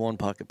these one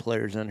pocket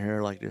players in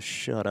here like just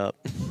shut up.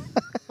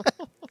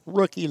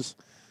 Rookies.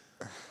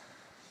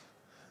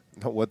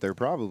 What they're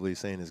probably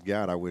saying is,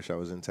 God, I wish I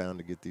was in town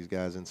to get these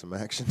guys in some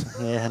action.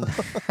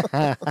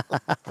 Yeah.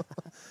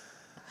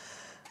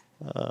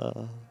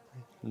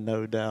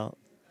 No doubt.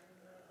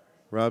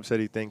 Rob said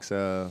he thinks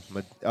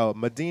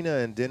Medina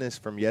and Dennis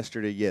from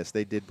yesterday, yes,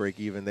 they did break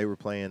even. They were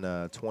playing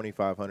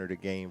 2,500 a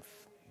game.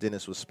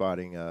 Dennis was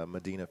spotting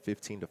Medina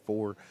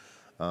 15-4.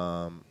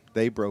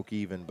 They broke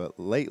even, but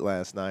late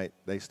last night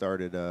they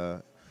started.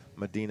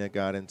 Medina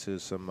got into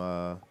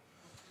some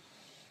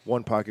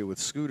one pocket with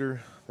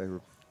Scooter.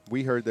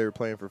 We heard they were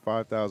playing for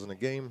 5,000 a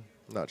game.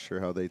 Not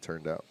sure how they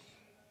turned out.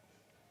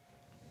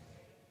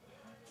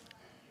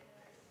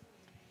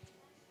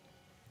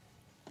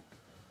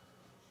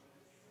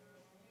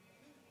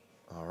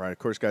 All right, of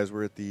course, guys,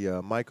 we're at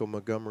the Michael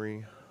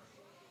Montgomery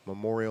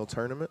Memorial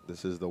Tournament.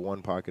 This is the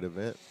one pocket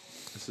event.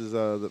 This is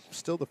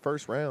still the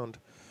first round.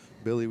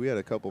 Billy, we had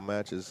a couple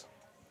matches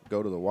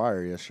go to the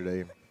wire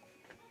yesterday.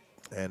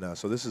 And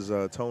so this is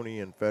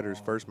Tony and Fedor's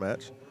first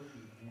match.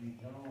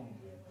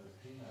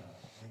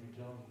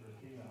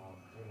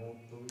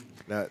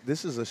 Now,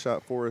 this is a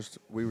shot, Forrest,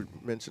 we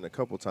mentioned a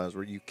couple times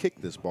where you kick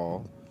this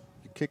ball.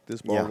 You kick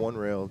this ball one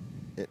rail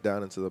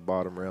down into the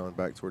bottom rail and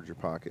back towards your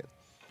pocket.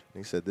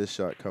 And he said this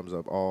shot comes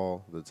up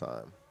all the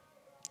time.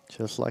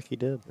 Just like he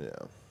did. Yeah.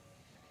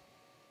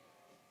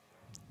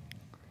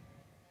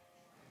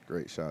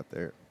 Great shot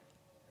there.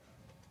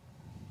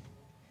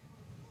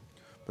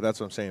 But that's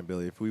what I'm saying,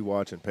 Billy. If we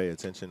watch and pay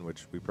attention,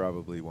 which we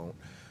probably won't,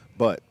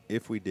 but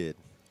if we did,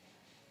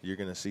 you're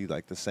going to see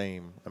like the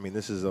same. I mean,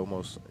 this is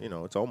almost,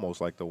 it's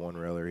almost like the one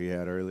railer he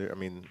had earlier. I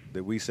mean,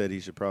 that we said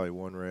he should probably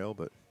one rail,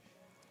 but.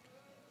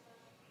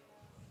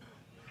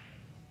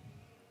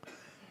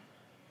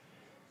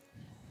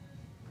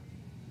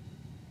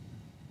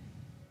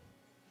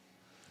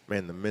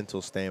 Man, the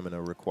mental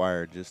stamina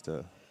required just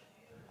to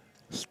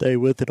stay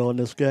with it on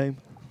this game.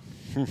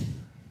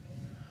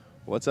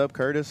 What's up,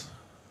 Curtis?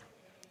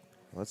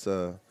 Let's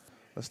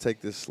take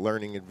this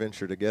learning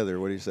adventure together.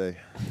 What do you say?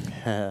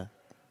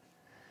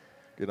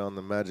 Get on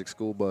the Magic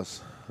School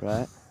Bus.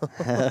 Right.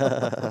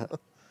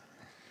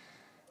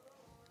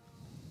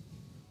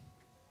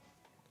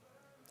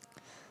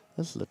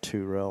 This is a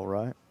 2 rail,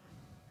 right?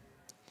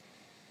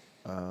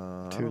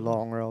 2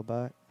 long rail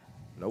back.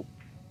 Nope.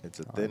 It's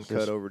a thin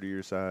cut over to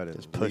your side and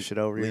just push it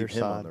over your leave him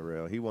side on the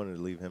rail. He wanted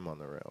to leave him on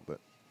the rail,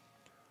 but.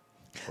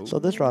 So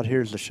this right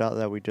here is the shot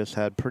that we just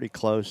had pretty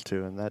close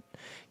to, and that,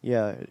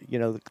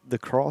 the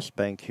cross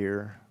bank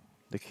here,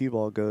 the cue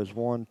ball goes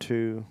 1,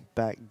 2,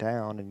 back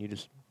down, and you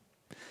just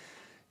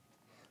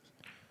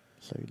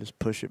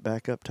push it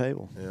back up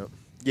table. Yeah,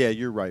 yeah,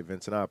 you're right,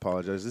 Vincent. I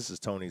apologize. This is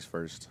Tony's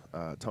first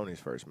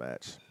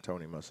match.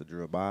 Tony must have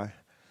drew a bye.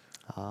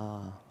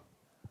 Ah.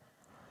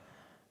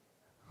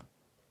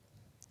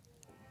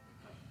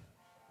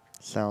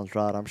 Sounds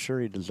right. I'm sure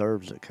he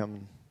deserves it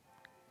coming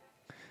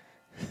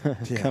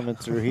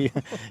through here.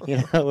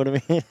 You know what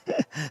I mean?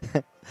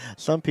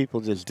 Some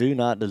people just do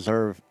not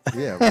deserve.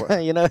 Yeah.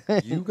 You know.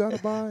 You got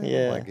to buy?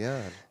 Yeah. Oh my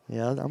God.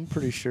 Yeah, I'm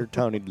pretty sure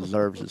Tony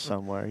deserves it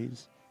somewhere.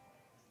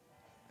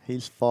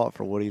 He's fought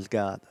for what he's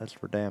got. That's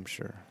for damn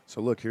sure.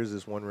 So look, here's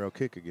this one rail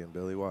kick again,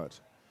 Billy. Watch.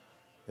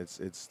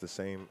 It's the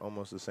same,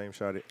 almost the same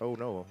shot. Oh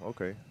no.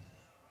 Okay.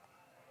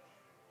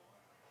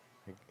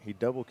 He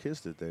double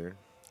kissed it there.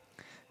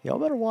 Y'all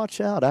better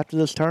watch out. After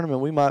this tournament,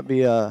 we might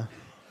be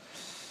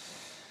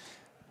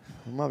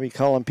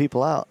calling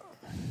people out.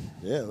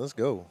 Yeah, let's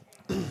go.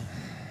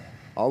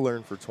 I'll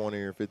learn for 20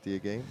 or 50 a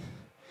game.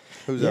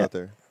 Who's out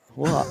there?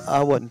 Well,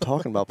 I wasn't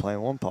talking about playing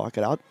one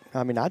pocket.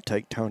 I'd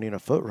take Tony in a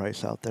foot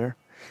race out there.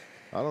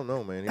 I don't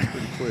know, man. He's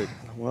pretty quick.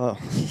 Well,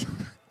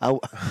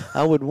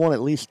 I would want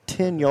at least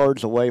 10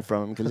 yards away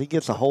from him because he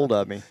gets a hold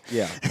of me.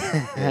 Yeah.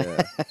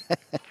 Yeah.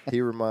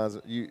 He reminds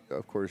you.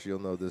 Of course, you'll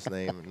know this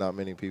name. Not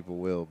many people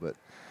will, but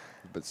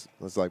but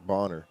it's like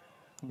Bonner.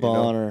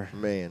 Bonner.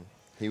 Man,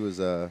 he was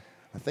I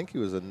think he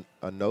was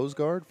a nose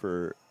guard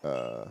for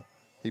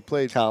he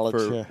played College,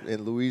 for yeah.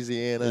 in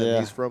Louisiana, and Yeah.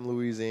 he's from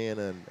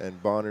Louisiana,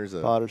 and Bonner's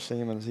Potter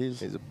Siemens.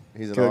 he's an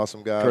good,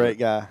 awesome guy. Great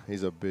guy.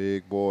 He's a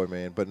big boy,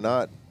 man, but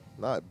not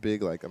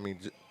big like, I mean,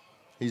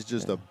 he's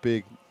just a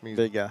big, I mean,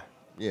 Big guy.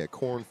 yeah,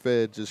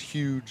 corn-fed, just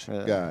huge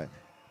guy,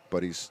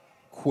 but he's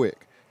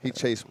quick. He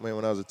chased me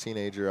when I was a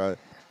teenager.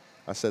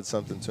 I said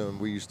something to him.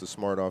 We used to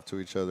smart off to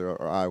each other,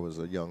 or I was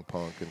a young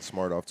punk and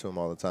smart off to him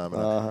all the time.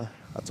 And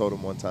I told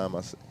him one time,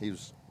 he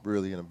was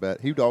really in a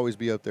bad. He'd always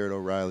be up there at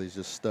O'Reilly's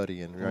just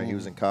studying. Right, he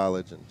was in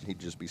college and he'd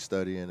just be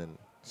studying and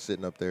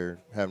sitting up there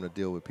having to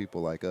deal with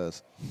people like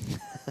us.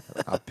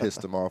 I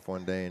pissed him off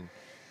one day, and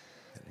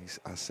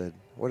I said,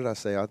 what did I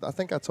say? I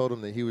think I told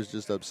him that he was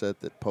just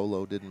upset that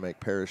Polo didn't make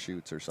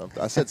parachutes or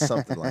something. I said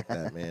something like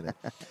that, man.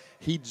 And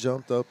he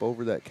jumped up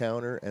over that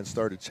counter and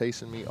started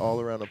chasing me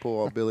all around the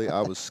pool. Billy,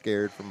 I was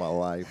scared for my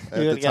life.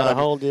 You got a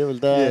hold, it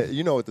was done. Yeah,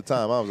 you know, at the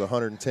time, I was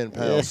 110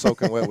 pounds,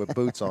 soaking wet with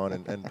boots on,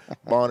 and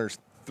Bonner's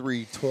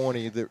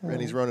 320,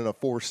 and he's running a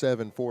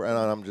 4.74, and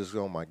I'm just,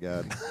 oh, my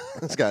God,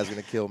 this guy's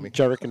going to kill me.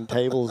 Jerking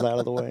tables out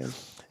of the way.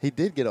 He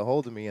did get a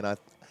hold of me, and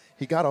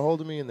he got a hold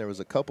of me, and there was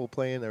a couple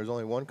playing. There was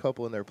only one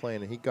couple in there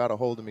playing, and he got a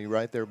hold of me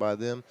right there by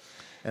them.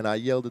 And I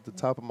yelled at the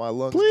top of my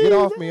lungs, Please. "Get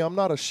off me, I'm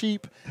not a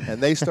sheep."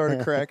 And they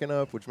started cracking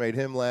up, which made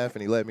him laugh,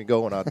 and he let me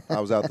go, and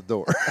I was out the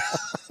door.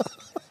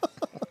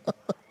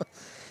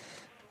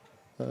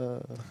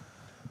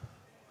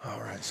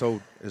 All right,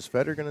 so is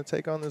Fedor going to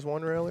take on this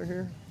one railer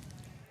here?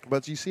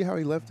 But you see how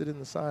he left it in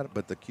the side?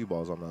 But the cue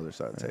ball's on the other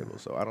side of the table,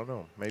 so I don't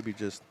know. Maybe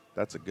just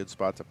that's a good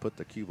spot to put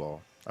the cue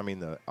ball. I mean,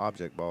 the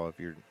object ball if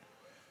you're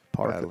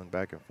battling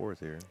back and forth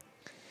here.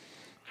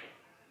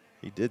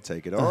 He did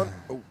take it on.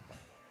 Oh.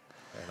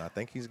 And I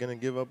think he's going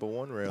to give up a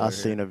one railer. I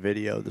seen a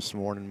video this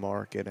morning,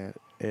 Mark, and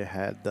it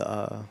had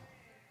the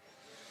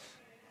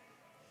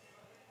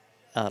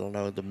I don't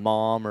know, the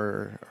mom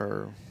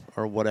or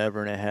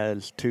whatever, and it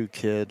has two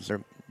kids.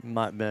 There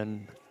might have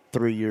been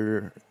 3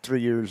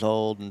 years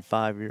old and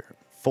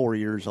 4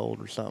 years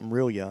old or something,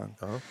 real young.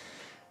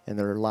 And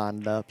they're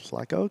lined up. It's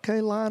like, okay,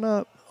 line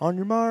up. On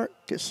your mark,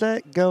 get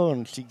set, go.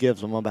 And she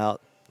gives them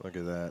about, look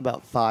at that,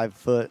 about 5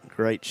 foot.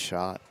 Great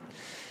shot.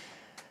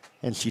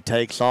 And she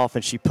takes off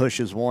and she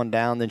pushes one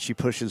down, then she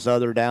pushes the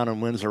other down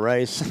and wins the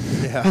race.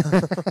 Yeah.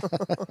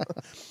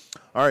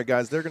 All right,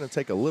 guys, they're going to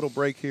take a little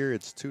break here.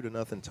 It's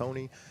 2-0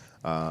 Tony.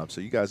 So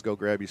you guys go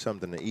grab you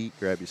something to eat,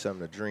 grab you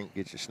something to drink,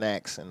 get your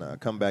snacks, and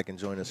come back and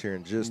join us here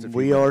in just a few minutes.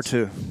 We are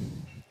too.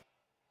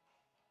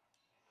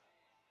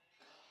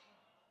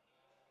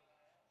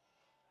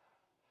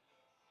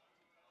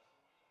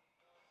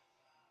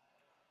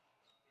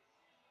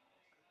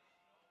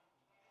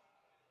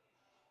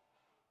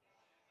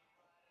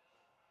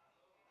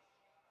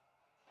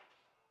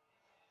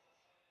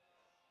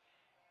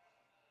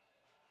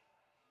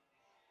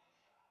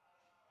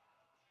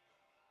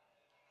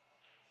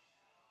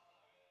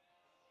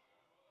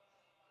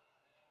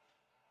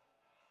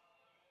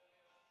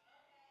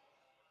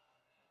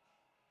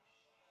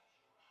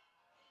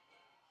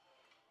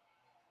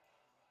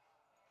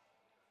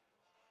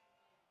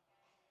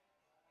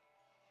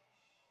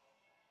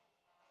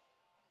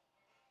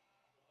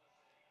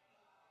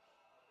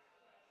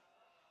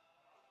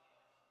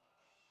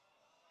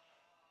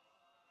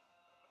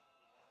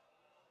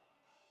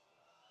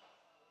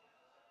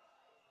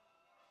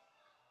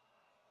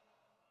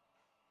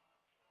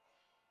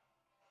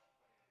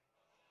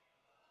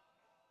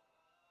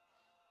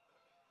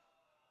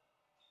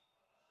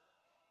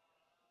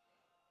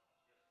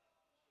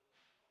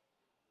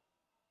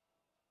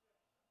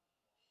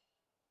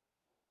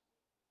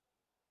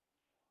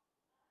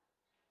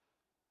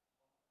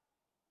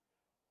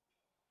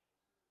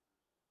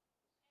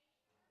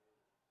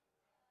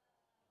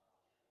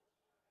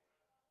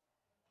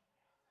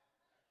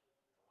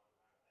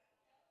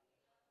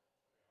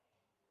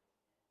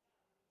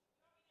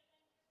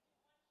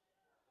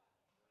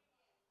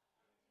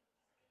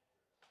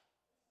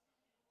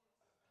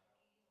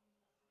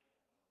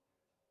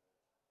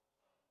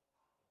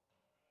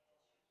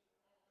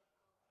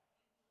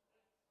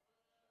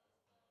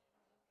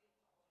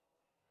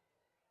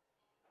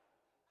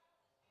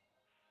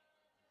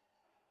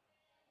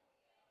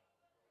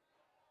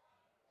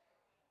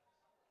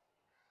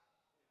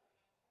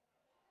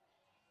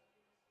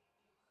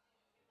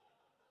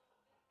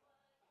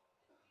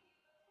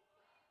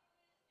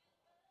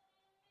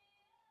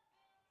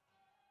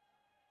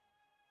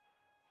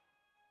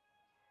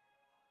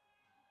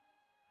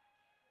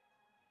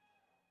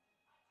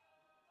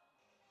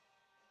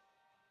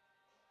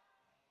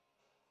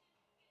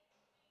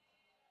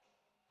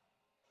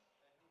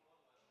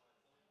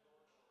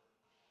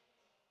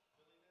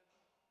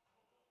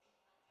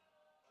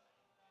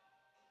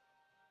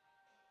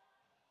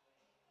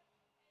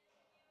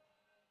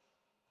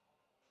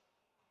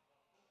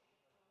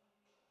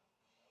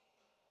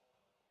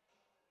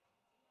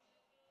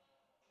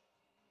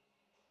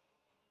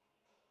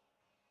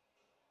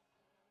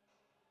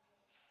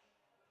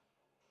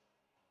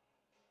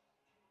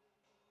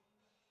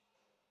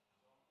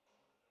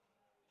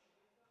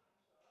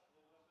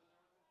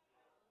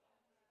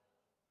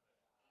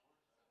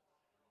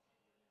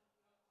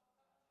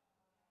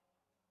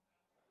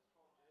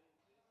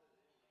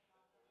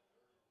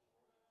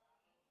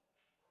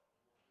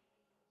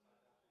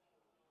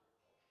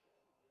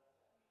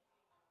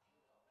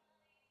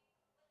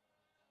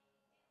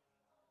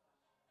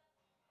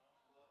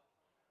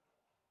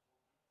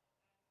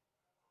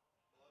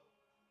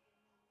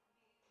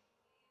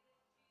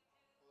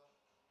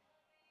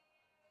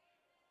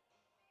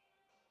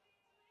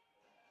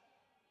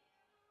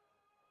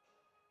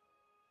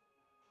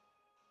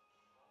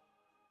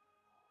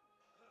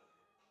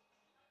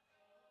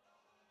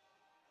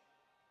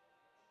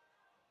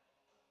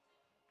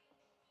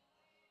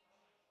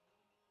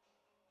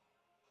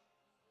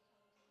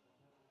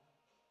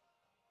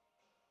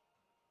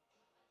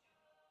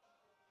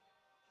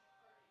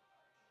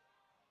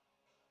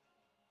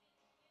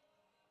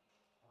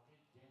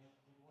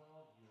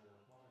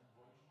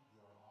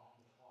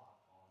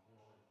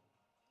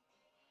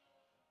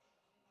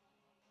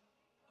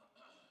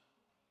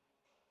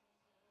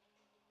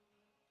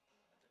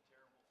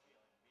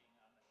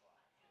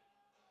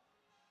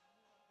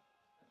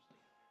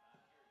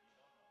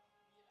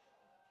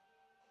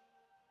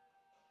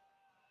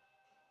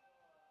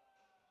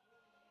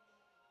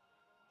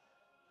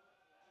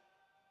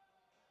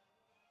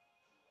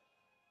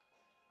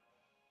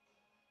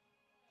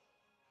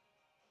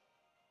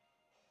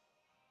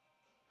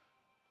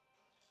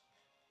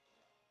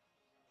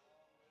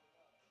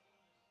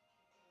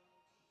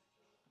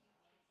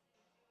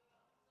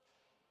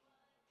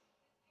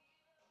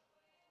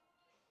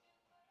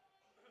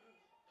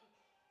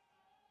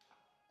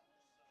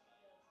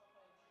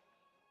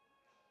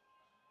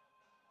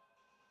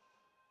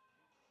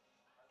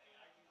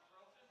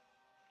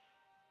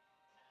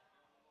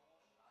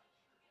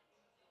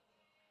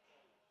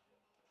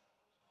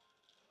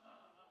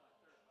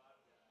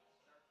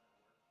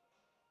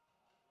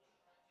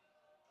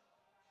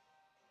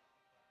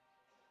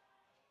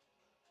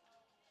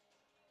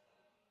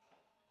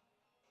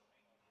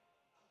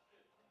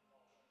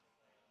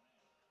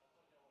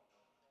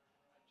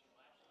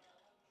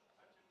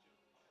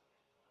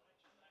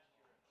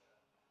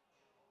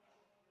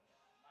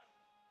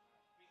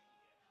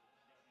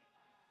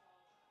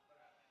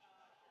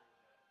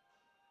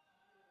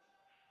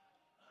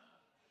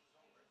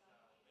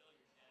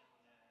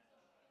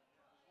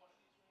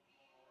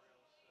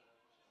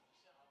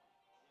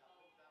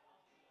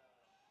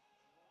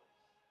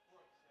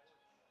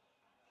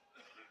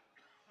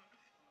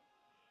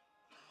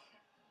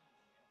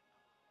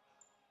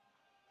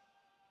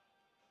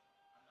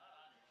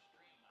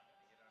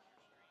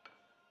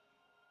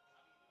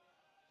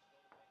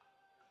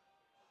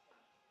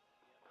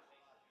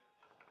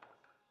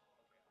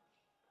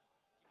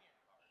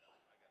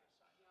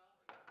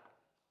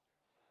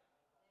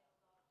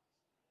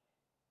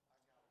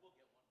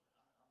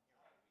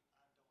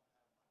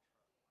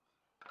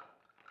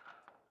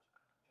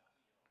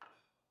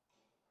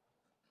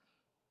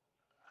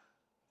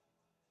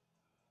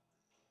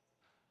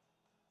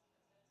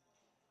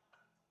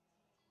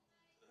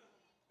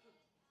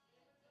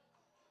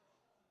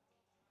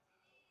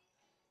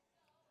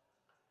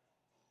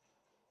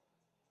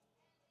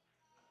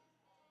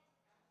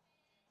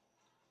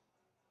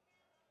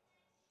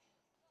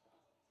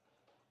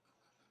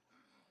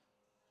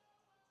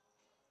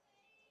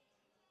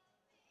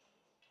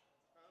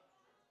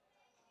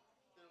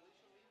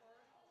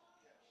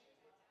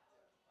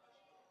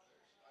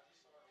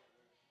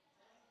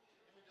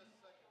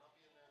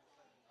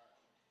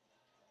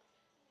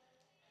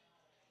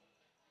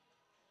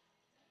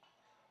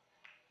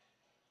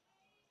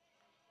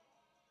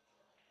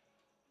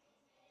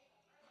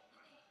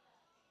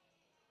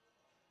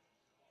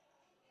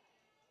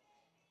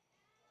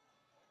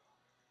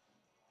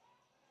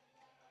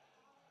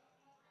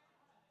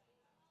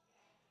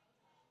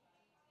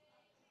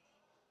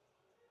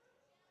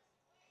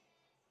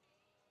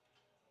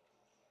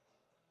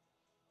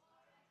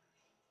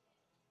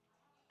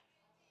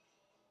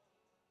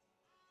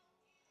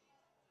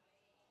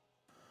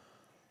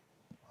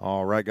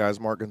 All right, guys.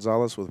 Mark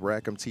Gonzalez with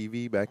Rackham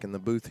TV back in the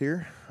booth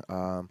here.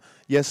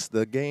 Yes,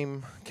 the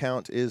game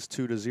count is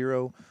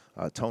 2-0.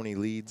 Tony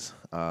leads.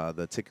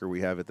 The ticker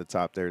we have at the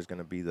top there is going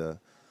to be the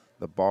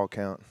ball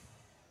count.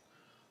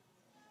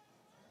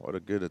 What a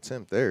good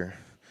attempt there.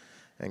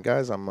 And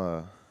guys,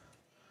 I'm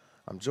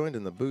joined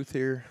in the booth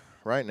here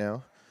right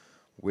now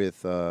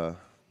with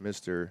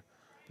Mr.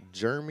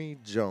 Jeremy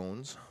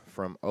Jones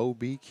from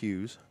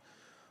OBQs.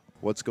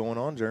 What's going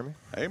on, Jeremy?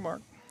 Hey,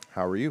 Mark.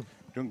 How are you?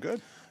 Doing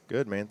good.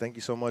 Good, man. Thank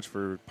you so much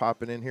for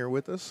popping in here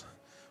with us.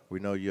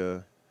 We know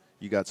you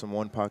got some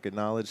one pocket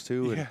knowledge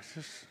too. Yeah,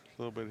 just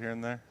a little bit here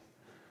and there.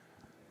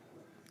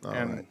 All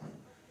and right.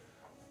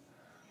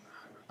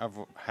 I've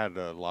had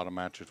a lot of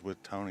matches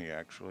with Tony,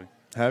 actually.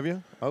 Have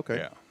you? Okay.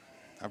 Yeah.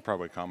 I've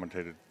probably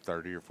commentated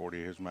 30 or 40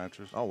 of his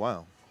matches. Oh,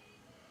 wow.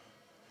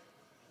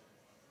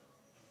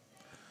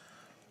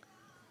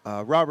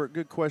 Robert,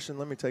 good question.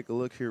 Let me take a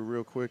look here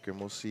real quick, and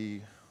we'll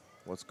see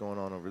what's going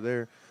on over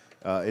there.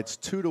 It's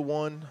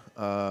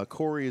 2-1.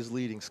 Corey is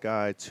leading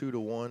Sky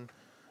 2-1.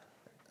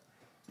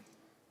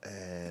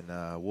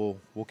 And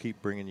we'll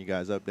keep bringing you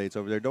guys updates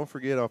over there. Don't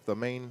forget, off the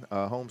main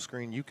home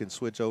screen, you can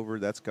switch over.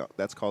 That's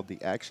called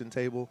the action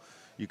table.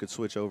 You could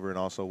switch over and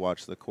also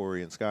watch the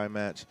Corey and Sky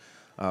match.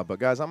 But,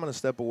 guys, I'm going to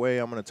step away.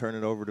 I'm going to turn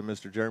it over to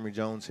Mr. Jeremy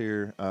Jones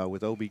here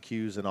with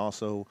OBQs, and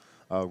also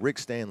Rick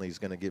Stanley is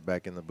going to get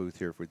back in the booth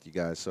here with you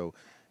guys. So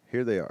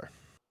here they are.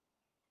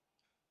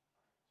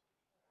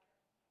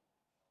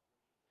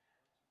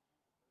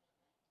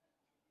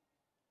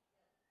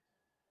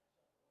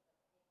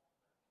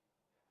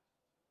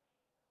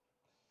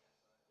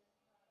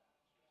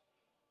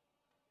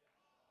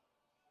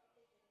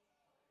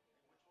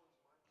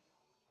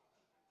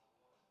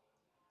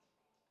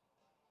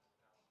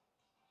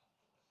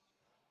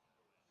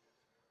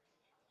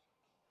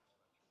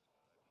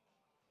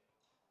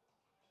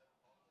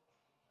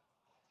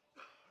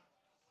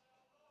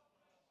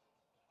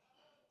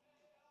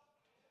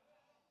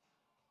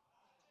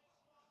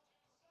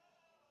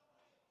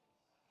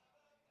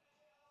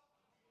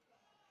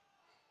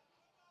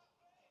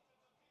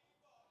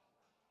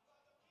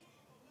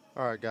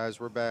 All right, guys,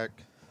 we're back.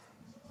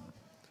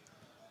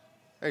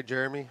 Hey,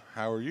 Jeremy.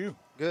 How are you?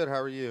 Good. How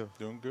are you?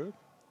 Doing good.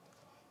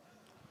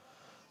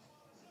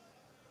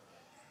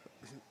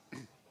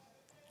 It's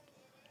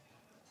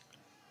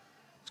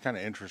kind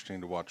of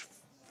interesting to watch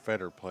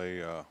Fedor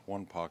play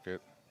one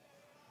pocket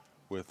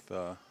with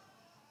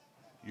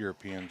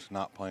Europeans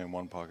not playing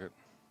one pocket.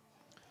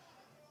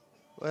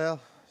 Well,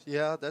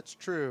 yeah, that's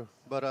true.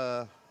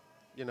 But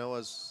you know,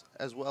 as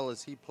well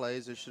as he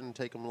plays, it shouldn't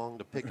take him long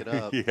to pick it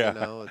up. Yeah. You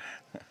know.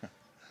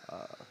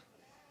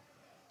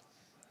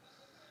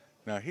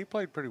 Now, he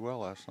played pretty well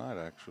last night,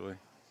 actually.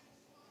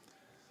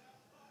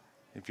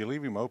 If you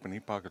leave him open, he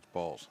pockets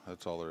balls.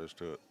 That's all there is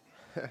to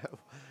it.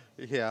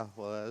 Yeah.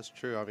 Well, that's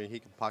true. I mean, he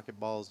can pocket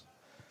balls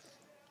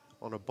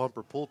on a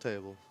bumper pool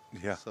table.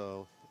 Yeah.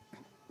 So.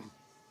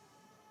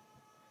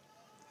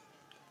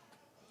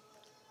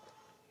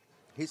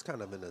 He's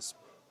kind of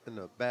in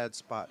a bad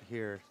spot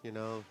here, you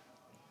know.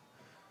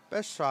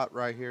 Best shot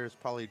right here is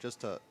probably just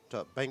to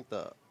bank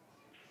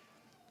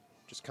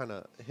just kind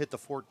of hit the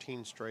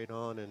 14 straight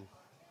on and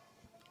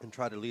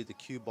try to lead the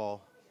cue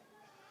ball.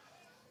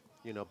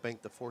 You know,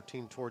 bank the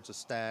 14 towards a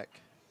stack,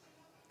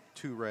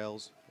 2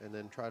 rails, and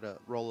then try to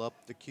roll up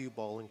the cue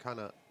ball and kind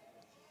of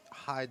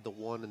hide the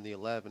 1 and the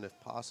 11 if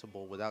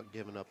possible without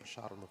giving up a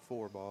shot on the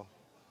 4 ball.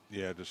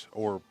 Yeah,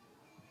 or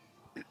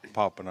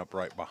popping up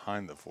right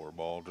behind the 4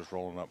 ball, just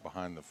rolling up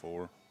behind the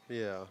 4.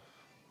 Yeah.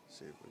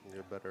 See if we can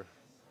get better.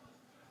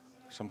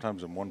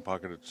 Sometimes in one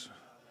pocket, it's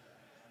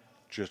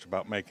just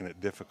about making it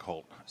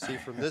difficult. See,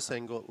 from this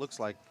angle, it looks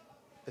like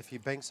if he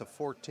banks a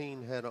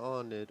 14 head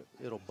on,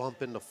 it'll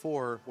bump into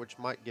 4, which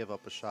might give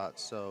up a shot.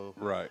 So.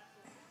 Right.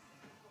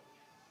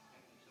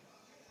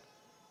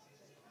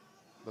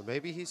 But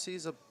maybe he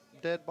sees a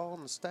dead ball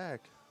in the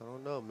stack. I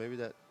don't know. Maybe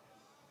that.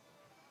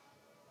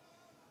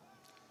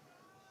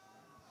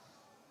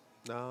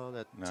 No,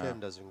 that No. 10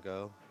 doesn't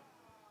go.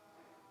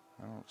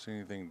 I don't see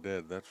anything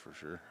dead, that's for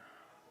sure.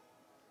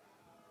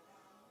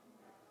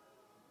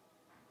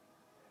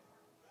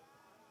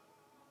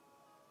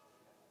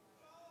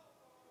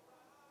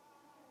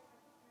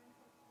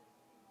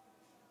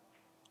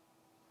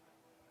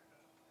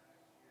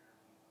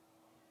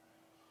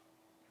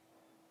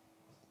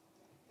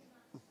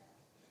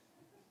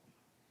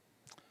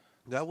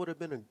 That would have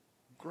been a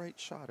great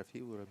shot if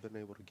he would have been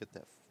able to get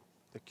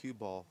the cue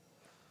ball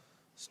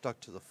stuck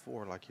to the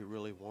 4 like he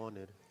really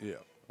wanted. Yeah.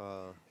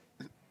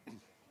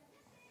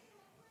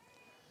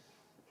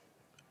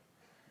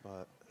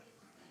 But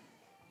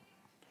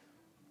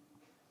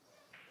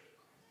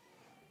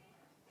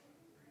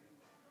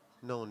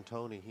knowing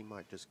Tony, he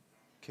might just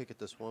kick at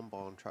this 1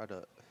 ball and try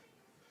to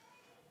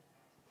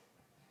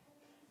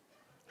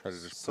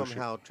just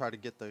somehow try to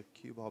get the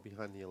cue ball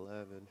behind the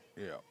 11.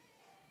 Yeah.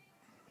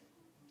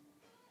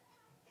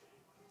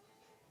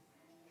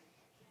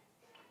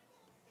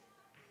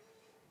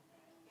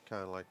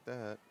 Kind of like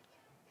that.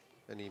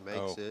 And he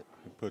makes it.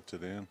 He puts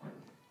it in.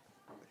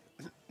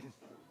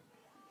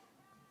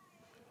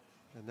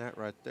 And that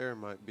right there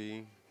might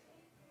be.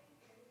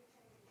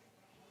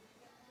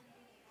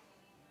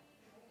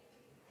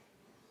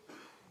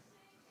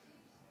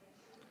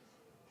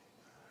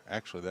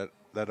 Actually,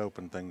 that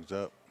opened things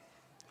up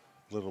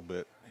a little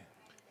bit.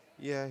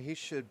 Yeah, he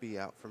should be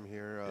out from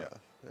here.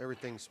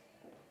 Everything's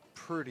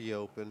pretty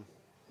open.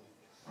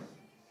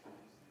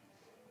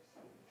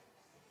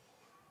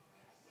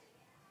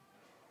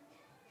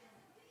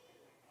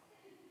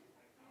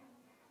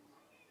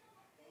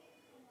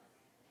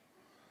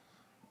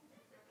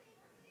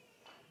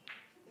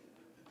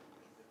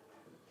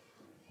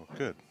 Well,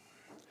 good.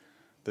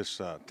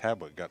 This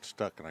tablet got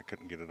stuck and I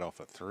couldn't get it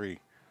off at 3.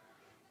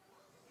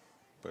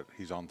 But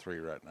he's on 3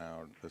 right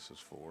now. This is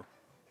 4.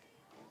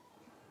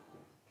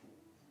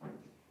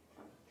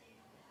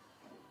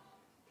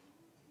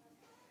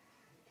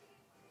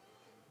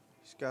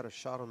 He's got a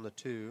shot on the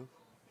 2.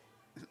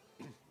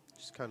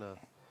 Just kind of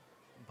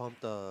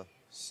bumped the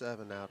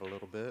 7 out a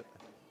little bit.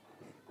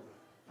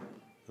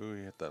 Ooh,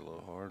 he hit that a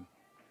little hard.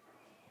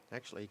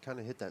 Actually, he kind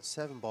of hit that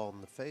 7 ball in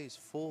the face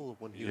full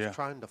when he was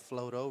trying to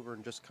float over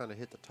and just kind of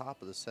hit the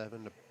top of the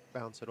 7 to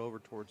bounce it over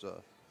towards to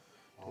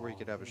where he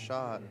could have a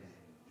shot.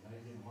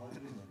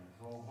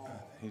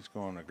 He's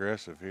going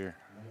aggressive here.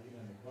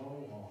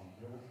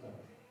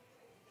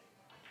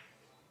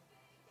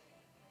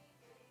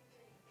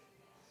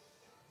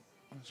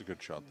 That's a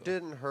good shot, though.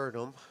 Didn't hurt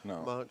him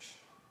much.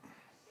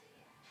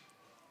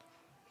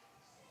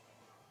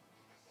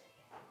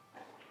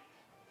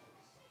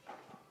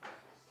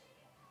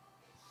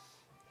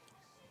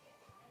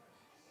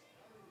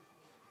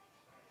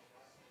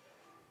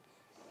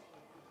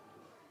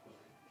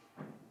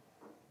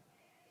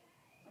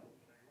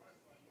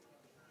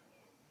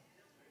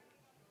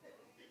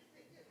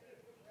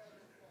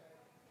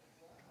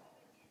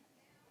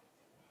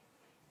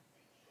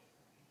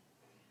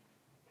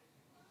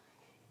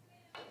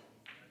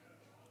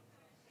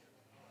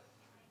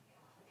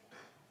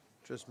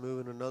 Just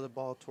moving another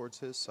ball towards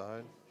his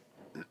side.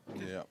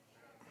 Yeah.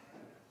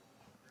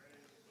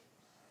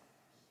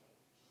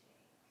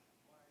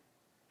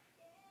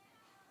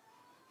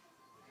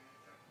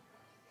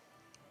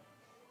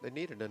 They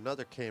needed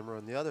another camera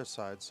on the other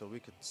side so we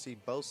could see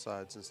both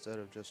sides instead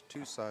of just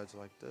 2 sides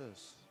like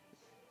this.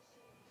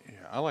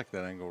 Yeah, I like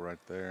that angle right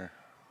there.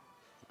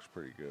 Looks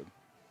pretty good.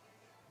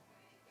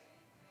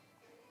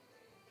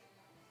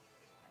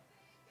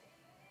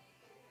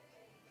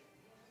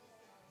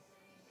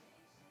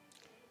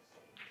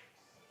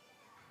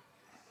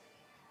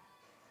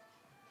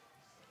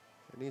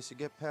 It needs to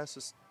get past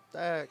the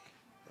stack.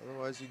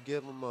 Otherwise, you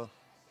give him a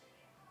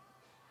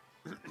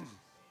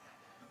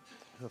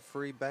a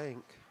free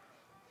bank.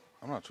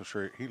 I'm not so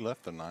sure. He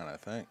left the 9, I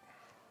think.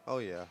 Oh,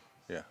 yeah.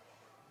 Yeah.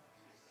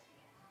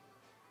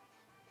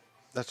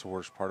 That's the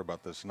worst part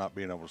about this, not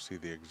being able to see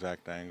the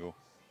exact angle.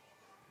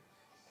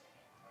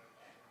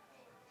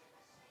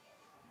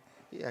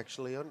 He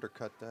actually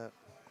undercut that.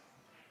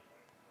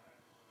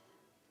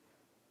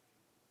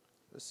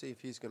 Let's see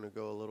if he's going to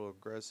go a little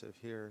aggressive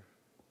here.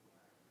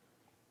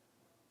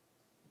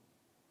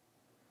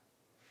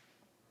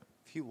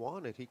 If he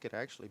wanted, he could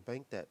actually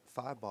bank that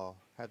 5 ball,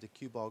 have the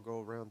cue ball go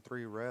around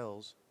 3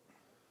 rails,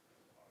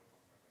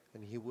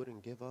 and he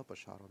wouldn't give up a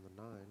shot on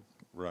the 9.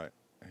 Right.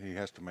 He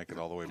has to make it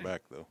all the way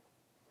back, though.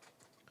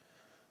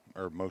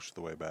 Or most of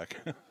the way back.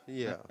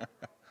 Yeah.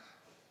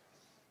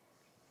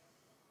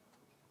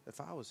 If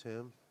I was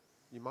him,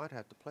 you might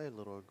have to play a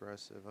little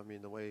aggressive. I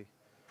mean, the way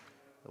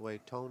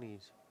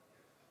Tony's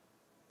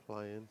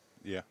playing.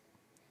 Yeah.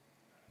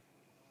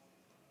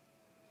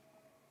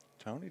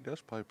 Tony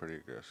does play pretty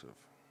aggressive.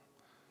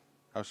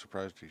 I was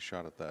surprised he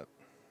shot at the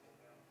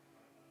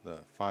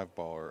 5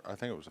 ball, or I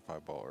think it was a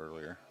 5 ball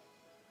earlier,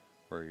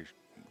 where he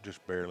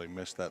just barely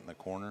missed that in the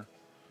corner.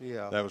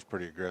 Yeah. That was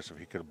pretty aggressive.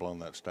 He could have blown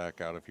that stack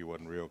out if he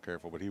wasn't real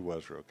careful, but he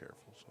was real careful.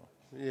 So.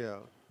 Yeah.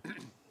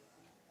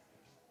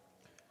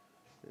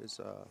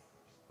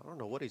 I don't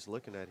know what he's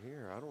looking at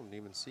here. I don't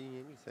even see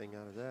anything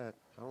out of that.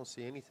 I don't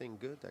see anything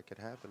good that could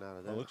happen out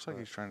of that. Well, it looks like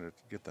he's trying to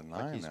get the 9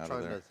 like he's out of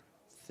trying there. to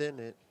thin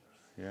it.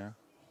 Yeah.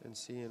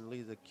 And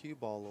leave the cue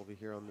ball over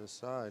here on this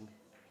side.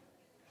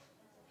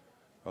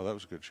 Oh, that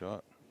was a good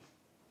shot.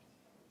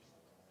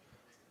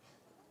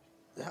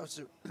 That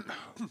was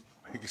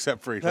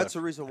Except for that's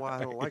the reason why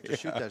I don't like to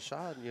shoot that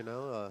shot. You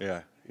know.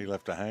 Yeah, he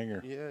left a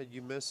hanger. Yeah,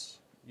 you miss,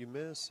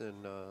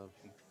 and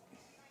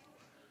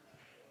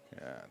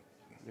Yeah.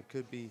 it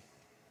could be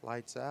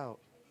lights out.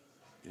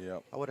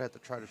 Yep. I would have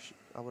had to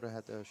I would have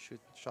had to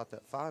shot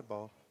that 5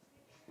 ball.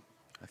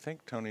 I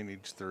think Tony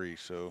needs 3,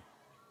 so.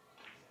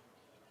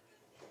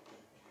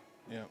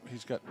 Yeah,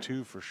 he's got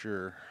 2 for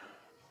sure.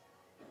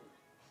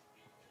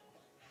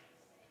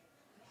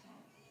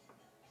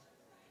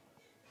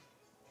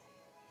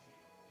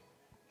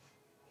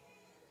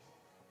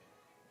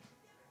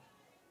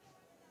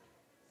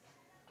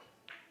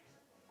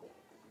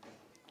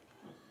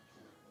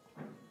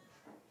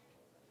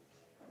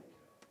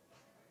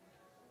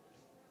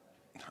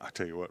 I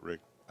tell you what,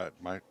 Rick,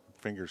 my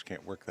fingers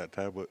can't work that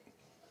tablet.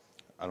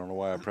 I don't know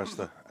why I pressed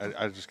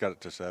I just got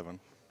it to 7.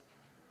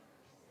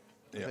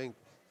 I Yeah. think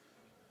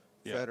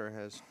Yeah. Fedor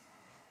has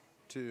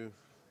 2.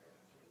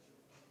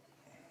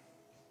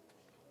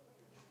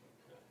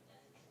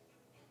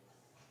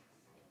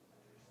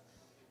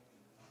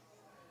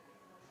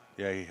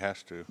 Yeah, he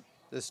has to.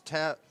 This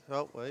tap.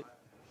 Oh wait,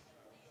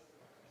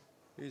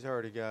 he's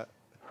already got.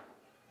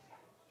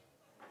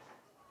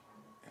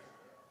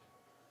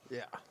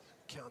 Yeah,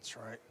 counts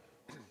right.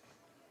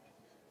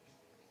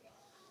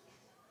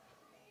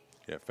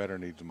 Yeah, Fedor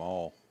needs them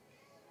all.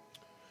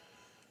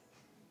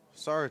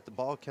 Sorry if the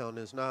ball count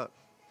is not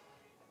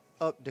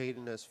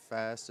updating as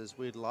fast as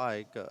we'd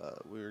like.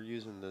 We're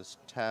using this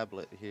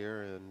tablet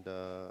here, and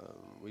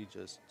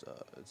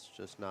it's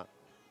just not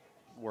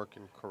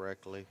working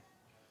correctly.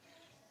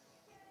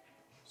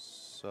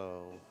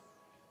 So,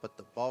 but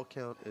the ball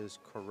count is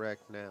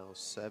correct now,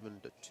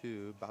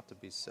 7-2, about to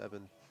be 7-3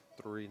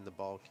 in the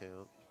ball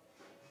count.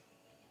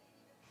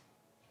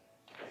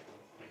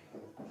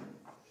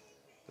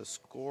 The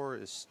score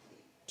is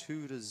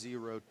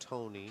 2-0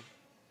 Tony.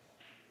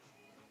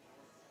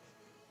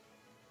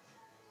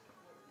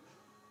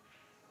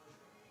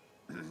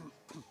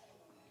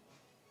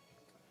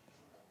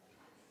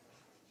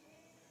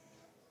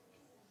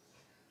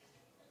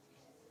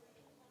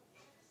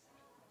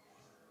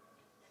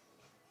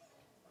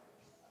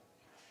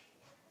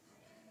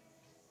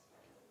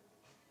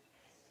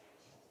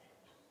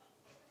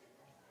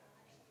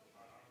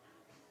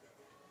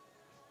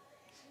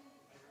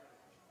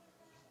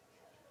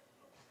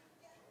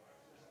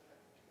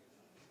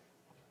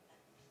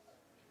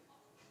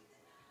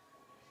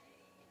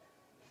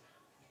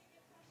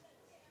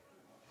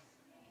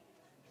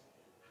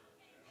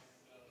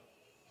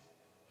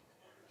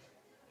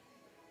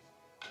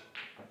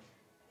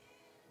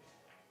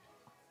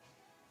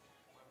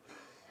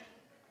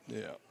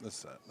 Yeah,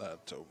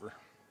 that's over.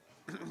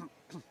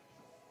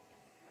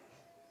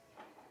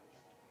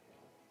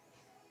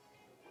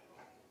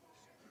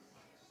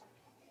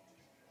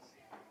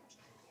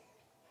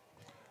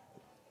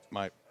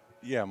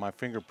 My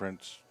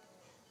fingerprints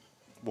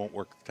won't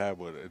work the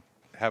tablet. It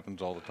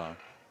happens all the time.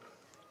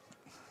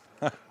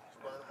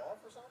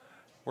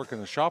 Work in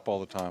the shop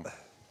all the time.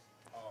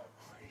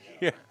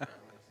 Yeah.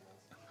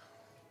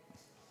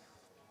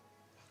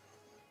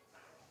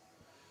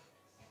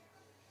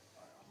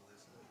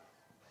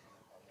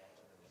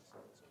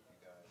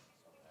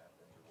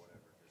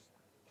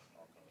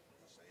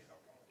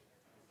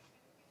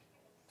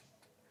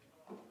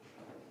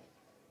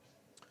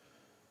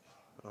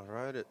 All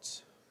right,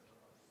 it's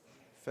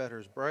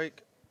Fedor's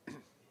break.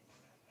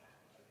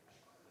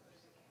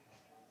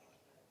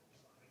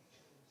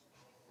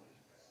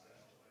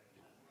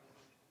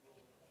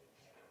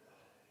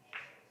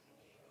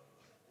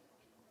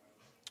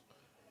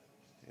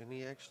 And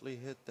he actually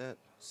hit that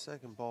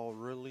second ball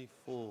really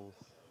full.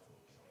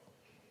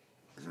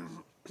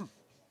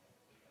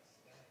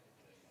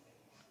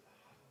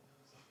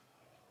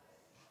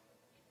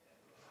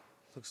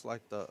 Looks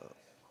like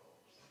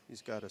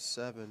he's got a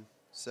 7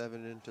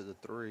 into the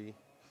 3.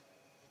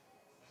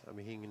 I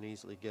mean, he can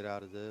easily get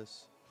out of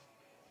this.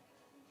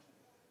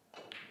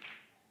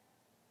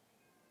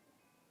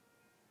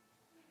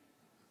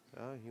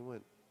 Oh, he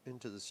went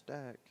into the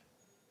stack.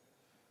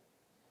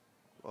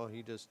 Well,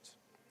 he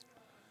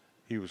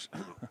was.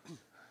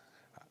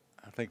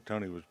 I think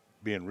Tony was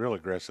being real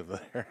aggressive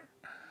there,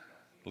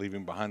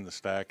 leaving behind the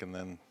stack, and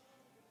then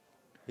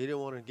he didn't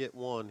want to get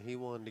one. He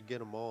wanted to get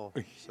them all.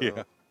 So.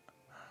 yeah.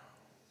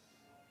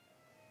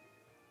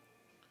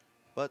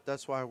 But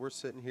that's why we're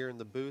sitting here in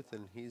the booth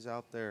and he's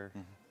out there. Mm-hmm.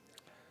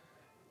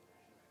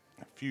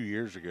 A few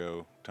years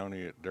ago,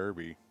 Tony at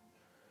Derby,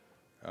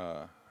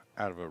 out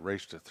of a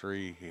race to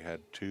 3, he had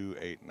 2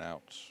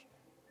 8-and-outs.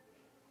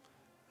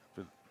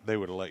 But they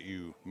would let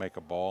you make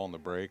a ball on the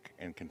break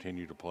and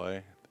continue to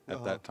play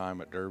at that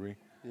time at Derby.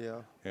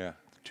 Yeah. Yeah,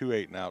 2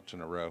 8-and-outs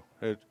in a row.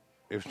 It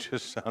was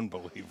just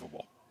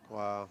unbelievable.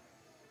 Wow.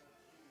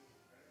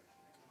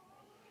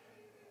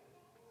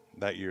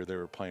 That year they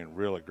were playing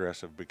real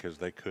aggressive because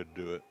they could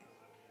do it.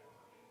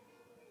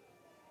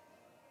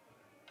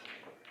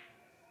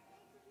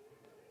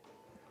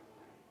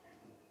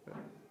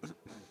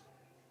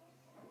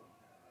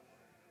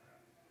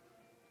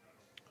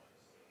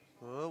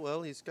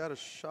 Well, he's got a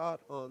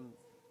shot on.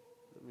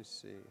 Let me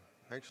see.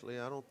 Actually,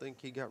 I don't think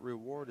he got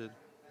rewarded.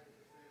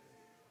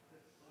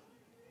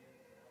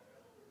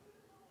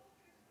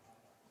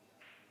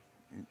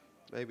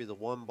 Maybe the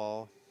 1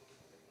 ball.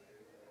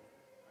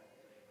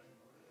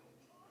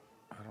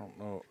 I don't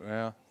know.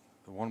 Yeah,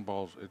 the 1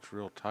 ball's it's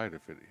real tight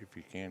if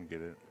you can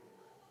get it.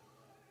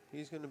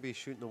 He's going to be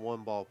shooting the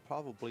 1 ball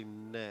probably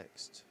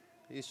next.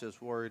 He's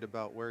just worried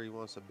about where he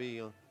wants to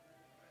be on.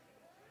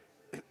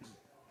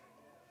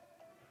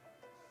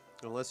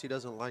 Unless he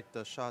doesn't like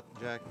the shot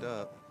jacked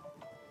up.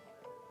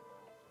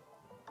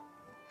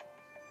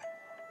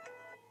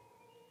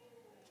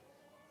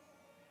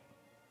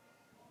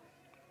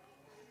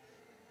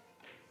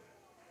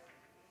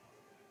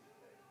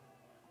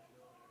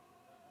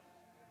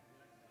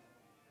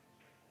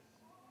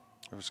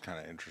 It was kind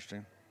of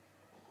interesting.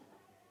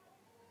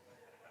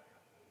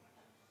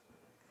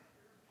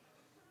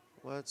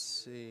 Let's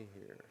see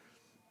here.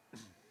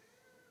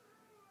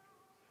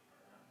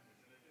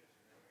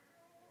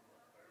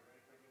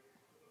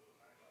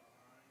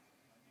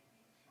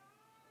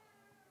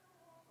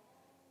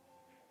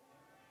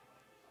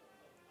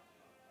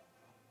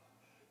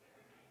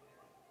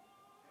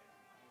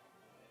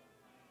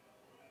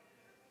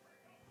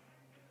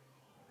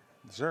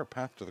 Is there a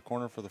path to the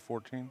corner for the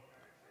 14?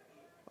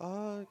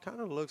 It kind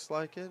of looks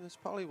like it. It's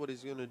probably what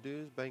he's going to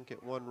do is bank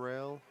it one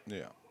rail.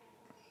 Yeah.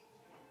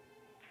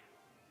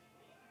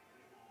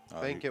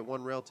 Bank it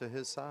one rail to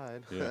his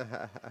side.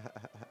 Yeah.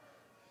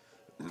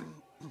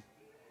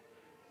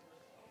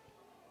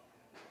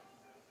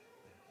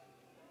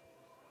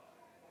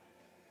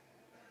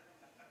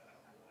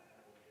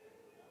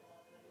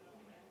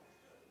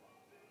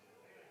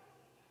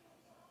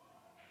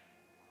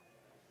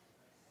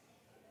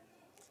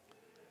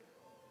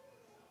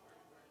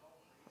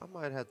 I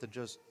might have to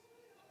just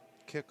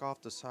kick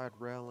off the side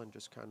rail and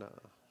just kind of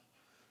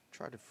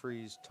try to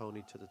freeze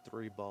Tony to the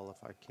 3 ball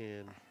if I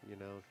can, you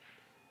know.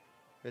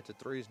 If the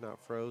 3's not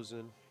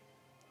frozen,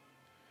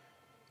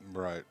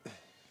 Right.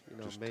 you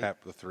know, Just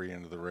tap the 3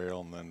 into the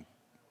rail and then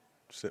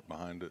sit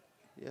behind it.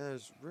 yeah,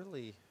 it's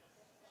really,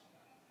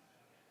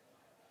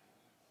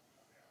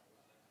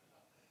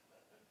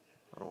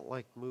 I don't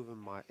like moving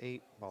my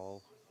 8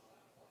 ball.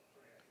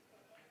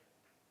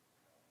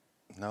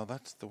 No,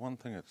 that's the one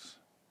thing that's.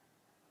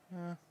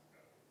 I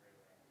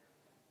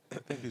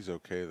think he's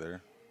okay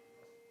there.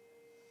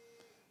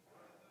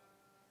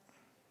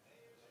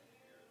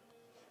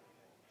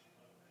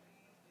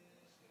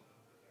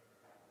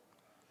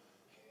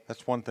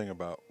 That's one thing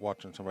about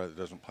watching somebody that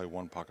doesn't play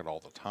one pocket all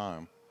the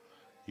time.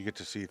 You get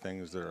to see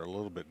things that are a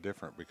little bit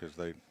different because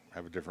they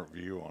have a different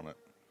view on it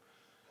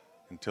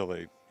until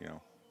they, you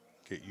know,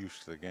 get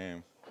used to the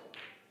game.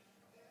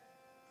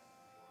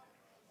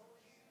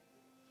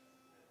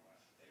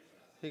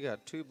 He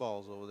got 2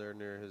 balls over there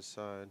near his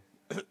side.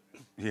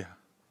 Yeah.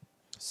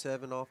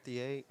 7 off the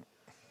 8.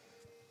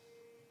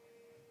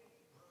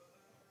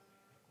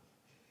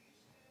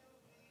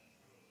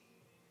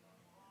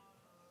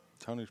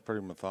 Tony's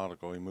pretty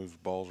methodical. He moves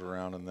balls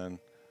around and then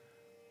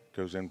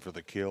goes in for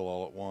the kill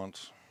all at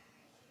once.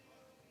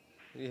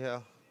 Yeah.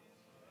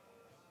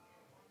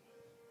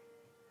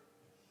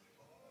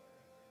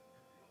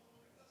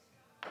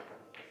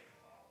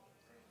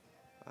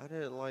 I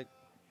didn't like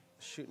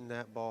shooting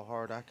that ball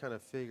hard. I kind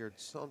of figured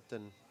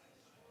something.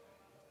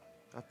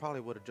 I probably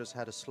would have just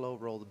had to slow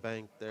roll the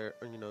bank there,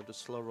 or, you know,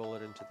 just slow roll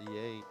it into the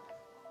 8.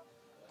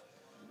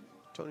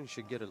 Tony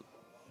should get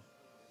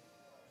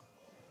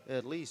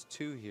at least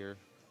 2 here.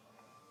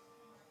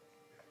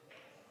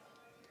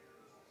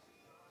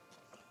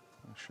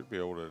 Should be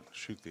able to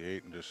shoot the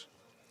 8 and just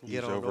ease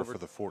Get on over over for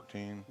the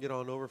 14. Get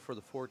on over for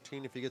the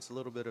 14. If he gets a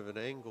little bit of an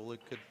angle,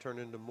 it could turn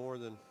into more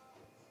than.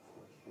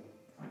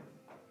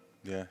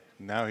 Yeah,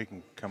 now he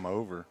can come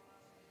over.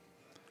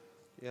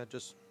 Yeah,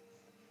 just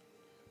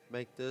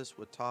make this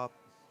with top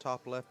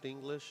left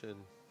English and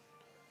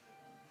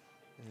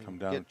Come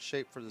down. get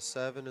shape for the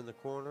 7 in the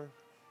corner.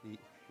 The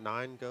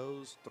 9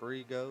 goes,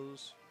 3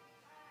 goes.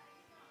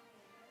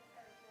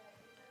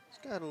 It's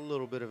got a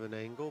little bit of an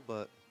angle,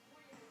 but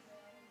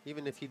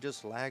even if he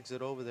just lags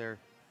it over there,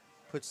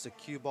 puts the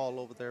cue ball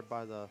over there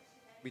by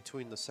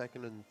between the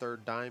 2nd and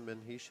 3rd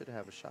diamond, he should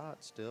have a shot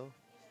still.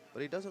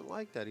 But he doesn't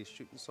like that. He's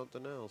shooting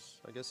something else.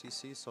 I guess he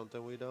sees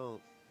something we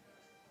don't.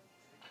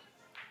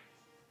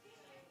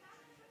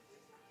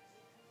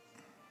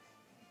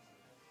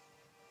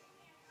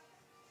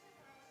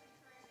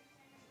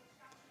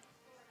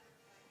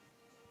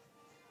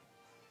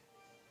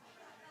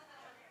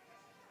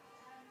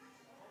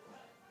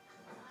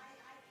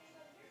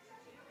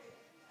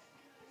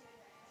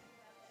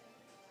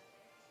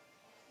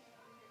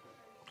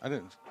 I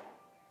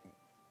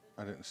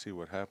didn't see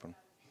what happened.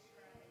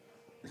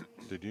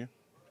 Did you?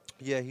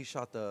 Yeah, he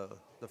shot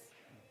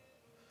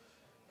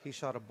he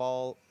shot a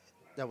ball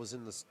that was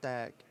in the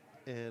stack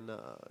and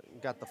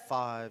got the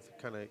 5,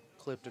 kind of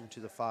clipped into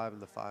the 5,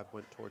 and the 5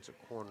 went towards the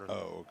corner.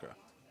 Oh, okay.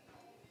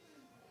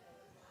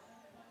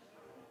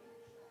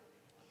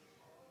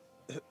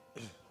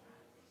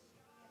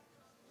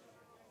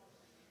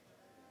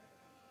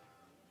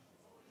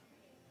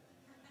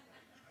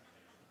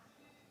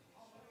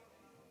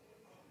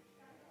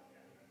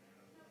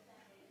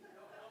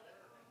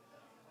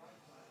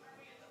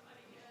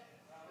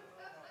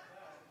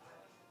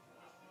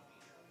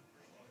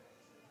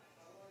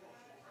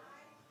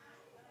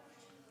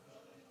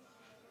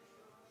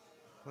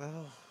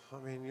 Well, I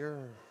mean,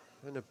 you're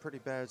in a pretty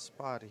bad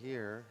spot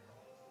here.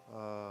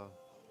 You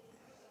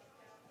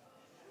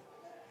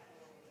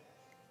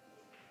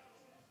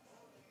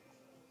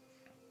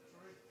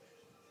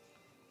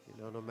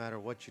know, no matter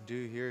what you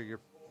do here, you're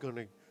going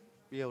to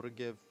be able to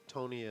give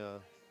Tony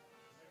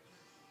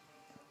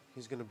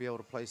he's going to be able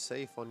to play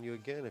safe on you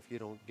again if you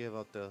don't give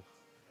up a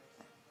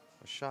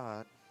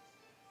shot.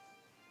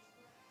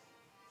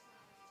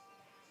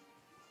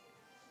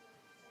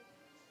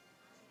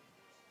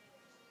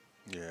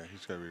 Yeah,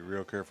 he's got to be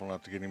real careful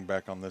not to get him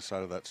back on this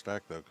side of that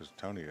stack, though, because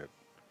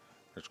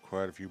there's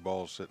quite a few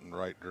balls sitting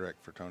right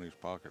direct for Tony's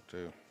pocket,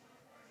 too.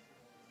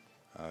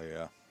 Oh,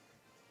 yeah.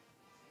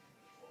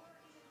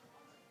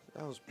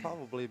 That was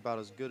probably about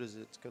as good as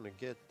it's going to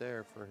get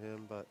there for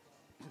him, but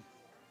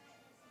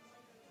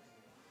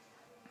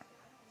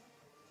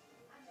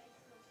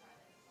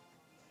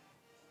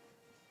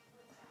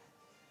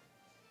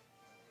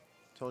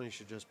Tony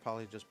should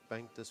probably just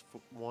bank this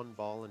one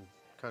ball and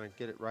kind of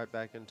get it right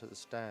back into the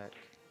stack.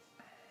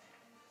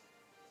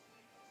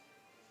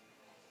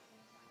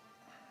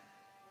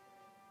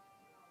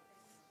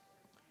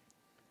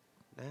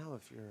 Now,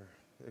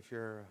 if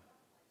you're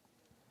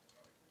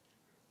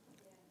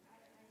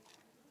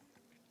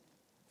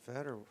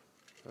Fedor,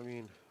 I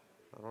mean,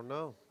 I don't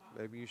know.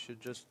 Maybe you should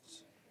just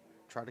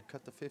try to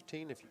cut the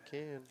 15 if you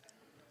can.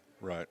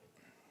 Right.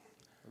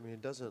 I mean,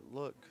 it doesn't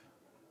look,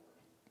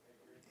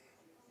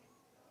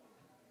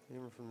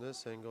 even from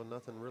this angle,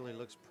 nothing really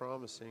looks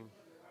promising.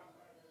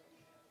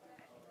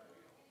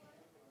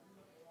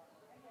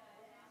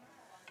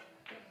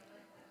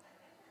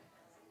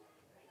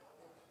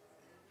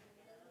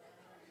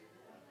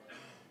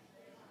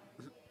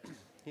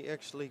 He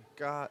actually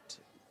got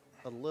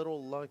a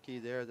little lucky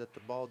there that the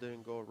ball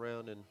didn't go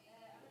around and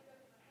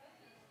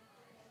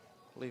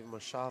leave him a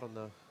shot on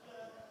the.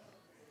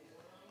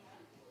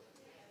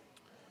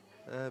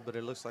 But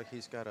it looks like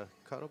he's got a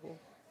cuttable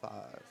 5.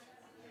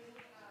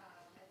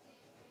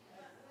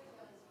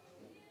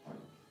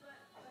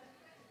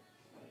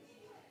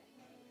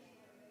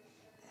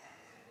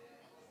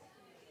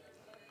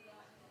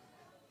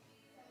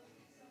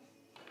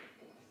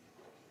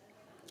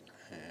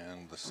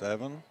 And the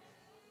 7.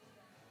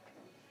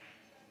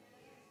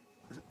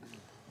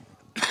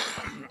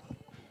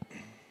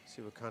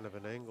 See what kind of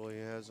an angle he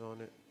has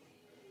on it.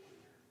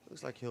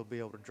 Looks like he'll be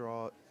able to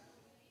draw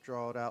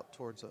it out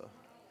towards the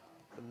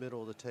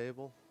middle of the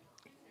table.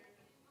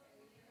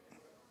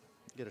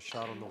 Get a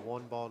shot on the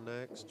 1 ball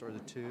next, or the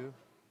 2.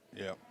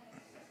 Yep.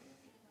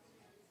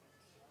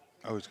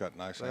 Oh, he's got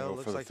nice Well, it angle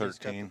looks for the like he's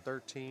got 13. the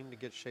 13 to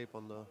get shape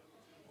on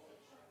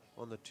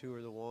the 2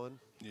 or the 1.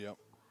 Yep.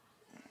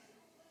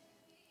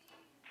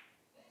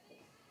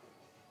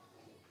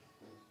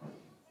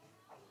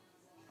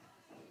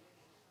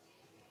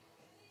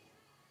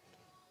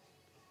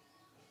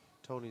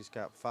 Tony's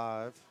got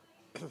 5.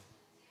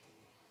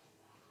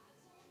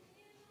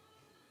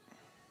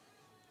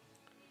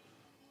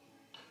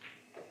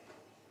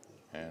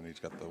 And he's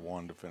got the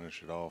 1 to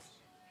finish it off.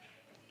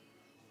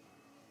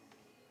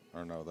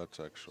 Or no, that's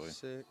actually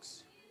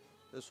 6.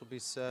 This will be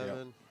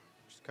 7.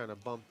 Just kind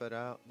of bump it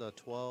out. The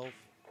 12.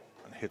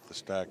 and hit the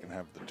stack and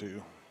have the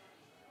 2.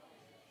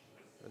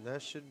 And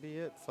that should be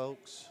it,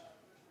 folks.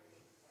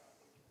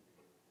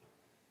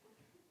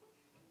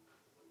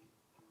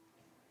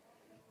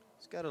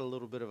 It's got a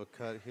little bit of a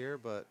cut here,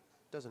 but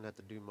doesn't have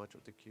to do much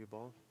with the cue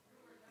ball.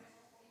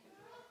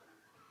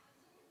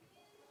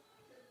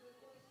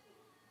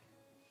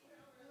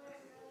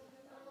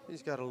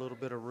 He's got a little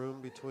bit of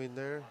room between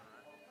there.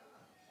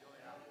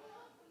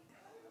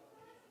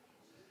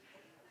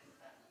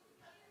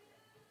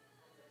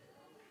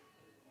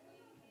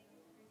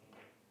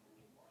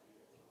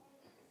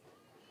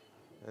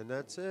 And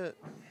that's it.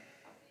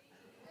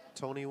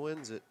 Tony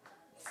wins it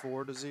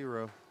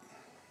 4-0.